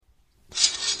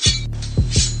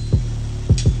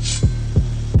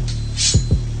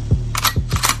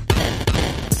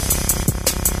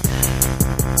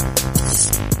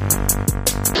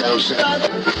They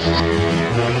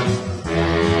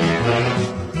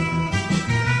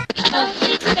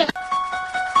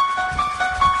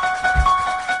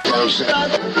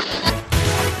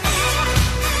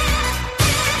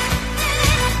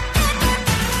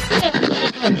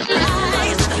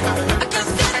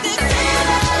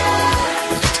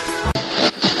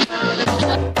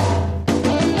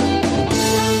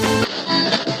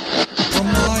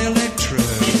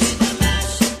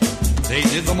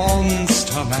did the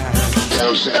Monster Mash.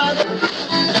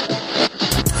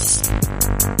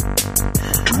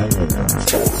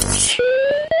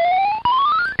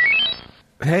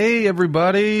 Hey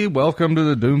everybody, welcome to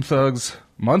the Doom Thugs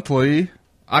Monthly,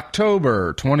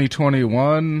 October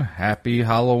 2021. Happy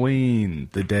Halloween,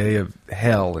 the day of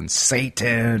hell and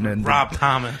Satan and Rob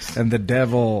Thomas and the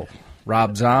devil.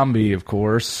 Rob Zombie, of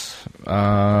course.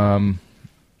 Looks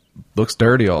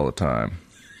dirty all the time.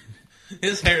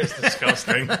 His hair is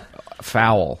disgusting.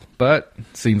 Foul, but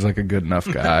seems like a good enough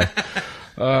guy.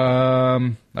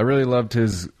 I really loved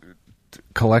his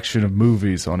collection of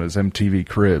movies on his MTV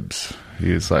Cribs.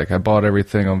 He was like, I bought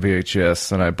everything on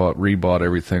VHS, and I rebought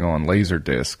everything on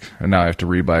Laserdisc, and now I have to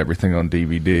rebuy everything on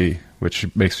DVD,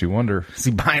 which makes me wonder, is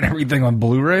he buying everything on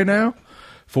Blu-ray now?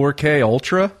 4K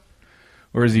Ultra?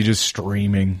 Or is he just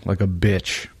streaming like a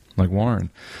bitch, like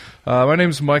Warren? My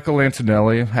name's Michael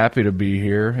Antonelli. I'm happy to be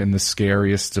here in the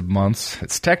scariest of months.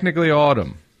 It's technically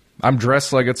autumn. I'm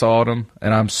dressed like it's autumn,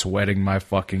 and I'm sweating my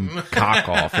fucking cock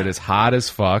off. It is hot as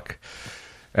fuck.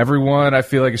 Everyone, I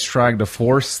feel like, is trying to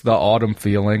force the autumn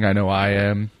feeling. I know I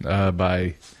am,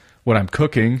 by what I'm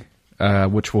cooking,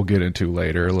 which we'll get into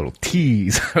later. A little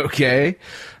tease, okay?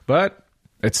 But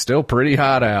it's still pretty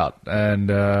hot out, and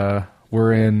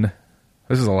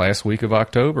this is the last week of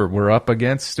October. We're up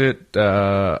against it.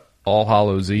 All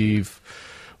Hallows Eve.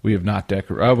 We have not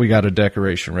we got a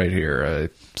decoration right here.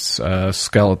 A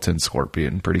skeleton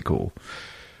scorpion. Pretty cool.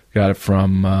 Got it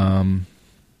from,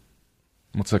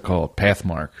 what's that called?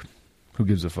 Pathmark. Who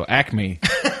gives a fuck? Acme.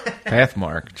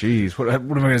 Pathmark. Jeez. What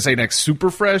am I going to say next?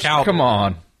 Superfresh? Calvin. Come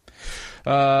on.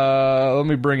 Let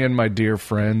me bring in my dear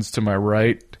friends to my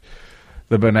right.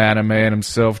 The Banana Man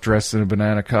himself, dressed in a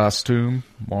banana costume.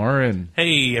 Warren.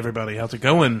 Hey, everybody. How's it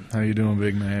going? How you doing,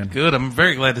 big man? Good. I'm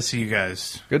very glad to see you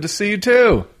guys. Good to see you,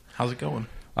 too. How's it going?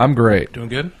 I'm great. Doing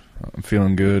good? I'm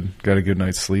feeling good. Got a good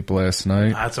night's sleep last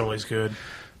night. That's always good.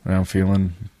 Now I'm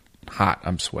feeling hot.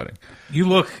 I'm sweating. You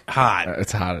look hot.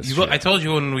 It's hot as shit. I told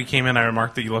you when we came in, I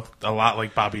remarked that you looked a lot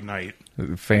like Bobby Knight.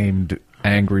 Famed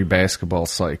angry basketball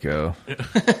psycho.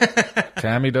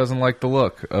 Cammy doesn't like the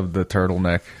look of the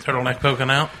turtleneck. Turtleneck poking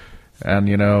out? And,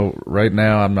 right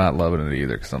now I'm not loving it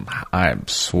either because I'm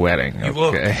sweating. You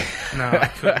look. No, I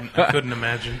couldn't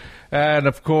imagine. And,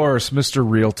 of course, Mr.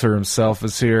 Realtor himself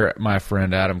is here. My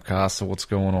friend Adam Costa. What's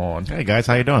going on? Hey, guys.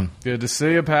 How you doing? Good to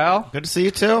see you, pal. Good to see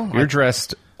you, too. You're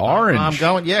dressed orange. I'm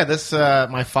going, this,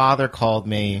 my father called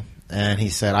me, and he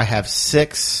said, I have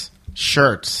 6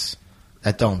 shirts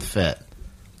that don't fit.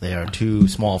 They are too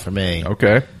small for me.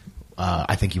 Okay.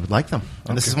 I think you would like them.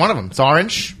 And This is one of them. It's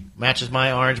orange. Matches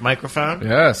my orange microphone.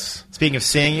 Yes. Speaking of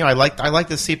seeing you, I like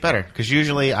this seat better because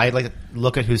usually I like to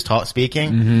look at who's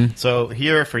speaking. Mm-hmm. So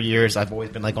here for years I've always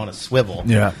been like on a swivel.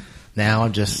 Yeah. Now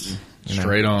I'm just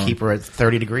straight on. Keep her at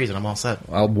 30 degrees and I'm all set.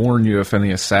 I'll warn you if any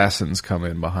assassins come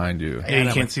in behind you. Yeah,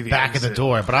 you can't see the back of the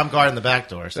door, but I'm guarding the back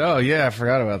door. So. Oh yeah, I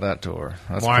forgot about that door.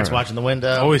 Warren's watching the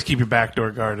window. Always keep your back door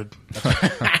guarded.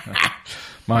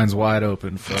 Mine's wide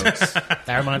open, folks.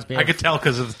 That reminds me. I could tell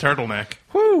because of the turtleneck.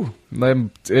 Whew.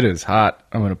 It is hot.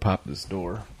 I'm going to pop this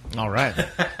door. All right.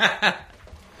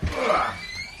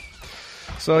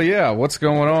 So, yeah, what's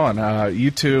going on? You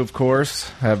two, of course,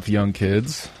 have young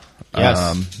kids.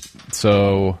 Yes.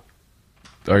 So,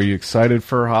 are you excited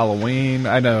for Halloween?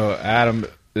 I know Adam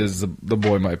is the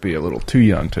boy might be a little too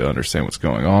young to understand what's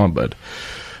going on, but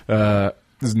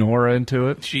is Nora into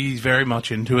it? She's very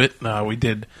much into it. We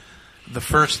did the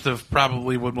first of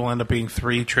probably what will end up being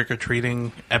 3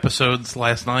 trick-or-treating episodes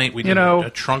last night. We did a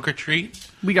trunk-or-treat.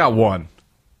 We got one.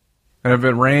 And if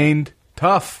it rained,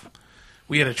 tough.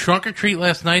 We had a trunk-or-treat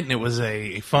last night, and it was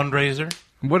a fundraiser.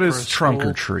 What is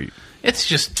trunk-or-treat? It's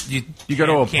just you go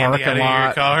to a parking lot.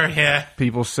 Your car, yeah.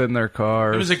 People sit in their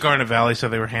cars. It was at Garnet Valley, so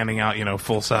they were handing out,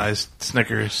 full-size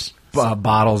Snickers.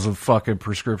 Bottles of fucking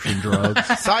prescription drugs.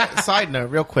 Side note,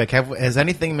 real quick. Has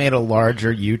anything made a larger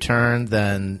U-turn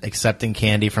than accepting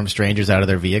candy from strangers out of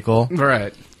their vehicle?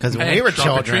 Right. Because when we were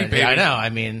children, baby. I know, I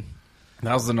mean...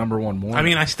 That was the number one warning. I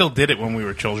mean, I still did it when we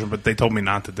were children, but they told me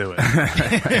not to do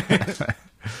it.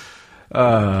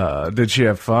 Did she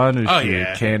have fun? Is she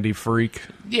yeah. a candy freak?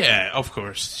 Yeah, of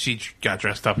course. She got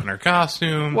dressed up in her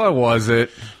costume. What was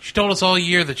it? She told us all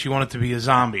year that she wanted to be a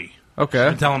zombie. Okay.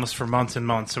 She's been telling us for months and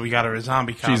months, so we got her a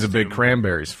zombie costume. She's a big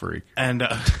cranberries freak. And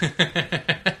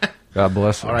God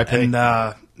bless her. All right, and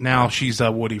now she's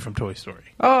Woody from Toy Story.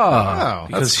 Oh,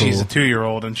 Because that's she's cool. a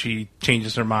 2-year-old and she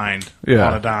changes her mind Yeah.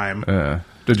 on a dime.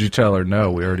 Did you tell her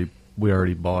no? We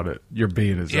already bought it. You're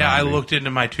being a zombie. Yeah, I looked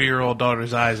into my 2-year-old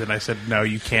daughter's eyes and I said, "No,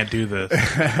 you can't do this." Is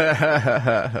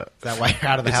that why you're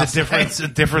out of the house? It's a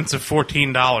difference of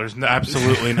 $14. No,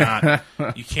 absolutely not.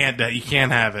 You can't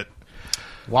have it.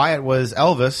 Wyatt was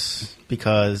Elvis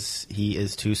because he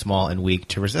is too small and weak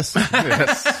to resist.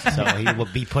 Yes. So he will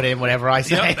be put in whatever I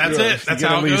say. Yep, that's it. That's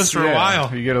how it goes for a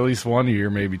while. You get at least 1 year,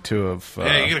 maybe two of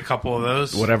Yeah, you get a couple of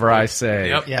those. whatever I say.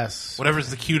 Yep. Yes. Whatever's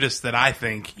the cutest that I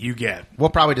think, you get.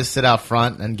 We'll probably just sit out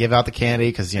front and give out the candy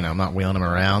because, I'm not wheeling him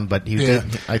around. But he did,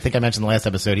 I think I mentioned in the last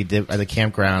episode, he did at the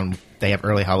campground. They have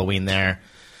early Halloween there.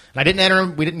 And I didn't enter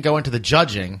him. We didn't go into the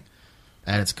judging.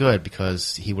 And it's good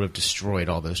because he would have destroyed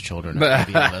all those children.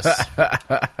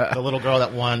 The little girl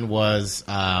that won was,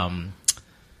 oh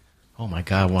my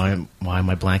God, why am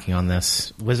I blanking on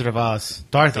this? Wizard of Oz.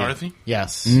 Dorothy?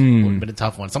 Yes. Would have been a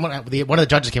tough one. One of the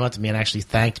judges came up to me and actually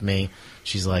thanked me.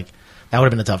 She's like, that would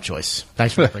have been a tough choice.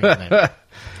 Thanks for bringing his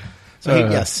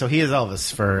name. So he is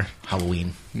Elvis for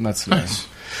Halloween. That's nice.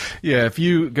 Yeah, if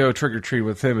you go trick or treat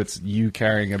with him, it's you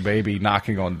carrying a baby,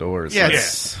 knocking on doors.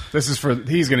 Yes. This is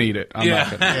he's going to eat it. I'm not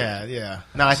going to. Yeah.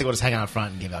 No, I think we'll just hang out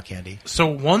front and give out candy. So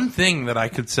one thing that I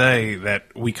could say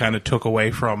that we kind of took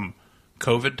away from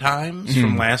COVID times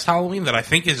from last Halloween that I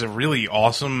think is a really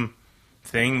awesome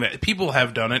thing that people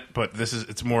have done it, but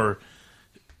it's more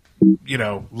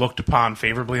looked upon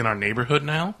favorably in our neighborhood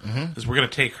now. Is we're going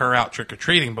to take her out trick or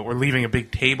treating, but we're leaving a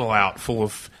big table out full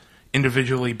of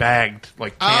individually bagged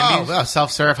candies. Oh,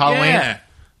 self-serve Halloween. Yeah.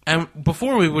 And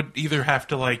before we would either have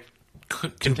to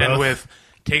contend with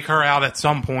take her out at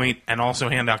some point and also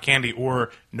hand out candy,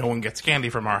 or no one gets candy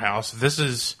from our house. This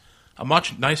is a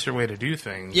much nicer way to do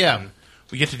things. Yeah. And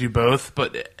we get to do both,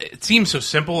 but it seems so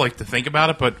simple to think about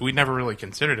it, but we never really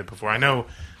considered it before. I know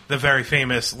the very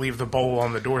famous leave the bowl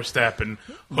on the doorstep and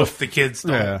hoof the kids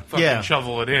to fucking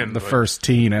shovel it in. The first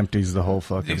teen empties the whole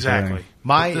fucking exactly. thing.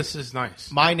 But this is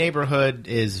nice. My neighborhood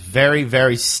is very,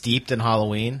 very steeped in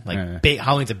Halloween.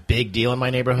 Halloween's a big deal in my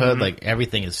neighborhood.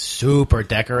 Everything is super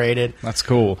decorated. That's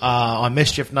cool. On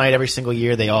Mischief Night every single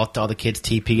year, all the kids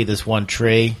TP this one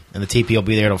tree, and the TP will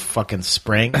be there till fucking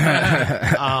spring.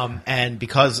 And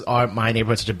because my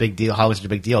neighborhood's such a big deal, Halloween's such a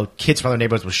big deal, kids from other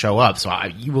neighborhoods will show up. So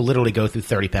you will literally go through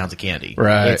 30 pounds of candy.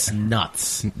 Right. It's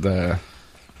nuts.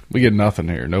 We get nothing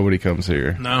here. Nobody comes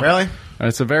here. No. Really? And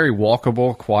it's a very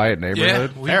walkable, quiet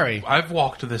neighborhood. Yeah, I've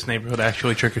walked to this neighborhood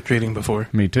actually trick-or-treating before.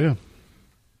 Me too.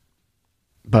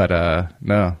 But,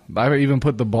 no. I even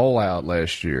put the bowl out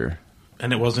last year.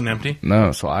 And it wasn't empty?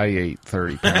 No, so I ate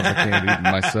 30 pounds of candy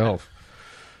myself,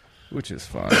 which is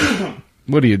fun.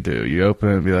 What do? You open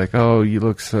it and be like, oh, you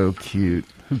look so cute.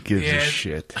 Who gives a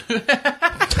shit?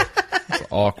 It's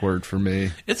awkward for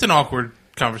me. It's an awkward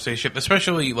conversation,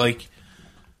 especially,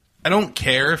 I don't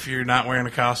care if you're not wearing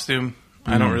a costume.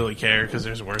 I don't really care because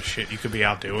there's worse shit you could be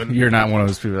out doing. You're not one of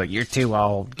those people like, you're too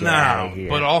old. No,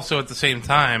 but also at the same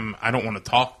time, I don't want to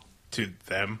talk to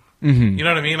them. Mm-hmm. You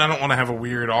know what I mean? I don't want to have a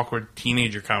weird, awkward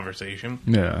teenager conversation.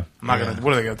 Yeah. I'm not gonna.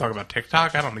 What are they gonna talk about?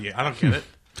 TikTok? I don't get it.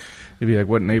 You'd be like,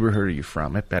 what neighborhood are you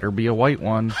from? It better be a white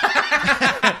one.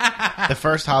 The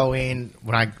first Halloween,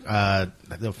 when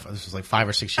this was 5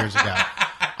 or 6 years ago,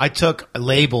 I took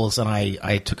labels and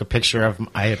I took a picture of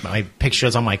my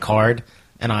pictures on my card,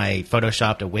 and I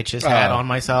photoshopped a witch's hat on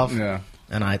myself. Yeah.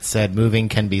 And I said, moving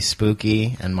can be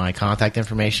spooky, and my contact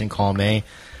information, call me.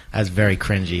 That's very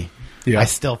cringy. Yeah.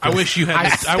 I wish you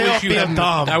hadn't. I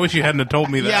wish you hadn't have told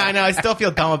me that. Yeah, I know. I still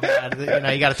feel dumb about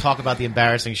it. You got to talk about the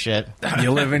embarrassing shit.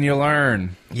 You live and you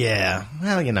learn. Yeah.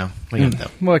 Well, what are you gonna do?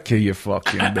 What can you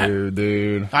fucking do,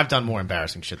 dude? I've done more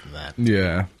embarrassing shit than that.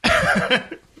 Yeah.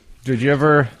 Did you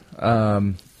ever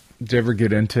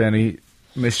get into any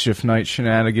Mischief Night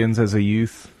shenanigans as a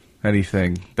youth?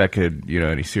 Anything that could,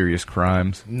 any serious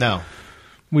crimes? No.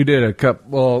 We did a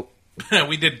couple. Well,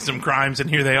 we did some crimes, and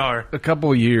here they are. A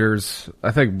couple of years.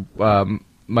 I think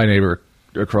my neighbor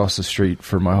across the street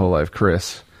for my whole life,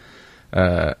 Chris, he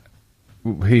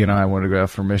and I wanted to go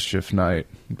out for Mischief Night,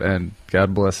 and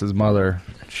God bless his mother,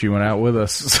 she went out with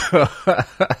us. So,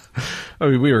 I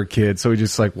mean, we were kids, so we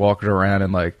just walked around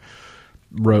and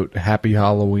wrote Happy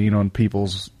Halloween on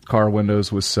people's car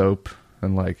windows with soap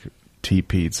and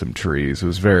TP'd some trees. It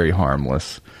was very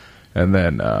harmless. And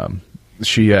then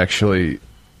she actually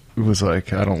was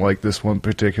like, I don't like this one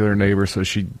particular neighbor, so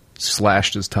she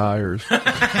slashed his tires.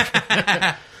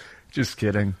 Just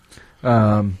kidding.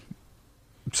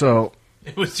 So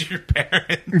It was your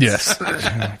parents. yes,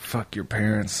 fuck your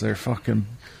parents. They're fucking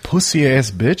pussy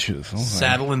ass bitches. Oh,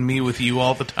 Saddling me with you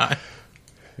all the time.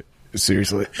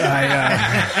 seriously,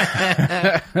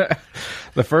 the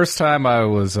first time I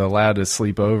was allowed to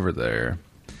sleep over there,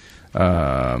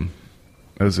 it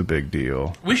was a big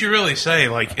deal. We should really say,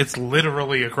 like, it's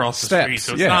literally across the Steps, street,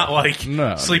 so it's yeah. not like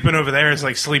No. sleeping over there is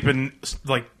like sleeping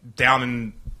like down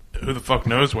in who the fuck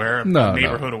knows where, No, a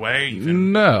neighborhood away.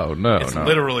 Even. No, It's no,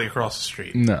 literally across the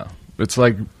street. no. It's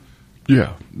like,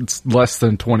 yeah, it's less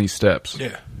than 20 steps.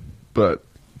 Yeah. But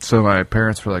so my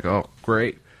parents were like, "Oh,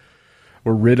 great,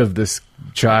 we're rid of this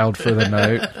child for the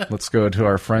night. Let's go to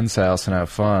our friend's house and have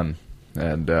fun."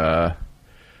 And I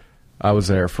was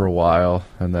there for a while,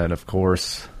 and then of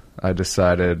course I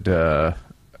decided in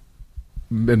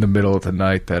the middle of the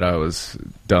night that I was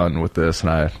done with this and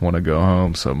I want to go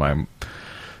home. So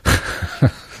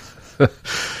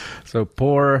so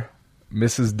poor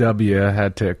Mrs. W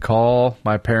had to call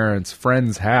my parents'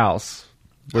 friend's house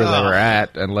where they were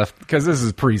at and left, because this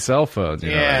is pre-cell phones. You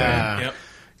know what I mean? Yeah. Yep.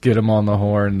 Get them on the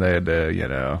horn. They had to, you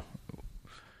know.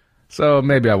 So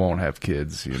maybe I won't have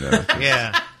kids, you know.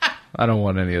 Yeah. I don't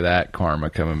want any of that karma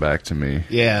coming back to me.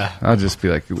 Yeah. I'll just be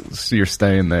like, you're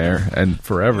staying there and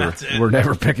forever. That's it. We're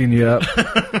never picking you up.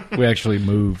 We actually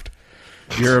moved.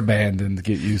 You're abandoned.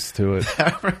 Get used to it.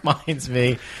 That reminds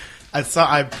me.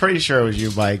 I'm pretty sure it was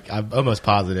you, Mike. I'm almost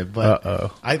positive, but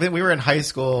Uh-oh. I think we were in high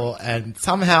school, and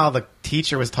somehow the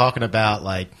teacher was talking about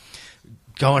like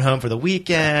going home for the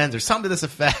weekends or something to this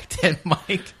effect. And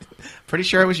Mike, pretty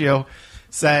sure it was you,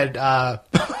 said,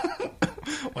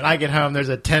 "When I get home, there's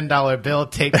a $10 bill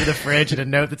taped to the fridge and a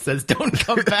note that says, 'Don't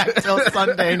come back till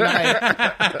Sunday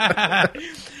night.'"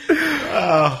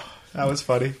 Oh, that was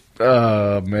funny.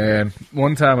 Oh, man.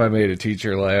 One time I made a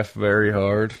teacher laugh very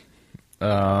hard.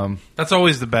 That's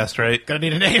always the best, right? Gonna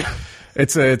need a name.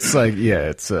 It's like, yeah,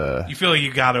 You feel like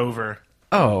you got over.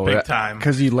 big time.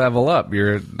 Because you level up.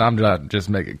 I'm not just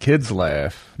making kids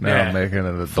laugh. Now I'm making an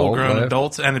adult full-grown laugh.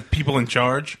 adults and the people in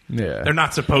charge. Yeah. They're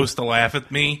not supposed to laugh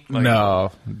at me. Like,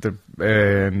 No.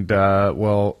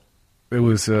 Well, it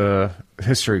was a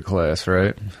history class,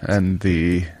 right? And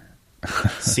the...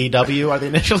 CW are the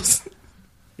initials.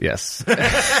 Yes.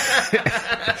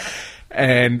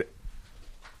 And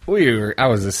I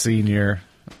was a senior.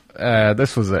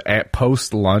 This was a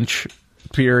post-lunch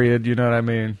period, you know what I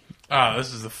mean? Oh,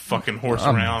 this is the fucking horse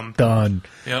I'm round. done.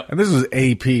 Yep. And this was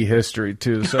AP history,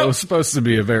 too, so it was supposed to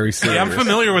be a very serious... Yeah, I'm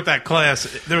familiar with that class.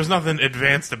 There was nothing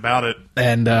advanced about it.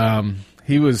 And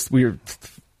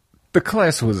the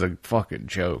class was a fucking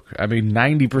joke. I mean,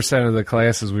 90% of the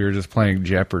classes we were just playing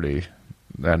Jeopardy.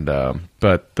 And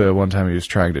but the one time he was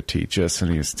trying to teach us,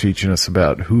 and he was teaching us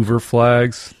about Hoover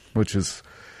flags, which is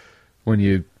when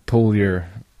you pull your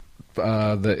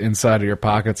the inside of your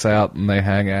pockets out and they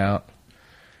hang out,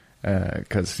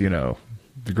 because you know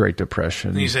the Great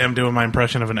Depression. And you say I'm doing my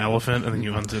impression of an elephant, and then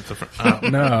you unzip the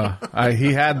front. No,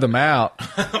 he had them out,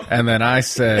 and then I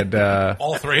said,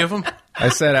 All three of them? I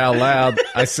said out loud,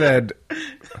 I said,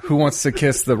 "Who wants to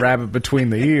kiss the rabbit between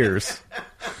the ears?"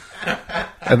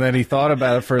 And then he thought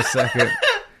about it for a second.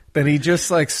 Then he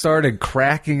just like started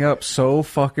cracking up so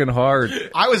fucking hard.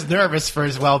 I was nervous for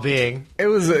his well-being. It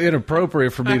was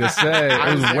inappropriate for me to say.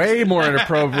 It was way more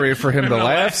inappropriate for him to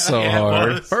laugh so Yeah, it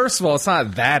hard. was. First of all, it's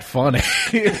not that funny.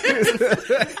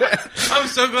 I'm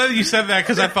so glad you said that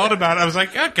because I thought about it. I was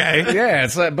like, okay. Yeah,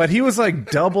 it's like, but he was like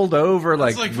doubled over,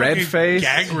 like, It's like red fucking face.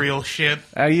 gag reel shit.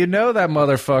 You know that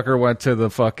motherfucker went to the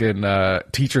fucking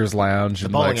teacher's lounge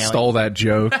and bowling like alley. stole that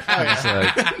joke. It's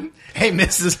like, Hey,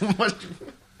 Mrs. What?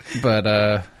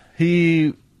 but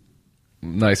he,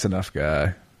 nice enough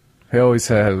guy. He always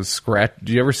has scratch.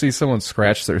 Do you ever see someone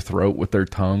scratch their throat with their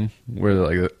tongue? Where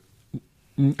they're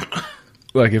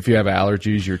like if you have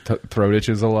allergies, your throat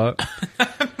itches a lot.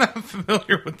 I'm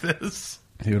familiar with this.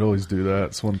 He would always do that.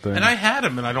 It's one thing. And I had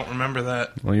him, and I don't remember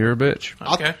that. Well, you're a bitch.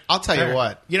 Okay. I'll tell Fair. you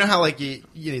what. You know how like you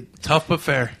Tough but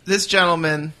fair. this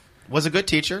gentleman was a good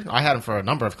teacher. I had him for a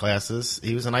number of classes.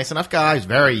 He was a nice enough guy. He's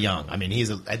very young. I mean,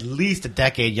 he's at least a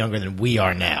decade younger than we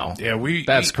are now. Yeah,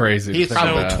 That's crazy. He's to think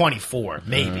probably about. 24,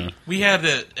 maybe. We had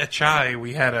at Chai,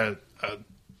 we had a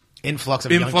influx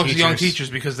of young teachers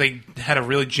because they had a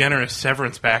really generous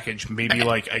severance package maybe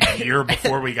like a year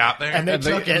before we got there. And they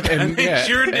took it. And they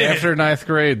sure did. After ninth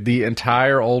grade, the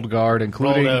entire old guard,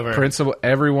 including principal,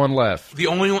 everyone left. The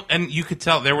only one, and you could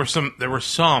tell there were some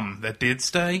that did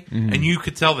stay, and you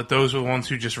could tell that those were the ones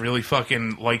who just really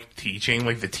fucking liked teaching,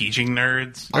 like the teaching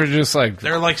nerds. They're just like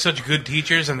they're like such good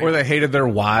teachers, and or they hated their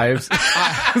wives.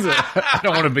 I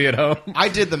don't want to be at home. I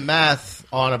did the math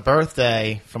on a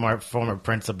birthday from our former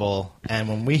principal, and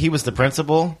when he was the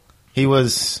principal, he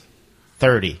was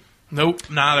 30. Nope,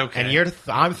 not okay. And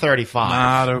I'm 35.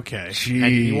 Not okay.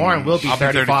 Jeez. And Warren will be I'll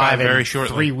 35 very in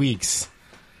shortly. 3 weeks.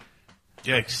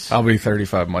 Yikes. I'll be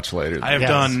 35 much later. I have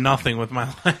done nothing with my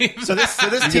life. So this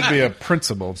You could be a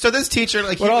principal. So this teacher,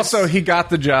 like, But also, he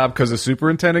got the job because the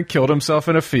superintendent killed himself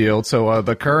in a field, so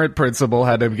the current principal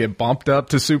had to get bumped up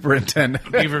to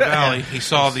superintendent. Beaver Valley, he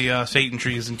saw the Satan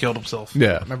trees and killed himself.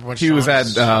 Yeah. Remember when he was at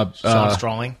Sean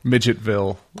Strawling?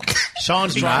 Midgetville. Sean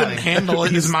He couldn't Strawling. handle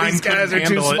it. His mind These guys couldn't are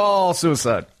too handle it. small.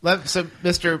 Suicide. So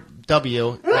Mr.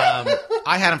 W,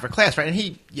 I had him for class, right? And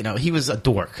he was a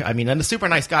dork. I mean, and a super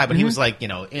nice guy, but he was like,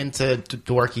 into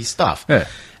dorky stuff. Yeah.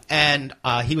 And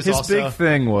he was His also big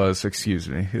thing was, excuse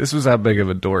me, this was how big of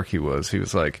a dork he was. He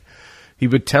was like, he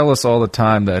would tell us all the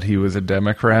time that he was a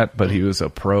Democrat, but he was a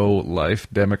pro-life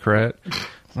Democrat.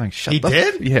 I'm like, shut He the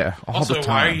did? Yeah, all Also, the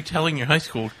time. why are you telling your high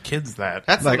school kids that?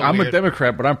 That's like, a little I'm weird. a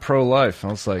Democrat, but I'm pro-life. I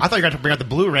was like, I thought you were going to bring out the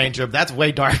Blue Ranger. But that's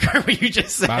way darker. What you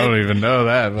just said. I don't even know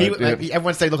that. But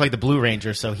Everyone said he looked like the Blue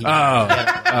Ranger, so he. Oh.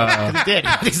 Yeah, he did.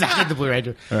 He was exactly the Blue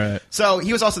Ranger. All right. So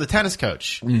he was also the tennis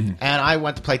coach, and I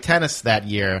went to play tennis that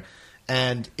year.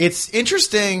 And it's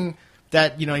interesting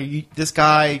that this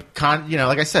guy,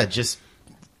 like I said, just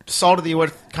salt of the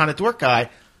earth kind of dork guy,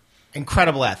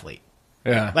 incredible athlete.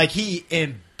 yeah. Like he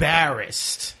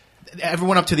embarrassed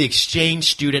everyone up to the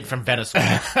exchange student from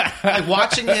Venezuela. Like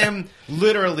watching him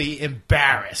literally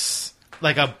embarrass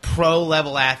like a pro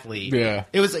level athlete. Yeah.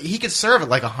 It was he could serve at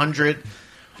like 100.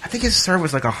 I think his serve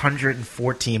was like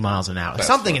 114 miles an hour.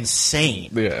 Something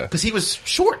insane. Yeah. Because he was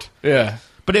short. yeah.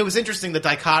 But it was interesting, the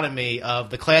dichotomy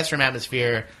of the classroom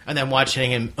atmosphere and then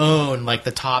watching him own like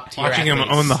the top tier Watching him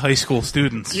athletes. own the high school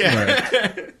students.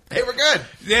 Yeah. They were good.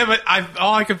 Yeah, but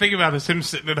all I can think about is him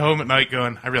sitting at home at night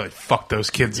going, I really fucked those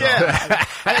kids up. Yeah.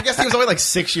 I guess he was only like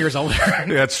 6 years older.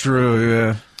 That's true.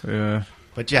 Yeah. Yeah.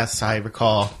 But yes, I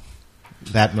recall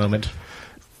that moment.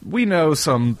 We know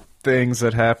some things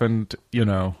that happened,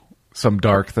 some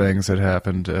dark things that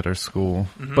happened at our school.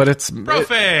 But it's...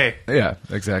 Profe! yeah,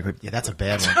 exactly. Yeah, that's a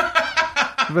bad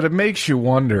one. But it makes you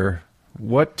wonder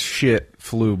what shit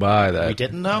flew by that We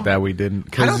didn't know? That we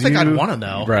didn't. I don't think I'd wanna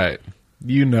know. Right.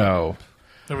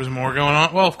 There was more going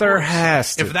on. Well, of There course.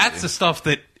 has to If that's the stuff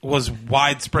that was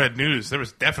widespread news, there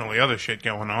was definitely other shit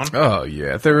going on. Oh,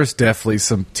 yeah. There was definitely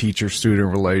some teacher-student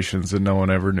relations that no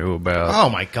one ever knew about. Oh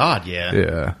my god, yeah.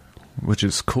 Yeah. Which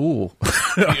is cool.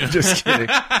 No, I'm just kidding.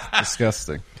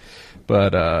 Disgusting.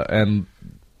 But,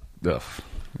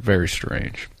 very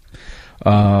strange. A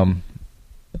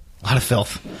lot of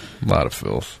filth. A lot of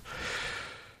filth.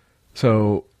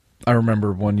 So I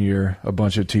remember one year a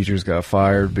bunch of teachers got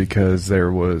fired because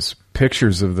there was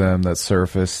pictures of them that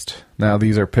surfaced. Now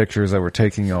these are pictures that were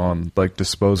taken on like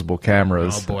disposable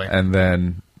cameras. Oh, boy. And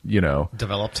then,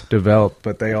 Developed.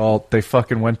 but they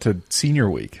fucking went to senior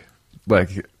week.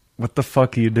 Like, what the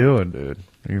fuck are you doing, dude?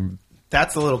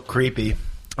 That's a little creepy.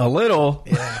 A little.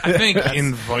 I think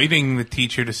inviting the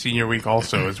teacher to senior week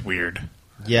also is weird.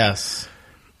 Yes.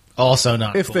 Also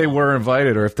not If cool. they were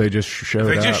invited or if they just showed If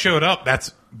they up. just showed up,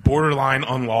 that's borderline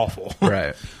unlawful.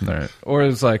 Right. Or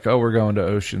it's like, oh, we're going to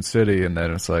Ocean City, and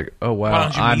then it's like, oh, Why wow,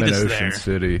 don't you I'm meet in us Ocean there?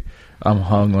 City. I'm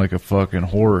hung like a fucking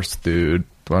horse, dude.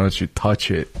 Why don't you touch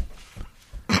it?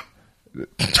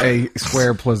 A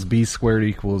squared plus B squared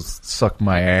equals suck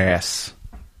my ass.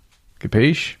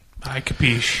 Capiche? I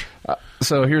capiche.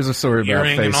 So here's a story about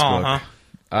Earring Facebook. and all, huh?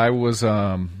 I was,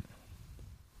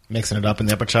 mixing it up in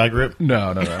the upper child group.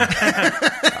 no.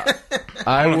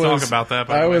 I wanna was talk about that,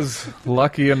 by I the way. was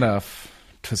lucky enough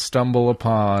to stumble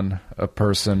upon a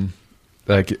person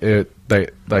they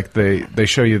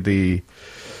show you the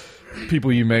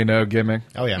people you may know gimmick,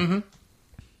 Oh yeah.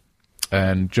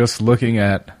 and just looking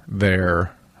at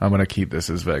their, I'm going to keep this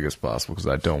as vague as possible because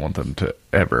I don't want them to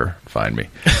ever find me.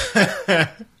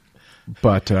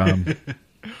 But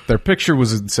their picture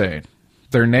was insane.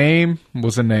 Their name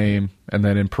was a name, and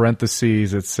then in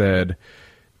parentheses it said,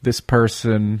 this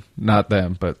person, not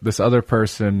them, but this other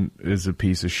person is a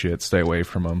piece of shit. Stay away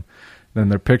from them. Then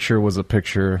their picture was a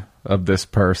picture of this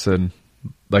person,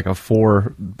 like a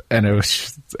 4, and I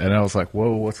was like,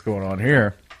 whoa, what's going on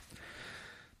here?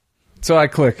 So I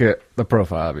click it, the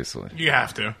profile, obviously. You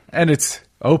have to. And it's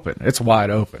open. It's wide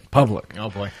open. Public. Oh,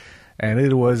 boy. And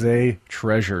it was a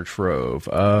treasure trove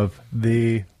of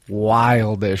the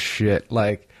wildest shit.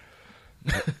 Like,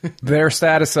 their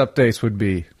status updates would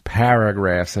be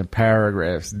paragraphs and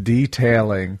paragraphs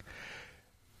detailing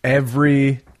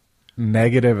every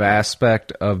negative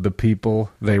aspect of the people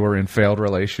they were in failed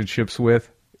relationships with.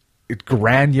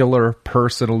 Granular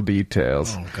personal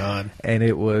details. Oh, God. And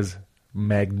it was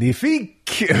magnifique.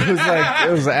 It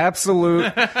was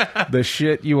absolute the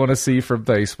shit you want to see from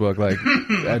Facebook. Like,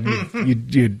 and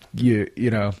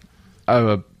you know,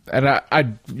 and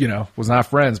I was not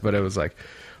friends, but it was like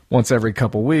once every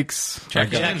couple weeks,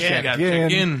 Check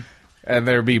in. and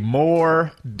there'd be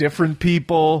more different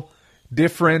people,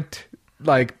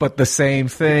 but the same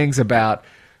things about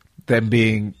them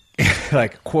being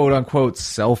like quote unquote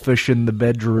selfish in the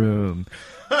bedroom,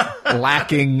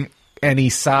 lacking any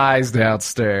size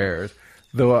downstairs.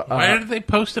 Why did they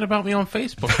post it about me on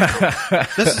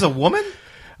Facebook? This is a woman?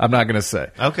 I'm not going to say.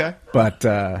 Okay. But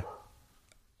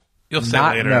You'll say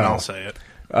Not- later, no. and I'll say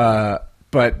it.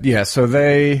 but yeah, so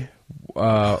they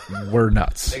were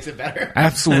nuts. Makes it better.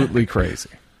 Absolutely crazy.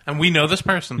 And we know this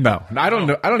person. No, I don't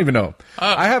know. I don't even know him.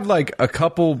 Oh. I have like a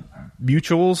couple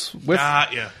mutuals with,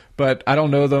 Yeah. but I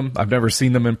don't know them. I've never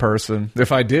seen them in person.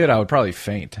 If I did, I would probably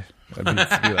faint. It'd be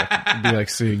like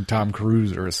seeing Tom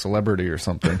Cruise or a celebrity or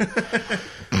something.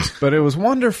 But it was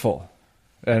wonderful,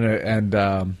 and in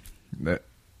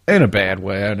a bad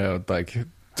way. I know, like,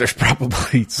 there's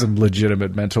probably some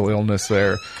legitimate mental illness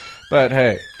there, but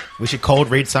hey, We should cold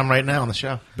read some right now on the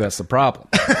show. that's the problem.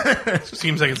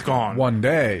 Seems like it's gone. One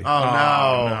day, Oh,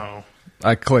 no. No.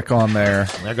 I click on there,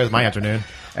 There goes my afternoon.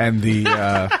 and the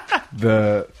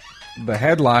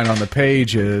headline on the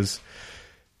page is,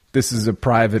 "This is a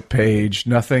private page.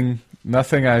 Nothing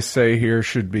I say here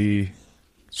should be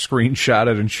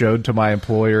screenshotted and showed to my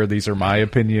employer. These are my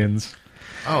opinions.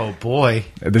 Oh, boy.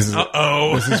 This is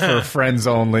Uh-oh. this is for friends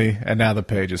only." And now the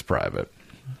page is private,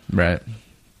 right?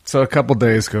 So a couple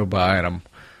days go by, and I'm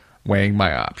weighing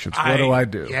my options. What do I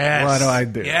do? Yes. What do I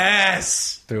do?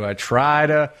 Yes. Do I try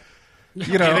to,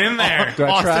 Get in there. Do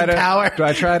I try Austin Power. to? Do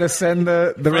I try to send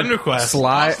the Friend request.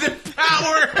 slide? Austin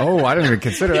Power. Oh, I didn't even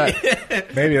consider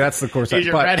that. Maybe that's the course. Here's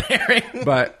your but, red herring.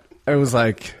 but it was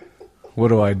like, what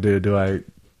do I do? Do I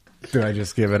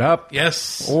just give it up?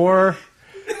 Yes. Or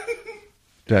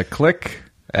do I click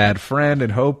add friend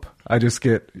and hope I just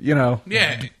get, Yeah.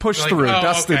 pushed Like, through, oh,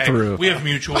 dusted okay. through. We have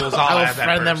mutuals. I I'll will add that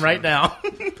friend them person. right now.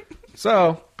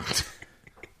 So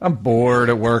I'm bored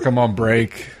at work. I'm on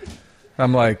break.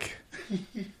 I'm like,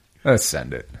 let's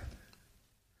send it.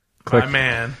 My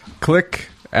man. Click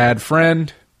add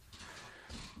friend.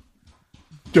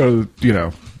 Go,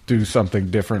 do something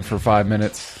different for 5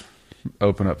 minutes.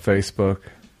 Open up Facebook.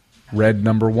 Red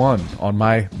number 1 on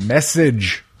my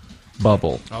message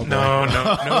bubble. No.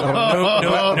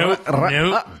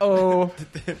 Oh,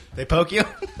 They poke you?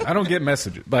 I don't get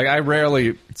messages. Like, I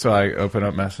rarely, so I open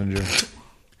up Messenger.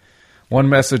 One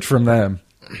message from them.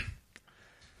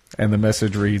 And the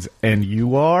message reads, "And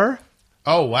you are?"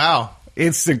 Oh, wow.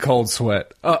 Instant cold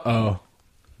sweat. Uh-oh.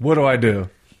 What do I do?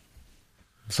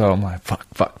 So I'm like,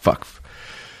 fuck.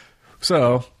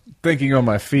 So, thinking on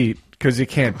my feet, because you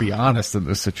can't be honest in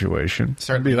this situation.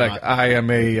 Certainly be like, not. I am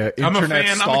a I'm a internet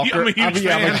fan. stalker. I'm a huge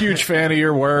I'm a fan. huge fan of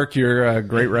your work. You're a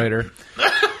great writer.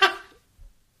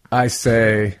 I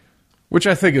say, which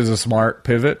I think is a smart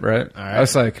pivot, right? All right. I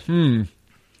was like,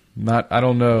 I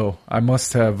don't know. I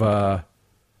must have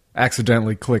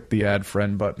accidentally clicked the add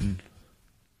friend button.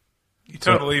 You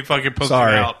totally fucking posted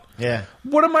Sorry. out. Yeah.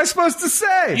 What am I supposed to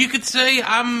say? You could say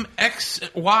I'm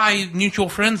XY mutual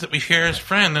friends that we share as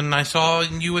friend, and I saw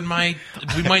you and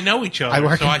we might know each other,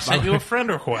 work so in- I sent you a friend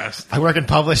request. I work in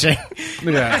publishing.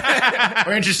 Yeah.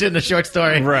 We're interested in a short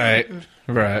story. Right.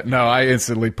 No, I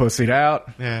instantly pussied out.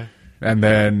 Yeah. And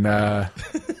then, I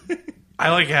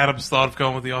like Adam's thought of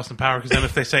going with the Austin Power, because then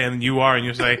if they say, and you are, and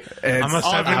you say, I'm a It's-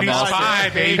 70s I'm spy,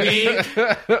 baby.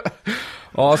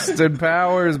 Austin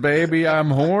Powers, baby, I'm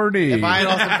horny. If I had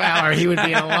Austin Power, he would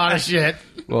be in a lot of shit.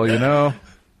 Well,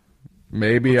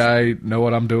 maybe I know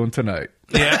what I'm doing tonight.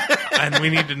 Yeah, and we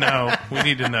need to know.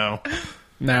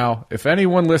 Now, if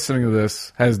anyone listening to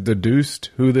this has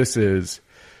deduced who this is,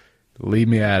 leave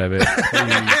me out of it.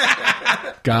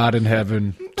 Please. God in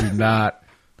heaven, do not.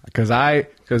 Because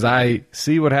I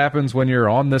see what happens when you're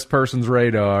on this person's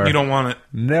radar. You don't want it.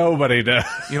 Nobody does.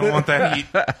 You don't want that heat.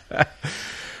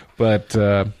 But,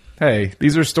 hey,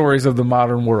 these are stories of the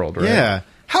modern world, right? Yeah.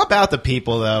 How about the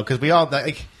people, though? Because we all,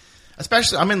 like,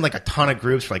 especially I'm in like a ton of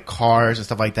groups for like cars and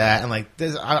stuff like that, and like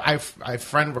this, I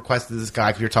friend requested this guy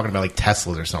because we were talking about like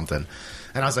Teslas or something,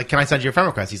 and I was like, "Can I send you a friend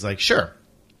request?" He's like, "Sure."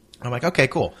 I'm like, "Okay,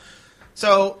 cool."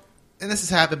 So, and this has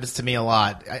happened to me a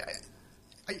lot.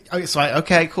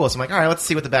 Okay, cool. So I'm like, all right, let's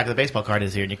see what the back of the baseball card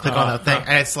is here. And you click on that thing,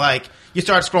 and it's like, you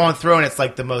start scrolling through, and it's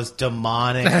like the most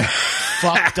demonic,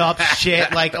 fucked up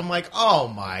shit. Like, I'm like, oh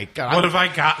my God. What have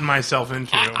I gotten myself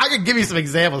into? I could give you some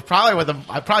examples.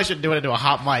 I probably shouldn't do it into a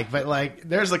hot mic, but like,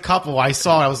 there's a couple I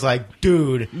saw, and I was like,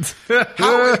 dude.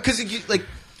 Because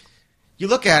you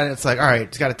look at it, it's like, all right,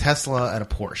 it's got a Tesla and a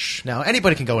Porsche. Now,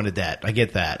 anybody can go into debt. I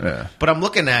get that. Yeah. But I'm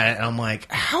looking at it, and I'm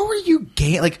like, how are you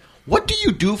what do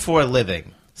you do for a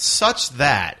living such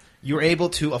that you're able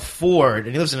to afford,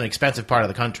 and he lives in an expensive part of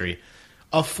the country,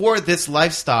 afford this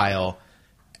lifestyle,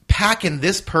 pack in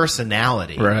this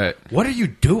personality? Right. What are you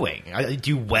doing? Do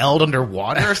you weld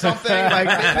underwater or something?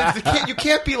 Like, you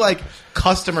can't be like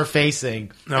customer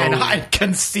facing and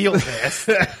conceal this.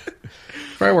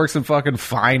 Probably works in fucking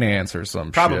finance or some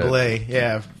shit. Probably,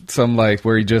 yeah. Some like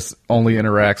where he just only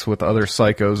interacts with other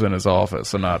psychos in his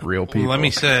office and not real people. Let me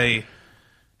say,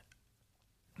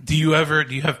 do you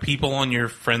have people on your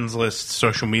friends list,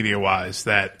 social media wise,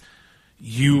 that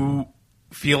you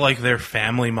feel like their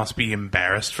family must be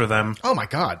embarrassed for them? Oh my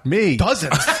God, Me.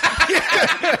 dozens.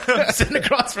 I'm sitting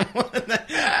across from one of them.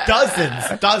 Dozens.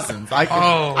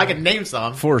 I can name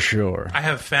some For sure. I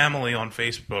have family on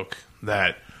Facebook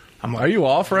that I'm like, Are you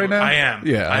off right now? I am.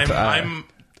 Yeah. I'm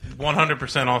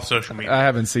 100% off social media. I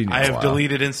haven't seen you in I a have while.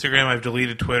 deleted Instagram, I've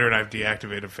deleted Twitter, and I've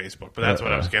deactivated Facebook. But that's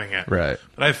what I was getting at. Right.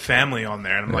 But I have family on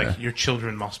there, and I'm like, your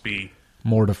children must be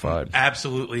Mortified.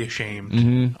 absolutely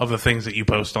ashamed of the things that you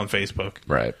post on Facebook.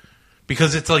 Right.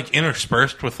 Because it's like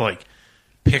interspersed with like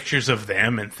pictures of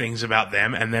them and things about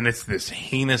them, and then it's this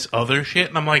heinous other shit,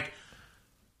 and I'm like,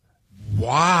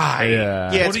 why?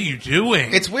 Yeah. What are you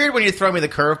doing? It's weird when you throw me the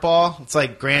curveball. It's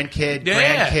like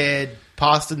grandkid,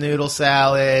 pasta noodle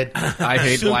salad. I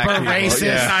hate Super black people. racist.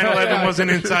 Yeah. 9/11 was an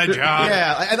inside job.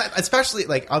 Yeah, and especially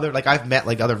like I've met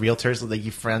like other realtors that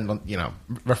you friend,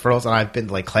 referrals, and I've been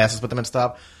to like classes with them and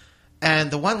stuff. And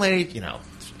the one lady,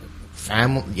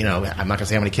 family, I'm not gonna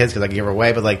say how many kids because I can give her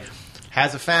away, but like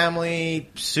has a family,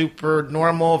 super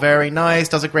normal, very nice,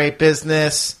 does a great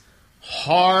business,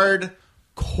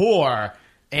 hardcore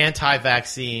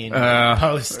anti-vaccine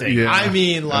posting. yeah. I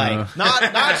mean, like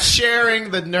not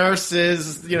sharing the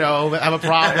nurses, have a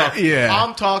problem. Yeah.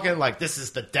 I'm talking like this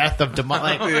is the death of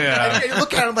democracy. Like, Yeah. and you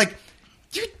look at him like,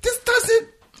 this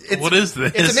doesn't. What is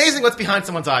this? It's amazing what's behind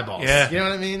someone's eyeballs. Yeah. You know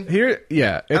what I mean?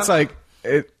 It's like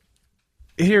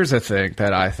here's a thing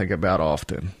that I think about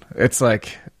often. It's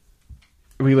like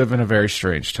we live in a very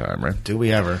strange time, right? Do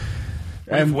we ever?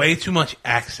 We have way too much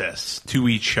access to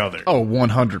each other. Oh,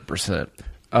 100%.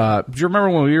 Do you remember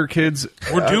when we were kids?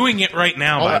 We're doing it right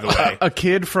now, by the way. A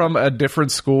kid from a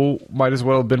different school might as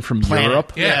well have been from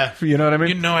Europe. Yeah. You know what I mean?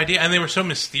 You had no idea. And they were so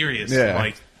mysterious.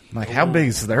 Yeah. Like how big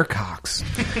is their cocks?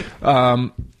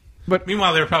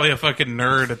 Meanwhile, they're probably a fucking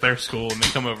nerd at their school, and they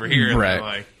come over here and Right. they're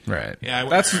like, Right. yeah,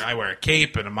 I wear a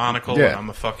cape and a monocle, Yeah. and I'm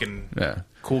a fucking Yeah.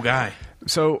 cool guy.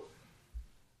 So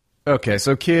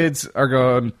kids are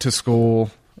going to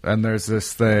school, and there's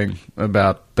this thing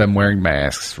about them wearing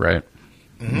masks, right?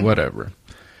 Mm-hmm. Whatever.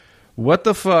 What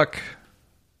the fuck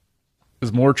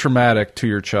is more traumatic to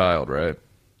your child, right?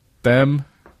 Them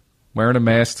wearing a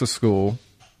mask to school,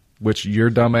 which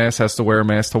your dumbass has to wear a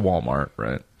mask to Walmart,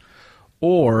 right?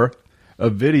 Or a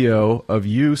video of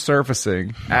you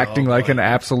surfacing, acting like an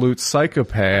absolute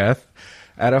psychopath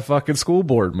at a fucking school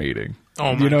board meeting.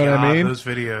 Oh my you know God, what I mean? those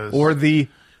videos. Or the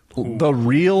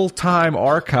real-time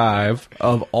archive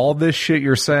of all this shit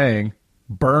you're saying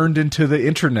burned into the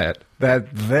internet.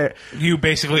 You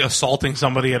basically assaulting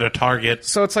somebody at a Target.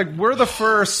 So it's like we're the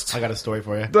first. I got a story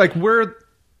for you. Like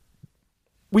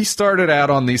we started out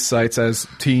on these sites as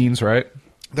teens, right?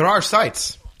 There are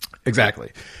sites.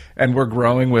 Exactly. And we're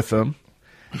growing with them.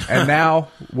 And now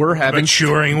we're having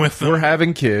Maturing with them. We're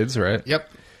having kids, right? Yep.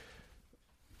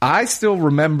 I still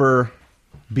remember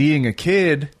being a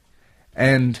kid,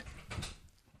 and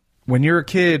when you're a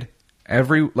kid,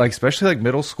 especially like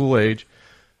middle school age,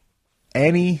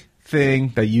 anything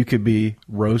that you could be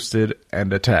roasted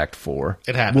and attacked for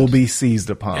It happens. will be seized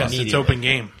upon. Yes, it's open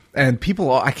game. And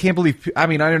people, I can't believe, I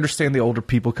understand the older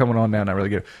people coming on now, and I really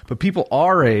get it, but people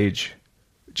our age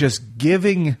just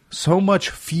giving so much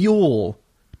fuel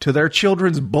to their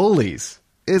children's bullies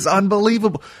is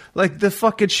unbelievable. Like the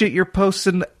fucking shit you're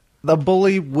posting, the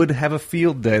bully would have a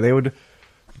field day. They would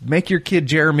make your kid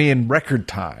Jeremy in record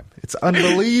time. It's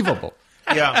unbelievable.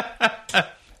 Yeah.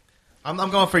 I'm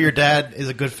going for your dad is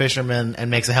a good fisherman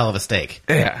and makes a hell of a steak.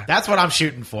 Yeah. That's what I'm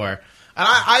shooting for. And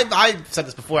I said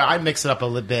this before. I mix it up a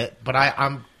little bit, but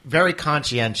I'm very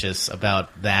conscientious about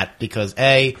that because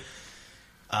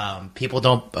people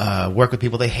don't work with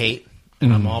people they hate.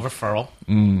 And I'm all referral.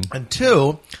 And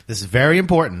 2, this is very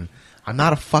important. I'm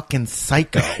not a fucking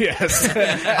psycho. Yes.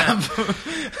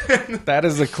 That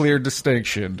is a clear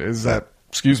distinction. Is that,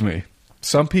 excuse me,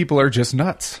 some people are just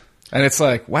nuts. And it's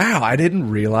like, wow, I didn't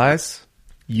realize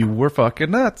you were fucking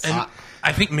nuts. And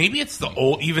I think maybe it's the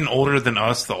even older than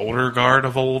us, the older guard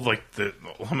of old, like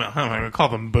I'm going to call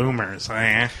them boomers.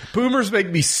 Boomers make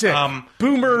me sick.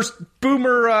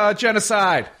 Boomer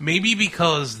genocide. Maybe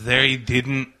because they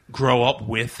didn't grow up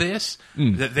with this,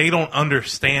 that they don't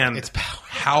understand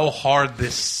how hard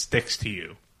this sticks to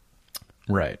you.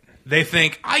 Right. They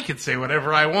think, I can say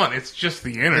whatever I want. It's just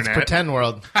the internet. It's pretend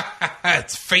world.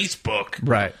 It's Facebook.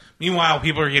 Right. Meanwhile,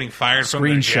 people are getting fired from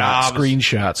their jobs.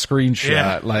 Screenshot.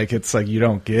 Yeah. Like, it's like, you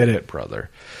don't get it, brother.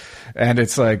 And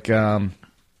it's like, I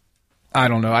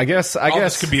don't know. I guess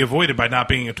this could be avoided by not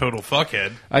being a total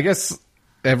fuckhead. I guess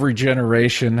every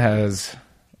generation has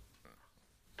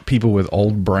people with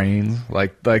old brains.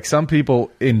 Like some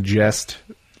people ingest,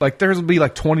 like there'll be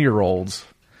like 20-year-olds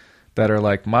that are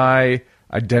like, my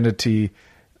identity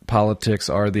politics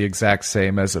are the exact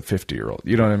same as a 50-year-old.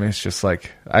 You know what I mean? It's just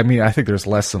like, I think there's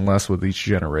less and less with each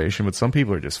generation, but some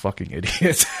people are just fucking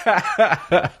idiots.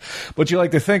 But you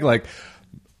like to think like,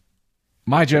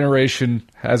 my generation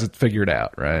has it figured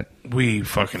out, right? We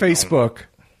fucking Facebook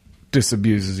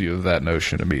disabuses you of that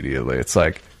notion immediately. It's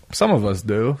like, some of us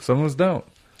do, some of us don't.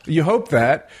 You hope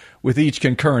that with each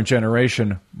concurrent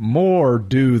generation, more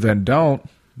do than don't,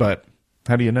 but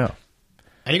how do you know?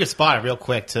 And you can spot it real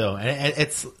quick too. And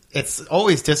it's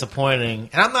always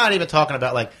disappointing. And I'm not even talking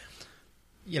about like,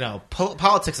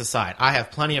 politics aside. I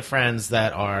have plenty of friends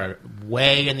that are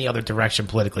way in the other direction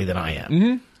politically than I am.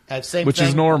 Mm-hmm. Which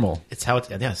is normal. It's how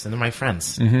yes, and they're my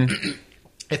friends. Mm-hmm.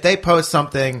 If they post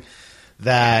something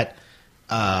that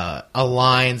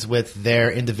aligns with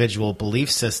their individual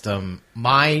belief system,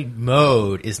 my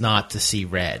mode is not to see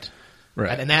red.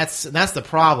 Right. And that's the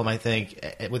problem, I think,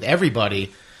 with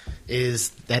everybody, is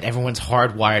that everyone's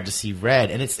hardwired to see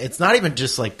red. And it's not even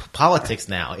just like politics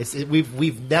now.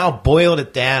 We've now boiled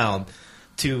it down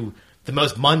to the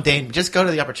most mundane. Just go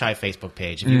to the Upper Chai Facebook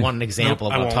page if you want an example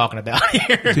of what I'm talking about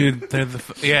here. Dude,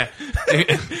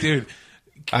 dude.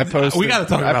 I posted. We got to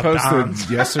talk about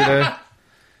Dons. Yesterday.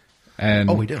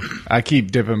 And we do. I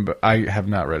keep dipping, but I have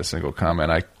not read a single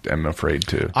comment. I am afraid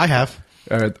to. I have.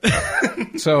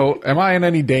 So, am I in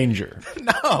any danger?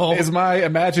 No. Is my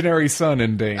imaginary son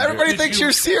in danger? Everybody thinks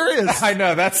you're serious. I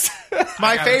know, that's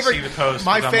my favorite. See the post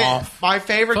My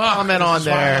favorite comment on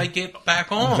there. I get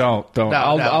back on. Don't.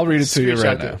 I'll read it to you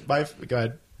right now. Go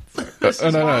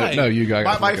ahead. No, you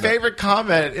guys. My favorite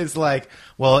comment is like,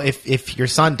 well, if your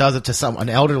son does it to an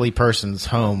elderly person's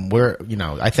home,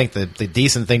 I think the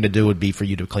decent thing to do would be for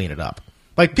you to clean it up.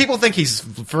 Like, people think he's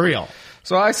for real.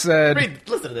 So I said,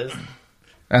 listen to this.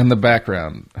 And the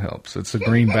background helps. It's a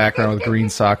green background with green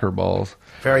soccer balls.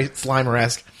 Very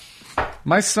Slimer-esque.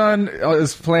 My son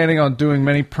is planning on doing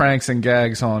many pranks and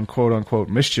gags on quote-unquote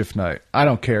mischief night. I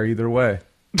don't care either way.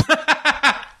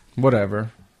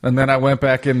 Whatever. And then I went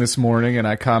back in this morning and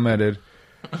I commented,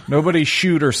 nobody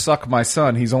shoot or suck my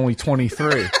son. He's only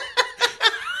 23.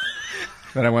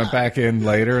 Then I went back in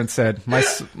later and said,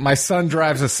 my son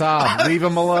drives a Saab. Leave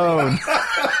him alone.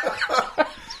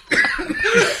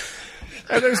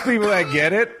 And there's people that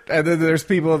get it, and then there's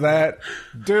people that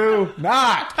do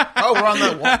not. Oh, we're on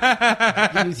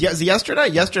the... Yesterday?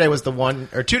 Yesterday was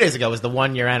the 2 days ago was the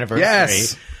 1 year anniversary.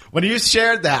 Yes. When you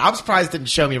shared that, I'm surprised it didn't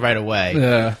show me right away.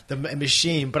 Yeah. The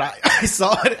machine, but I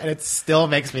saw it, and it still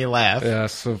makes me laugh. Yeah,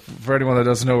 so for anyone that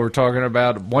doesn't know what we're talking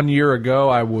about, 1 year ago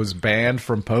I was banned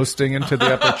from posting into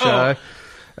the Upper Chai.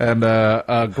 And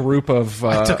a group of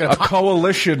a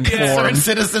coalition formed.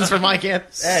 Citizens for Mike. Hey.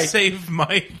 Save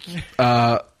Mike.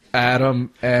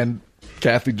 Adam and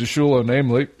Kathy DeShulo,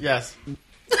 namely. Yes.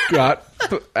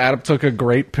 Adam took a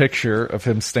great picture of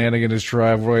him standing in his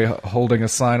driveway holding a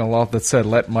sign aloft that said,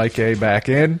 "Let Mike A back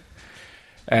in."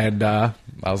 And I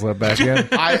was let back in.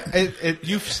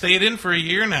 You've stayed in for a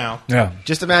year now. Yeah.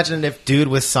 Just imagine if dude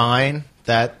with sign...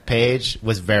 that page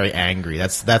was very angry.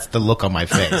 That's the look on my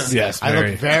face. Yes, I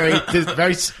look very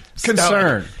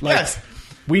concerned. Like, yes,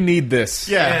 we need this.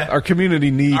 Yeah. Our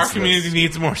community needs. Our community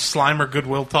needs more Slimer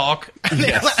goodwill talk.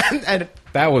 Yes. and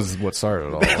that was what started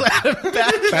it all.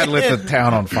 That lit the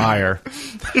town on fire.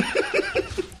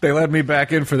 They let me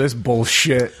back in for this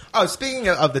bullshit. Oh, speaking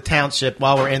of the township,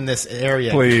 while we're in this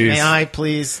area, Please. may I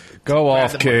please Go grab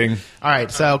off, the King. mic? All right,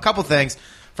 so a couple things.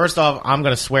 First off, I'm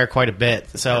going to swear quite a bit.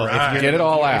 So right. if you're, Get it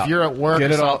all out. If you're at work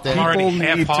Get or it all. something, People already need to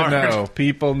half-hard. know.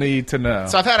 People need to know.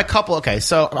 So I've had a couple. Okay,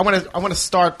 so I want to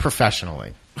start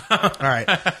professionally. All right.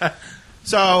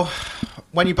 So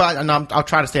when you buy, and I'll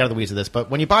try to stay out of the weeds of this, but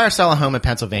when you buy or sell a home in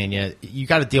Pennsylvania, you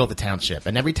got to deal with the township,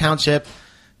 and every township.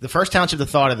 The first township that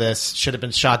thought of this should have been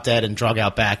shot dead and drug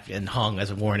out back and hung as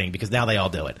a warning because now they all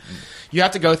do it. You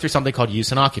have to go through something called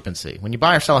use and occupancy. When you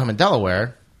buy or sell a home in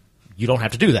Delaware, you don't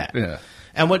have to do that. Yeah.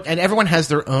 And everyone has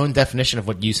their own definition of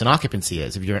what use and occupancy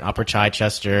is. If you're in Upper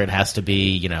Chichester, it has to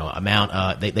be,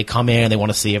 amount. They come in, they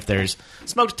want to see if there's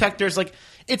smoke detectors. Like,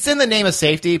 it's in the name of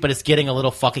safety, but it's getting a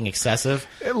little fucking excessive.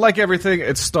 Like everything,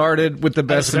 it started with the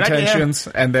best It's a good idea. intentions,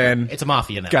 and then It's a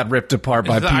mafia now. got ripped apart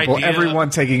by Is the people. idea Everyone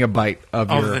taking a bite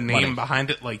of Oh, your the name money. behind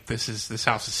it, like this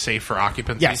house is safe for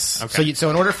occupancy. Yes. Okay.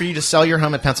 So in order for you to sell your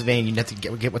home in Pennsylvania, you have to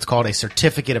get what's called a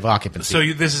certificate of occupancy.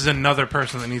 So this is another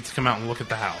person that needs to come out and look at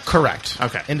the house. Correct.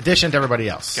 Okay. In addition to everybody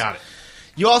else. Got it.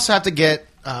 You also have to get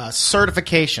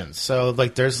certifications. So,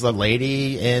 like, there's a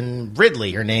lady in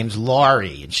Ridley. Her name's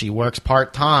Laurie, and she works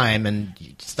part-time. And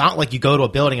it's not like you go to a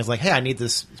building and it's like, hey, I need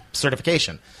this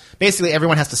certification. Basically,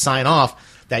 everyone has to sign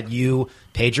off that you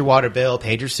paid your water bill,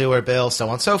 paid your sewer bill, so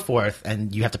on and so forth,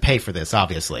 and you have to pay for this,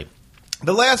 obviously.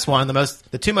 The last one,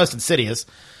 the two most insidious,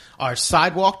 are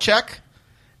sidewalk check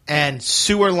and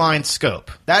sewer line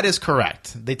scope. That is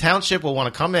correct. The township will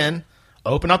want to come in,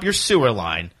 open up your sewer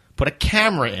line, put a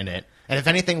camera in it, and if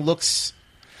anything looks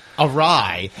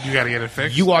awry, You got to get it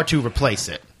fixed. you are to replace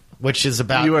it, which is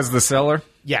about You as the seller?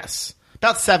 yes,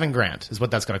 about $7,000 is what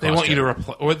that's going to cost. They want you to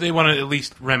replace, or they want it at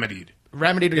least remedied.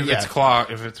 remedy to If it's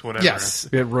clogged, if it's whatever. yes.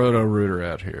 Get Roto-Rooter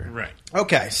out here. Right.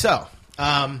 Okay, so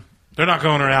They're not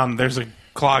going around. There's a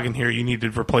clog in here. You need to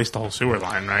replace the whole sewer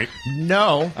line, right?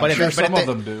 no, but sure if some they, of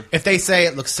them do. If they say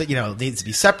it looks, needs to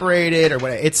be separated or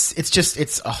what,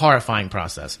 it's a horrifying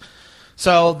process.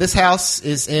 So this house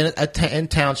is in a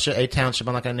township.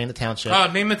 I'm not going to name the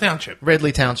township. Name the township.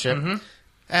 Ridley Township,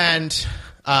 and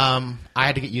I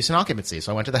had to get use and occupancy.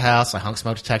 So I went to the house. I hung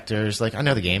smoke detectors. Like, I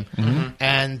know the game.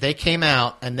 And they came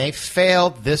out and they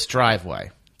failed this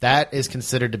driveway. That is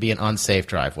considered to be an unsafe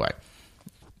driveway.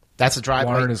 That's a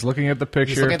driveway. Warren is looking at the He's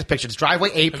picture. looking at the picture. It's driveway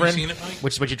apron, seen it, Mike?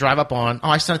 which is what you drive up on. Oh,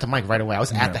 I sent it to Mike right away. I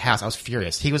was at the house. I was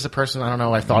furious. He was the person, I don't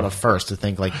know, I thought of first to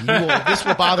think, like, this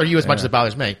will bother you as much as it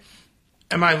bothers me.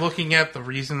 Am I looking at the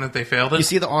reason that they failed it? You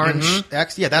see the orange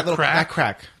X? Yeah, that little crack. that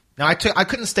crack. Now, I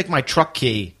couldn't stick my truck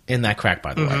key in that crack,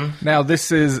 by the way. Now,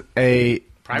 this is a...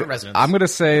 Private residence. I'm going to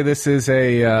say this is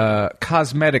a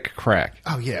cosmetic crack.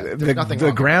 Oh, yeah. There's The, nothing the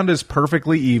wrong. ground is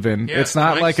perfectly even. Yeah, it's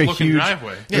not nice like a looking huge...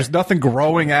 driveway. There's nothing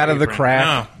growing out of the crack.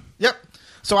 No. Yep.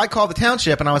 So I called the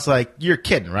township and I was like, "You're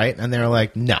kidding, right?" And they were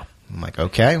like, "No." I'm like,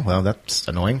 "Okay, well, that's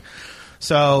annoying."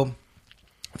 So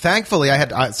thankfully, I had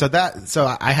to. You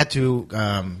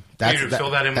need to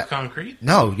fill that in with concrete?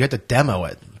 No, you had to demo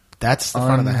it. That's the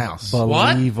front of the house.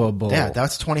 Unbelievable. Yeah,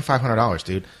 that's $2,500,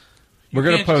 dude. We're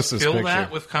going to Can't post just this fill picture.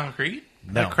 that with concrete?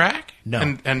 No. That crack?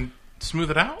 No. And smooth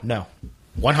it out? No.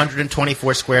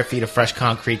 124 square feet of fresh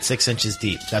concrete, 6 inches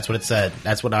deep. That's what it said.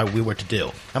 That's what we were to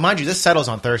do. Now, mind you, this settles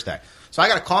on Thursday. So I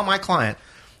got to call my client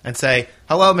and say,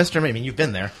 "Hello, Mr. I mean, you've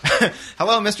been there.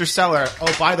 Hello, Mr. Seller.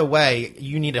 Oh, by the way,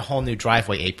 you need a whole new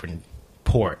driveway apron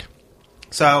poured."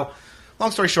 So,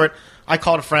 long story short, I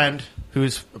called a friend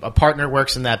whose a partner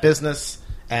works in that business,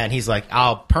 and he's like,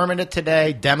 "I'll permit it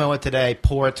today, demo it today,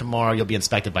 pour it tomorrow. You'll be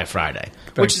inspected by Friday,"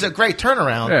 which is a great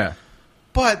turnaround. Yeah.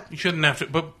 But You shouldn't have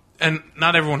to. And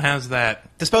not everyone has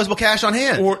that, disposable cash on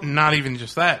hand. or not even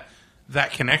just that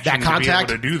connection That contact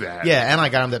to be able to do that. Yeah, and I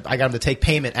got him to take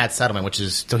payment at settlement, which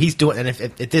is so he's doing. And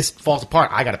if this falls apart,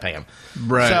 I got to pay him.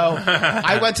 Right. So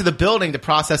I went to the building to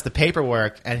process the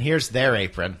paperwork, and here's their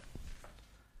apron,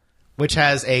 which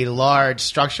has a large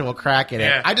structural crack in it.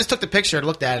 Yeah. I just took the picture and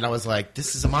looked at it, and I was like,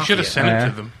 "This is a You mafia." should have sent it Yeah.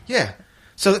 to them. Yeah.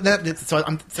 So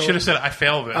I'm Should have said, I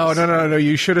failed this. Oh, no.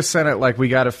 You should have sent it like, "We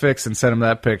got it fixed," and sent him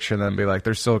that picture, and then be like,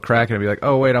 "There's still a crack," and be like,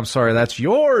 "Oh, wait, I'm sorry. That's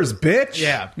yours, bitch."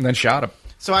 Yeah. And then shot him.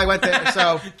 So I went there.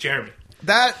 So Jeremy.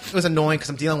 that was annoying because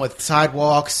I'm dealing with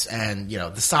sidewalks and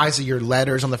the size of your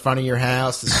letters on the front of your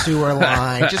house, the sewer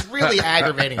line, just really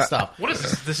aggravating stuff. What is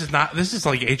this? This is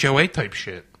like HOA type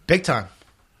shit. Big time.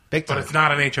 Big time. But it's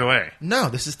not an HOA. No,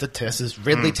 this is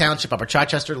Ridley Township, Upper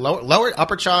Chichester, lower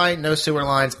Upper Chi, no sewer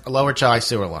lines, Lower Chi,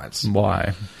 sewer lines.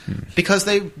 Why? Because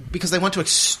they want to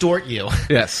extort you.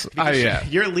 Yes. Because Yeah.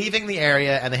 You're leaving the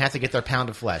area and they have to get their pound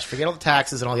of flesh. Forget all the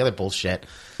taxes and all the other bullshit.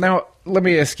 Now, let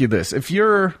me ask you this. If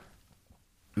you're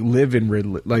live in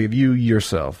Ridley, like you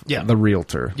yourself, Yeah. the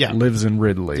realtor, Yeah. lives in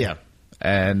Ridley, Yeah.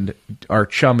 and are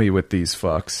chummy with these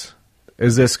fucks,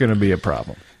 is this going to be a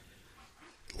problem?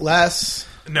 Less.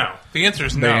 No. The answer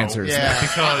is no. answer is no.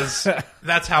 Because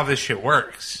that's how this shit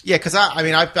works. Yeah, because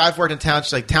I've worked in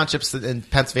townships in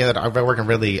Pennsylvania that I've worked in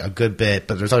really a good bit,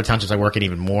 but there's other townships I work in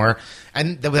even more.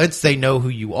 And once they know who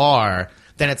you are,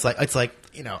 then it's like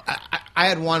I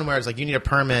had one where it's like you need a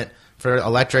permit for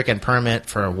electric and permit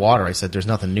for water. I said, there's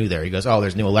nothing new there. He goes, oh,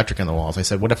 there's new electric in the walls. I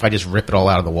said, what if I just rip it all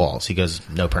out of the walls? He goes,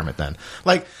 no permit then.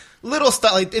 Like little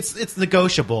stuff, like it's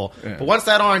negotiable. Yeah. But once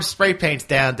that orange spray paint's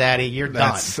down, Daddy, you're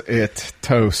That's done. it.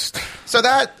 Toast. So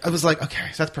that, I was like,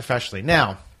 okay, so that's professionally.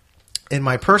 Now, in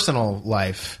my personal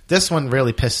life, this one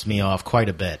really pissed me off quite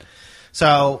a bit.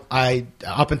 So I,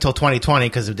 up until 2020,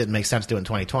 because it didn't make sense to do it in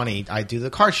 2020, I do the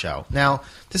car show. Now,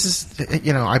 this is,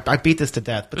 I beat this to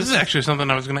death. But This is actually something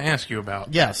I was going to ask you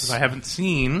about. Yes. 'Cause I haven't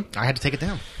seen I had to take it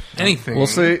down. anything. We'll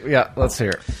see. Yeah, let's hear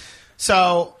it.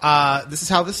 So this is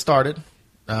how this started.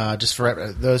 Just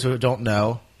for those who don't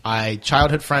know, a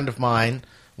childhood friend of mine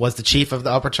was the chief of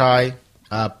the Upper Chi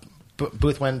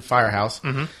Boothwyn Firehouse.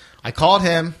 Mm-hmm. I called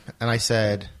him and I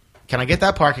said, can I get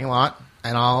that parking lot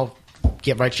and I'll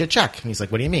write you a check? And he's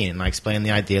like, what do you mean? And I explained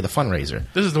the idea of the fundraiser.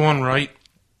 This is the one right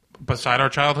beside our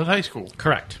childhood high school.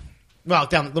 Correct. Well,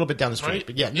 a little bit down the street. Right?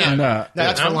 But yeah, Yeah. No,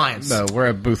 that's no. Reliance. No, we're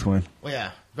at Boothwyn. Well,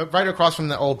 yeah. But right across from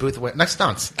the old Boothwyn. Next to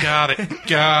Dunce. Got it.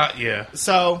 Yeah.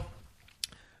 So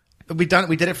we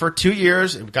did it for 2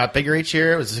 years. It got bigger each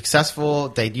year. It was successful.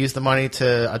 They'd use the money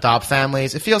to adopt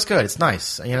families. It feels good. It's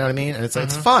nice. You know what I mean? And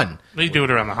it's fun. They do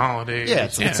it around the holidays. Yeah,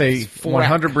 It's a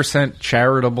 100%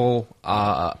 charitable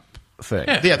thing.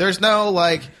 Yeah. Yeah, there's no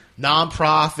like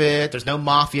nonprofit. There's no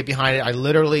mafia behind it. I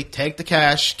literally take the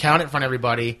cash, count it in front of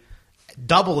everybody,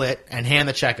 double it, and hand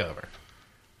the check over.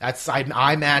 That's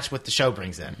I match what the show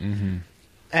brings in,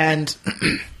 and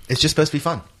it's just supposed to be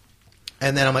fun.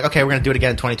 And then I'm like, okay, we're going to do it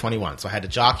again in 2021. So I had to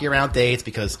jockey around dates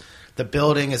because the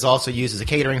building is also used as a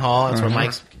catering hall. That's where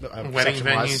Mike's Wedding section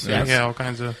venues. was. Yeah, Yes. all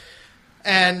kinds of.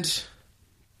 And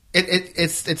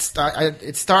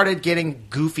it started getting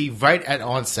goofy right at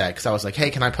onset because I was like,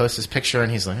 hey, can I post this picture?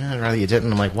 And he's like, I'd rather you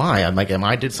didn't. I'm like, why? I'm like, am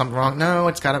I did something wrong? No,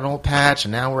 it's got an old patch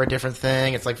and now we're a different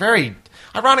thing. It's like very,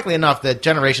 ironically enough, the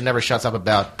generation never shuts up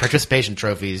about participation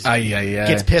trophies.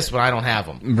 Gets pissed when I don't have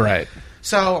them. Right.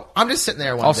 So I'm just sitting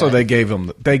there one Also, day.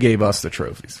 they gave us the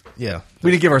trophies. Yeah. We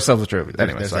didn't give ourselves the trophies.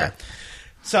 Anyway, There's sorry. that.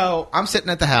 So I'm sitting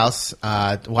at the house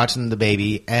watching the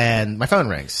baby, and my phone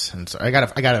rings. And so I got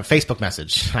a Facebook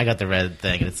message. I got the red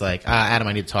thing, and it's like, Adam,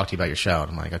 I need to talk to you about your show.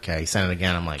 And I'm like, okay. He sent it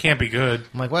again. I'm like, Can't be good.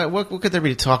 what could there be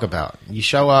to talk about? You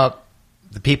show up,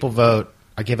 the people vote,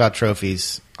 I give out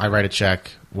trophies, I write a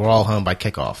check, we're all home by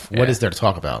kickoff. What is there to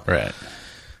talk about? Right.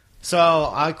 So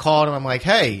I called him. I'm like,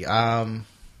 hey,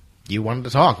 you wanted to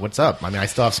talk. What's up? I mean, I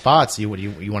still have spots. You want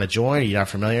to join? Are you not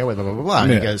familiar with blah, blah, blah, blah.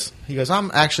 And Yeah. he goes,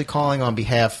 I'm actually calling on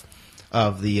behalf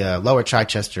of the Lower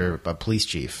Chichester police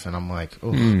chief. And I'm like,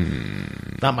 oh,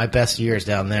 not my best years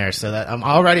down there. So that I'm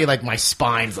already like, my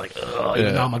spine's like, ugh,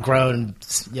 even though I'm a grown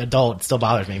adult, it still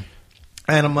bothers me.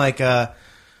 And I'm like,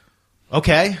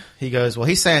 okay. He goes, well,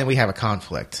 he's saying we have a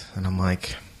conflict. And I'm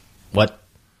like,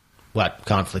 what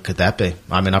conflict could that be?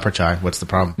 I'm in Upper Chi. What's the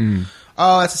problem?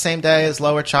 Oh, it's the same day as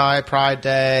Lower Chi, Pride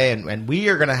Day, and we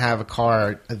are going to have a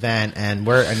car event, and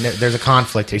there's a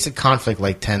conflict here. He said conflict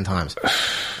like 10 times.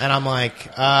 And I'm like,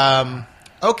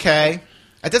 okay.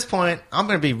 At this point, I'm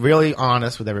going to be really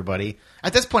honest with everybody.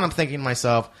 At this point, I'm thinking to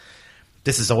myself,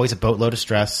 this is always a boatload of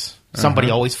stress. Somebody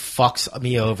always fucks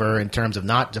me over in terms of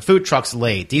the food truck's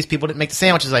late. These people didn't make the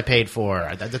sandwiches I paid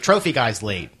for. The trophy guy's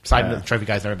late. Side note, the trophy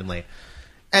guy's never been late.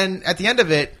 And at the end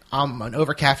of it, I'm an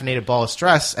over-caffeinated ball of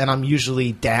stress, and I've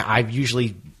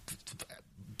usually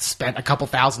spent a couple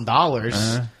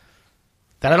 $1,000s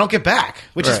that I don't get back,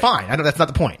 which is fine. I know that's not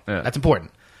the point. Yeah. That's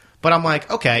important. But I'm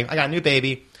like, okay, I got a new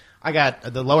baby. I got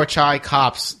the Lower Chi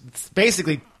cops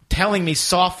basically telling me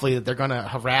softly that they're going to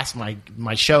harass my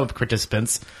show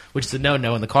participants, which is a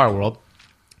no-no in the car world.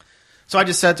 So I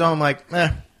just said to him, I'm like, all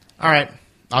right,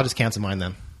 I'll just cancel mine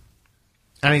then.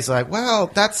 And he's like, well,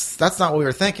 that's not what we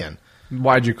were thinking.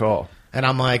 Why'd you call? And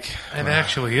I'm like, It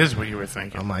actually is what you were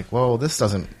thinking. I'm like, well, this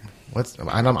doesn't.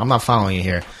 I'm not following you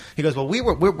here. He goes, well, we're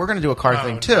going to do a car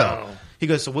thing too. No. He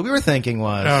goes, so what we were thinking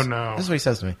was, Oh, no. This is what he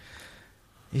says to me.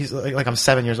 He's like I'm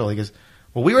 7 years old. He goes,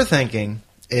 what we were thinking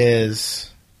is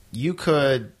you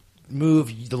could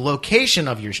move the location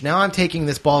of your. Now I'm taking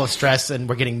this ball of stress and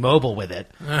we're getting mobile with it.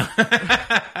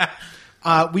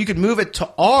 We could move it to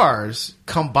ours,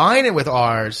 combine it with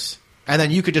ours, and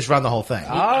then you could just run the whole thing.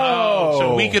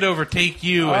 So we could overtake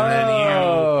you, and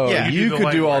then you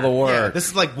could do all the Yeah, work. this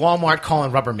is like Walmart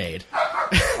calling Rubbermaid.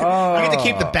 You get to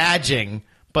keep the badging,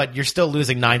 but you're still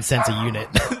losing 9 cents a unit.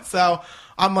 So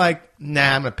I'm like,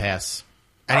 nah, I'm gonna pass.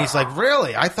 And he's like,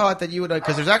 really? I thought that you would,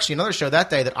 because there's actually another show that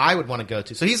day that I would want to go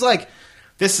to. So he's like,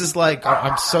 this is like,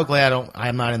 I'm so glad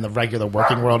I'm not in the regular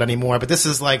working world anymore, but this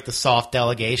is like the soft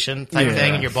delegation type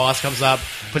thing, and your boss comes up,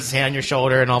 puts his hand on your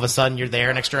shoulder, and all of a sudden you're there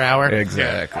an extra hour.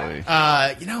 Exactly.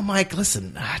 Mike,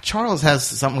 listen, Charles has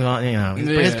something on,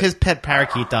 his pet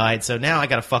parakeet died, so now I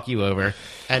got to fuck you over,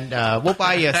 and we'll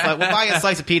buy you a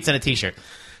slice of pizza and a t-shirt.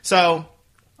 So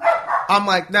I'm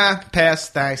like, nah, pass,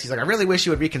 thanks. He's like, I really wish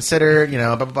you would reconsider,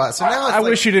 blah, blah, blah. So now it's I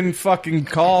wish you didn't fucking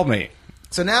call me.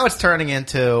 So now it's turning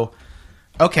into,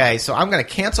 okay, so I'm going to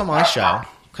cancel my show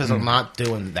because I'm not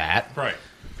doing that. Right.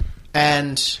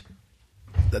 And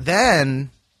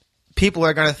then people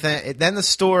are going to think, then the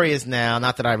story is now,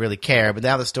 not that I really care, but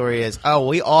now the story is,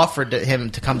 we offered him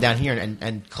to come down here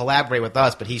and collaborate with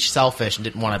us, but he's selfish and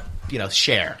didn't want to,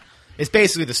 share. It's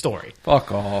basically the story.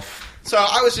 Fuck off. So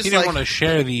I was just He didn't want to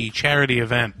share the charity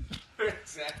event.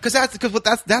 Because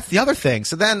that's the other thing.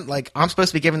 So then, like, I'm supposed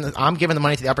to be giving the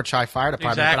money to the Upper Chi Fire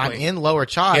Department, Exactly. but I'm in Lower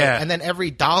Chi, Yeah. and then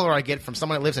every dollar I get from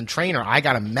someone that lives in Trainer, I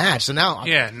got to match. So now,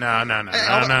 Yeah, no.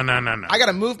 I got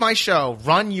to move my show,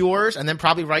 run yours, and then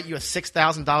probably write you a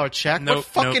 $6,000 check. Nope, What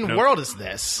fucking nope. world is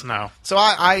this? No. So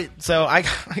I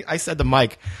said to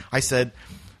Mike, I said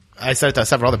it to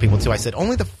several other people too. I said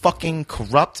only the fucking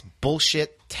corrupt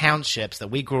bullshit townships that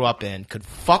we grew up in could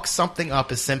fuck something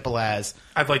up as simple as,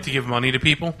 I'd like to give money to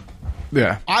people.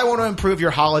 Yeah. I want to improve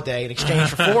your holiday in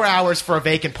exchange for 4 hours for a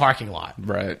vacant parking lot.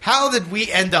 Right. How did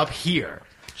we end up here?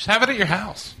 Just have it at your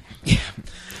house.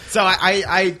 So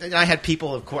I had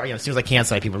people, of course, as soon as I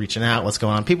canceled, I had people reaching out, what's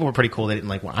going on. People were pretty cool. They didn't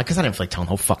like, because I didn't feel like telling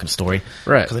the whole fucking story.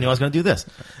 Right. Because I knew I was going to do this.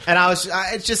 And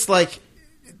it's just like,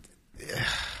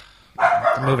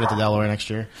 I'm moving it to Delaware next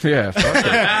year. Yeah. Fuck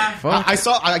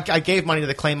it. I gave money to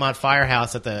the Claymont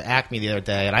Firehouse at the Acme the other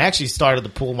day, and I actually started to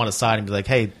pull one aside and be like,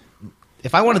 hey,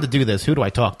 if I wanted to do this, who do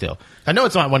I talk to? I know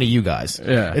it's not one of you guys.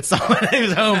 Yeah. It's someone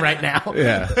who's home right now.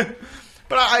 Yeah.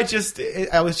 But I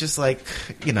was just like,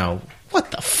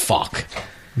 what the fuck?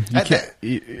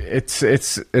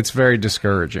 It's very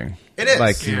discouraging. It is.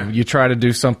 Like Yeah. you try to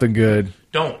do something good.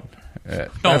 Don't.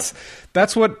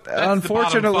 That's what the bottom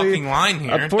unfortunately fucking line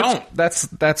here. Don't.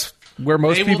 That's where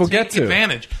most They people will take get to.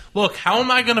 advantage. Look, how am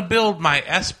I going to build my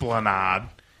Esplanade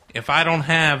if I don't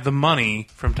have the money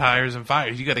from Tires and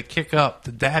Fires? You got to kick up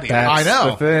the daddy. That's I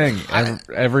know. the thing.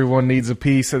 Everyone needs a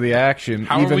piece of the action.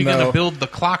 How even are we going though- to build the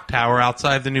clock tower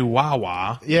outside the new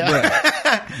Wawa? Yeah.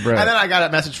 Right. And then I got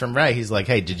a message from Ray. He's like,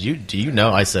 "Hey, do you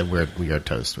know?" I said, "We are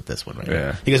toast with this one right now."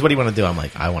 Yeah. He goes, "What do you want to do?" I'm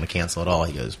like, "I want to cancel it all."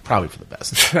 He goes, "Probably for the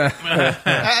best."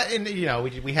 And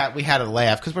we had a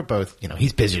laugh because we're both,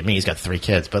 he's busy with me. He's got 3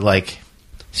 kids, but like,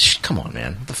 come on,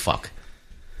 man, what the fuck?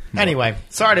 Anyway,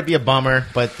 sorry to be a bummer,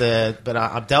 but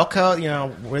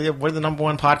Delco, we're the number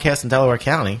 1 podcast in Delaware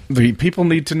County. The people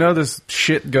need to know this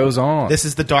shit goes on. This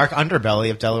is the dark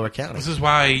underbelly of Delaware County. This is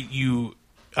why you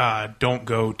don't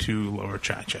go to Lower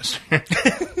Chichester.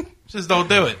 Just don't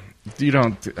do it. You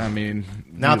don't. I mean,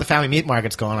 Now that the family meat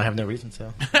market's gone, I have no reason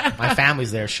to. My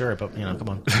family's there, sure, but come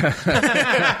on.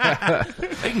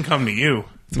 They can come to you.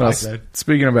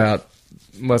 Speaking about,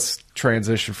 let's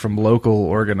transition from local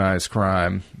organized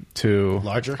crime to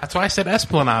Larger. That's why I said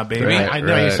Esplanade, baby. Right. I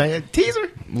know you're saying teaser.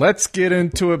 Let's get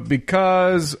into it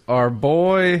because our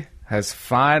boy has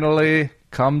finally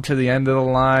come to the end of the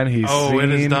line. He's Oh, it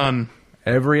is seen done.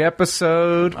 every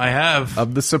episode I have.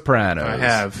 of The Sopranos. I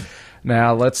have.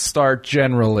 Now, let's start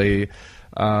generally.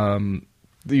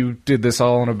 You did this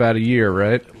all in about a year,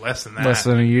 right? Less than that. Less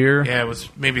than a year? Yeah, it was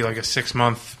maybe like a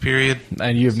 6-month period.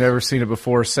 And you've never seen it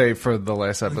before, save for the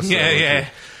last episode. Yeah.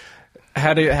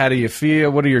 How do you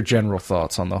feel? What are your general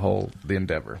thoughts on the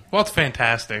endeavor? Well, it's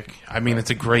fantastic. I mean, it's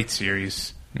a great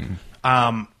series.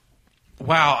 Wow,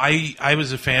 I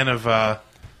was a fan of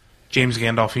James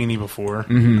Gandolfini before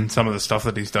and some of the stuff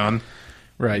that he's done.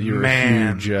 Right, you're Man,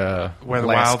 a huge Where the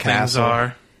Last Wild Things Castle.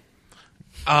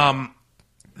 Are.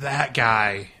 That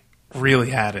guy really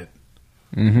had it.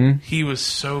 Mm-hmm. He was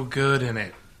so good in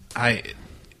it.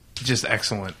 Just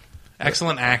excellent.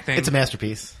 Excellent acting. It's a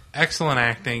masterpiece. Excellent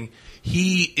acting.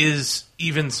 He is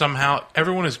even somehow,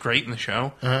 everyone is great in the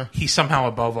show. He's somehow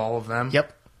above all of them.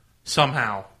 Yep.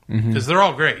 Somehow. Because they're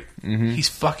all great. He's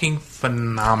fucking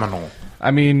phenomenal.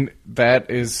 I mean, that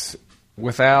is,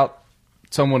 without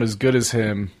someone as good as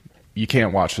him, you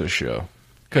can't watch this show.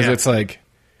 Because Yeah. it's like,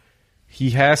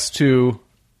 he has to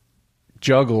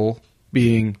juggle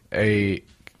being a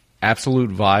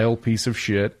absolute vile piece of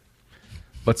shit,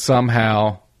 but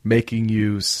somehow making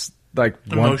you want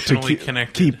to Emotionally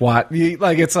connected. keep watching.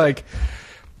 Like, it's like,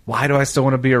 why do I still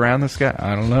want to be around this guy?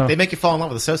 I don't know. They make you fall in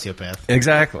love with a sociopath.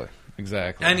 Exactly.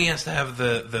 And he has to have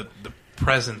the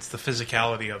presence, the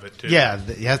physicality of it too. Yeah,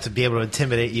 he has to be able to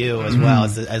intimidate you as well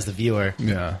as the viewer.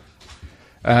 Yeah.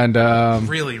 And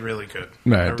Really, really good.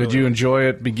 right, did you enjoy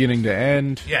it beginning to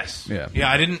end? Yes. Yeah.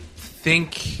 I didn't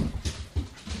think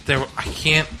I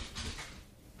can't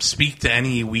speak to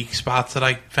any weak spots that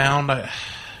I found.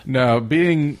 No,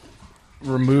 being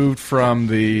removed from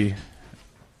the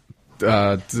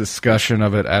discussion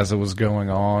of it as it was going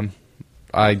on,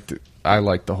 I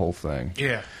liked the whole thing.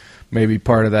 Yeah. Maybe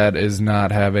part of that is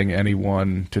not having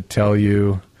anyone to tell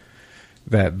you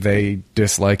that they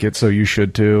dislike it, so you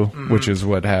should too, which is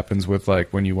what happens with,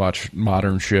 like, when you watch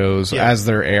modern shows. Yeah. As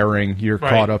they're airing, you're Right.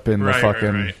 caught up in the Right,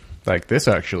 fucking, right. like, this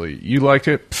actually, you liked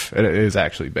it? Pff, it is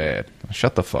actually bad.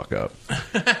 Shut the fuck up.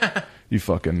 You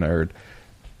fucking nerd.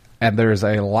 And there's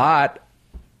a lot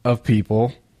of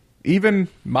people, even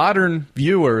modern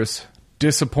viewers,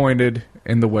 disappointed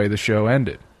in the way the show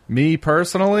ended. Me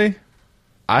personally,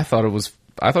 I thought it was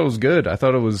good. I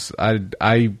thought it was.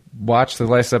 I watched the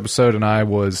last episode and I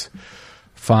was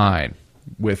fine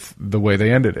with the way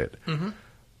they ended it. Mm-hmm.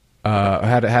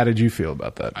 How did you feel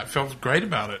about that? I felt great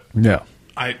about it. Yeah,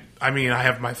 I mean, I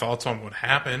have my thoughts on what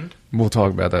happened. we'll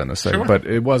talk about that in a second. Sure. But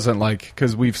it wasn't like,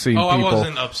 because we've seen I people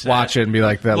wasn't upset. watch it and be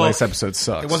like, that Look, last episode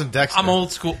sucks. It wasn't Dexter. I'm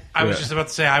old school. I was Yeah. just about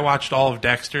to say I watched all of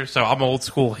Dexter, so I'm old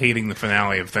school hating the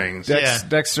finale of things. Yeah.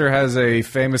 Dexter has a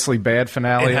famously bad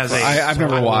finale. It has I've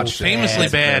never watched it. Famously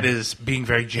It's bad is being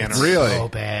very generous. Really? so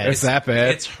bad. It's that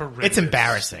bad? It's horrendous. It's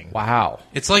embarrassing. Wow.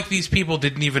 It's like these people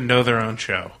didn't even know their own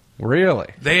show. Really?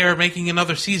 They are making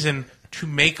another season to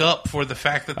make up for the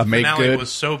fact that the make finale good? was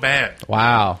so bad.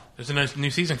 Wow. There's a new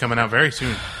season coming out very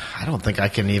soon. I don't think I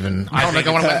can even. I I don't think think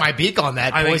I want to it's- wet my beak on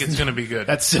that. I think poison- it's going to be good.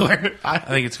 That sewer. I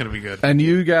think it's going to be good. And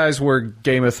you guys were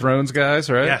Game of Thrones guys,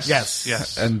 right? Yes. Yes.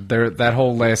 Yes. And that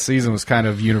whole last season was kind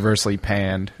of universally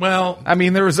panned. Well, I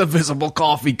mean, there was a visible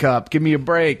coffee cup. Give me a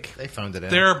break. They phoned it in.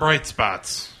 there are bright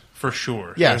spots for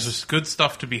sure. Yes. There's just good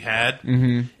stuff to be had.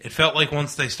 Mm-hmm. It felt like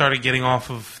once they started getting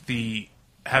off of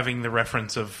having the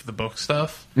reference of the book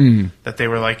stuff, that they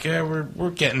were like, yeah,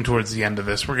 we're getting towards the end of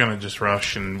this. We're going to just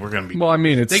rush and we're going to be. Well, I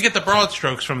mean, it's They get the broad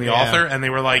strokes from the Yeah. author, and they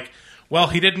were like, well,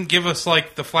 he didn't give us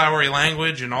like the flowery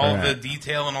language and all Right. the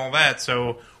detail and all that,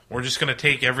 so we're just going to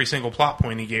take every single plot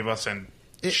point he gave us and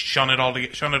shun it all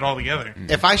together.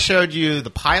 If I showed you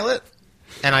the pilot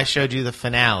and I showed you the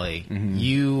finale,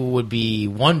 you would be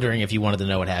wondering if you wanted to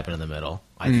know what happened in the middle.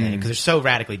 I think because they're so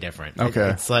radically different. Okay.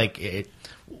 It's like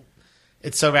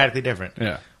it's so radically different.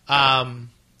 yeah.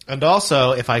 And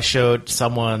also, if I showed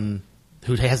someone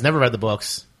who has never read the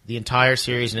books the entire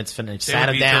series and it's finished, They sat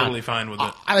would it be down, totally fine with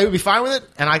it. I would be fine with it.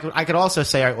 And I could also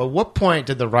say, all right, well, what point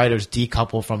did the writers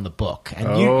decouple from the book? And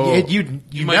Oh. you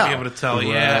might know. be able to tell,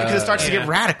 yeah. Because it starts to Yeah. get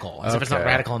radical, as if it's not Okay.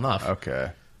 radical enough.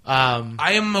 Okay.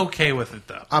 I am okay with it,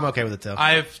 though. I'm okay with it too.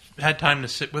 I've had time to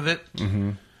sit with it,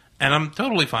 and I'm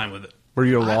totally fine with it. Were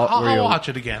you a I'll watch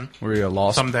it again. Were you a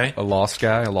lost Someday. A lost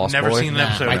guy? A lost Never boy? seen an Nah,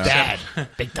 episode. my except- dad,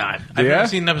 big time. I've Yeah? never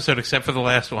seen an episode except for the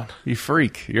last one. You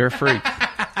freak. You're a freak.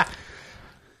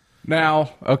 Now,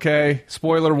 okay,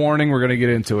 spoiler warning, we're going to get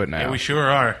into it now. Yeah, we sure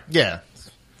are. Yeah,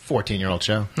 14-year-old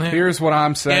show. Here's what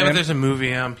I'm saying. Yeah, but there's a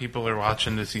movie on. People are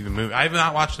watching to see the movie. I have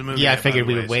not watched the movie. Yeah, I yet, by figured the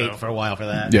we way, would wait so for a while for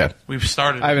that. Yeah. We've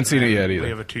started. I haven't seen it yet either. We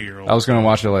have a 2-year-old. I was going to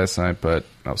watch it last night, but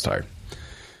I was tired.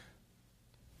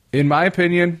 In my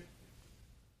opinion,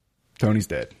 Tony's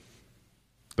dead.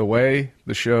 The way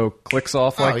the show clicks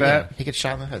off like that, he gets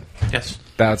shot in the head. Yes,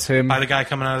 that's him by the guy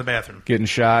coming out of the bathroom. getting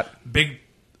shot.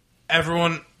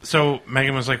 Everyone. So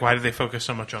Megan was like, "Why did they focus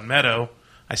so much on Meadow?"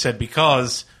 I said,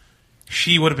 "Because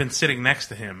she would have been sitting next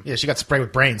to him." Yeah, she got sprayed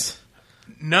with brains.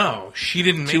 No, she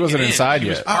didn't. Make She wasn't it in. inside She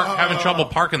was yet. having trouble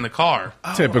parking the car.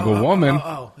 Typical woman.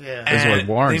 Oh, yeah. Is what And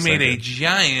Warren's they made a thinking.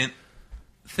 giant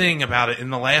thing about it in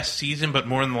the last season, but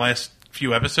more in the last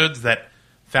few episodes, that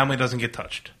family doesn't get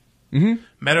touched. Mm-hmm.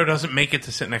 Meadow doesn't make it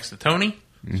to sit next to Tony,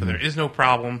 so there is no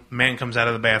problem. Man comes out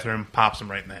of the bathroom, pops him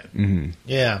right in the head.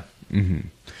 Yeah.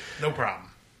 No problem.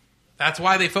 That's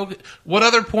why they focus. What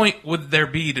other point would there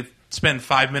be to spend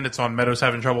 5 minutes on Meadows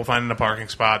having trouble finding a parking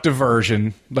spot?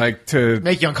 Diversion, like to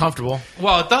Make you uncomfortable.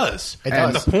 Well, it does. It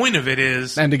does. The point of it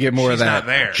is, and to get more she's of that not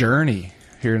there. journey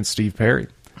here in Steve Perry.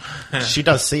 She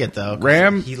does see it, though. 'cause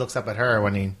Ram- He looks up at her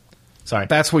when he... Sorry.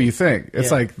 That's what you think.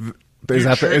 It's Yeah. like,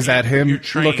 is that him you're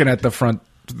trained. looking at the front,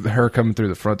 her coming through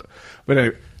the front? But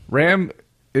anyway, Ram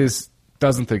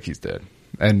doesn't think he's dead,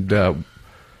 and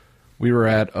we were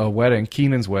at a wedding,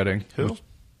 Keenan's wedding. Who?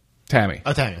 Tammy.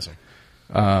 Oh, Tammy, sorry.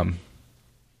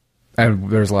 And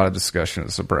there's a lot of discussion of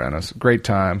The Sopranos. Great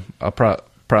time. I'll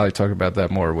probably talk about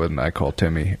that more when I call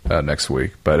Timmy next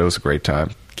week. But it was a great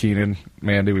time. Keenan,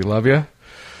 Mandy, we love you.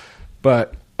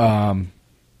 But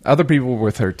other people were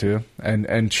with her too,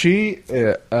 and she,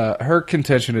 her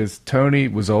contention is Tony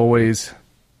was always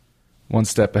one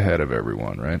step ahead of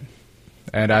everyone, right?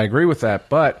 And I agree with that.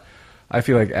 But I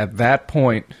feel like at that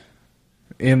point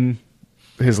in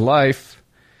his life,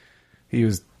 he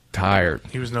was tired.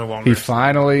 He was no longer. He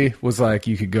finally was like,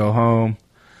 you could go home.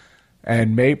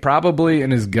 And probably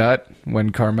in his gut,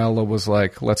 when Carmela was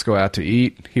like, let's go out to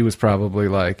eat, he was probably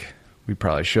like, we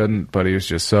probably shouldn't. But he was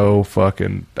just so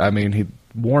fucking, I mean, he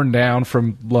worn down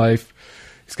from life.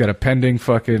 He's got a pending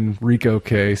fucking RICO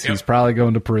case. Yep. He's probably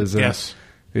going to prison. Yes.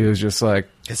 He was just like,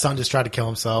 His son just tried to kill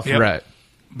himself. Yep. right.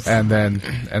 And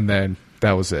then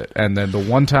that was it. And then the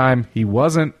one time he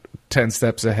wasn't 10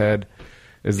 steps ahead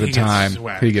is the He gets time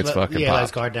whacked. he gets fucking Yeah, let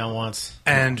his popped. guard down once.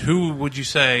 And who would you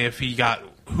say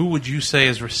who would you say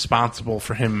is responsible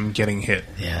for him getting hit?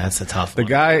 Yeah, that's a tough The one.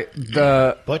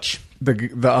 guy, Butch?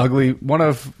 the ugly, one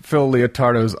of Phil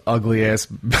Leotardo's ugly ass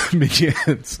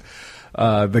minions,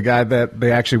 the guy that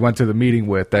they actually went to the meeting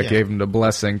with that Yeah. gave him the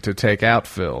blessing to take out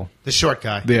Phil. The short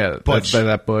guy. Yeah, Butch.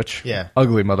 that Butch. Yeah.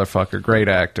 Ugly motherfucker. Great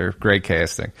actor. Great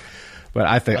casting. But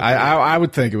I think I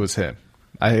would think it was him.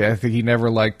 I think he never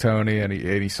liked Tony, and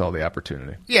he saw the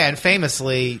opportunity. Yeah, and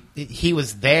famously, he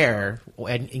was there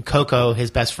in Coco, his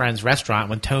best friend's restaurant,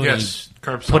 when Tony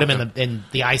Curb put him stomped in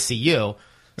the ICU.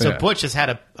 So Yeah. Butch has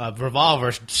had a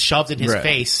revolver shoved in his Right.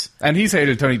 face. And he's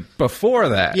hated Tony before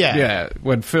that. Yeah. Yeah,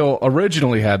 when Phil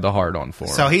originally had the hard on for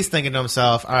him. So he's thinking to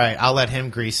himself, all right, I'll let him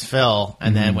grease Phil.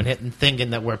 And then when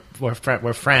thinking that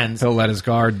we're friends, He'll let his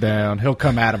guard down. He'll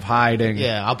come out of hiding.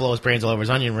 yeah, I'll blow his brains all over his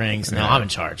onion rings. Now I'm in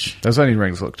charge. Those onion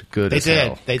rings looked good They as did.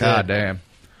 hell. They did. God damn.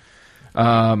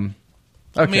 Let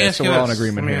me Okay, ask so you we're all in this.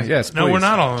 agreement Let me here. ask- Yes, No, please. we're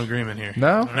not all in agreement here.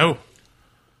 No? No.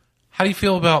 How do you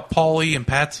feel about Paulie and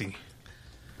Patsy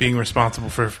being responsible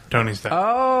for Tony's death?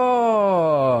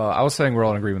 Oh, I was saying we're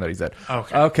all in agreement that he's dead.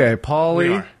 Okay. Okay, We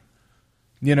Paulie, are.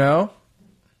 you know,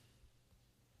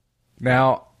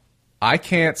 now I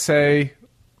can't say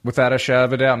without a shadow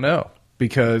of a doubt no,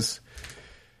 because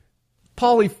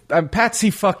Patsy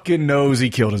fucking knows he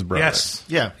killed his brother. Yes.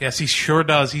 Yeah. Yes, he sure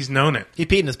does. He's known it. He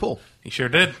peed in his pool. He sure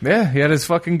did. Yeah, he had his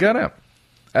fucking gun out.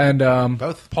 And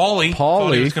Both. Paulie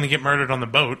thought he Paulie- was going to get murdered on the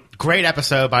boat. Great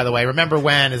episode, by the way. Remember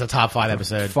When is a top 5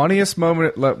 episode. funniest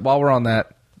moment, while we're on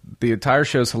that, the entire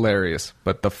show's hilarious,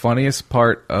 but the funniest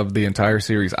part of the entire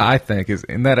series, I think, is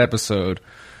in that episode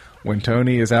when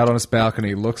Tony is out on his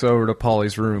balcony, looks over to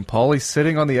Paulie's room. Paulie's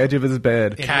sitting on the edge of his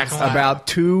bed, Cackling. about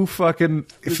 2 fucking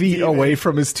feet away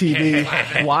from his TV,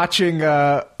 watching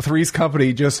Three's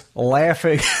Company, just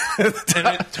laughing. And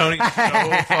Tony's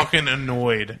so fucking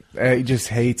annoyed. He just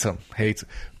hates him.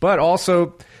 But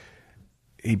also,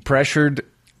 he pressured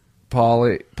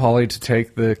Paulie to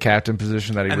take the captain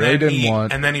position that he really didn't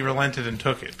want. And then he relented and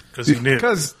took it because he knew.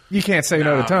 Because you can't say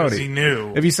no No, to Tony. 'cause he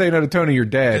knew. If you say no to Tony, you're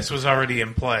dead. This was already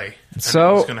in play. And So-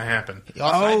 it was going to happen.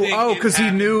 Because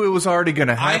he knew it was already going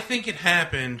to I happen. think it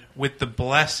happened with the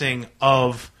blessing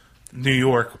of New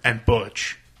York and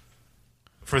Butch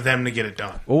for them to get it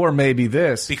done. Or maybe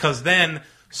this. Because then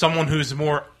someone who's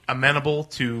more amenable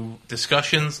to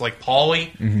discussions like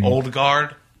Paulie, Mm-hmm. old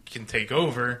guard, can take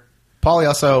over. Paulie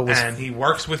also was. And he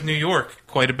works with New York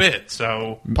quite a bit.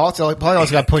 So Paulie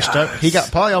also got pushed up. Yes.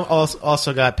 Paulie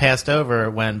also got passed over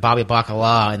when Bobby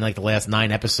Bacala in like the last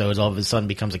 9 episodes all of a sudden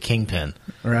becomes a kingpin.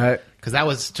 Right? Because that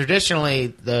was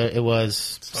traditionally it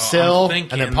was I'm Syl and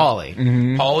thinking then Paulie.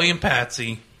 Paulie and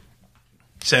Patsy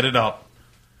set it up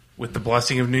with the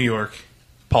blessing of New York.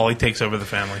 Paulie takes over the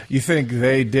family. You think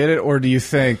they did it, or do you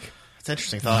think... It's an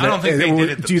interesting thought. I don't think they did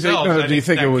it Do you think- themselves. no, I do you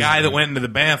think that it was- guy that went into the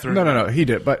bathroom? No, he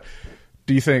did. But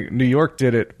do you think New York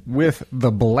did it with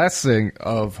the blessing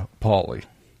of Paulie?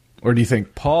 Or do you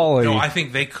think Paulie... No, I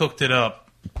think they cooked it up,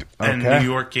 and Okay. New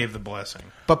York gave the blessing.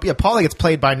 But yeah, Paulie gets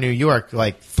played by New York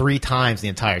like 3 times the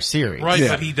entire series. Right, Yeah.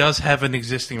 but he does have an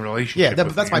existing relationship. Yeah,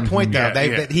 with that's New my York. point, though. Yeah,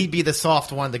 yeah. That he'd be the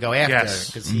soft one to go after. Yes.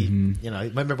 Because he,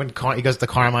 remember when he goes to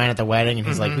Carmine at the wedding and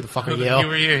he's like, who the fuck are You you?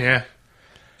 were here, yeah.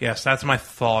 Yes, that's my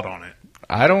thought on it.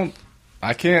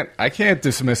 I can't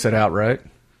dismiss it outright.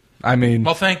 I mean...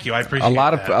 Well, thank you. I appreciate a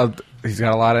lot that. of he's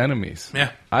got a lot of enemies.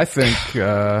 Yeah. I think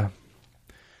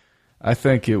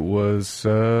it was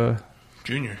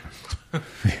Junior.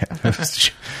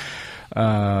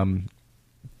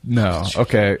 no.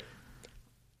 Okay.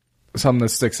 Something that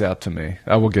sticks out to me.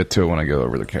 I will get to it when I go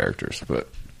over the characters, but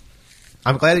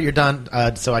I'm glad that you're done,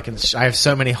 so I have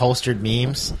so many holstered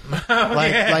memes,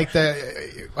 like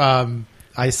the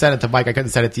I sent it to Mike. I couldn't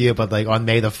send it to you, but like on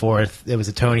May the 4th, it was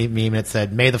a Tony meme and it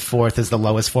said, May the 4th is the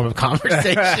lowest form of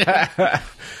conversation.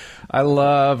 I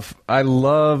love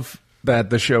that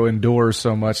the show endures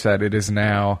so much that it is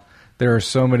now. There are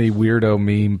so many weirdo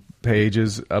meme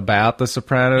pages about The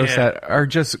Sopranos that are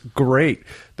just great.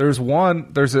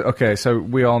 Okay, so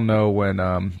we all know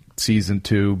when season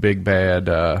 2, Big Bad,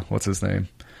 what's his name?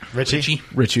 Richie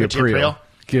Aprile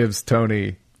gives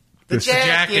Tony the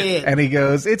jacket. and he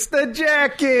goes, "It's the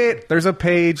jacket." There's a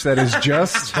page that is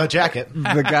just the jacket.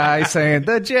 The guy saying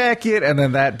the jacket, and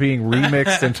then that being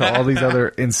remixed into all these other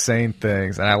insane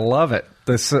things, and I love it.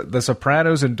 The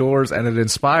Sopranos endures, and it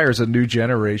inspires a new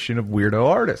generation of weirdo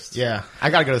artists. Yeah, I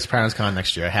gotta go to Sopranos Con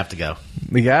next year. I have to go.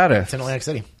 We gotta. It's in Atlantic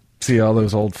City. See all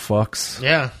those old fucks.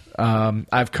 Yeah.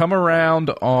 I've come around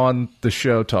on the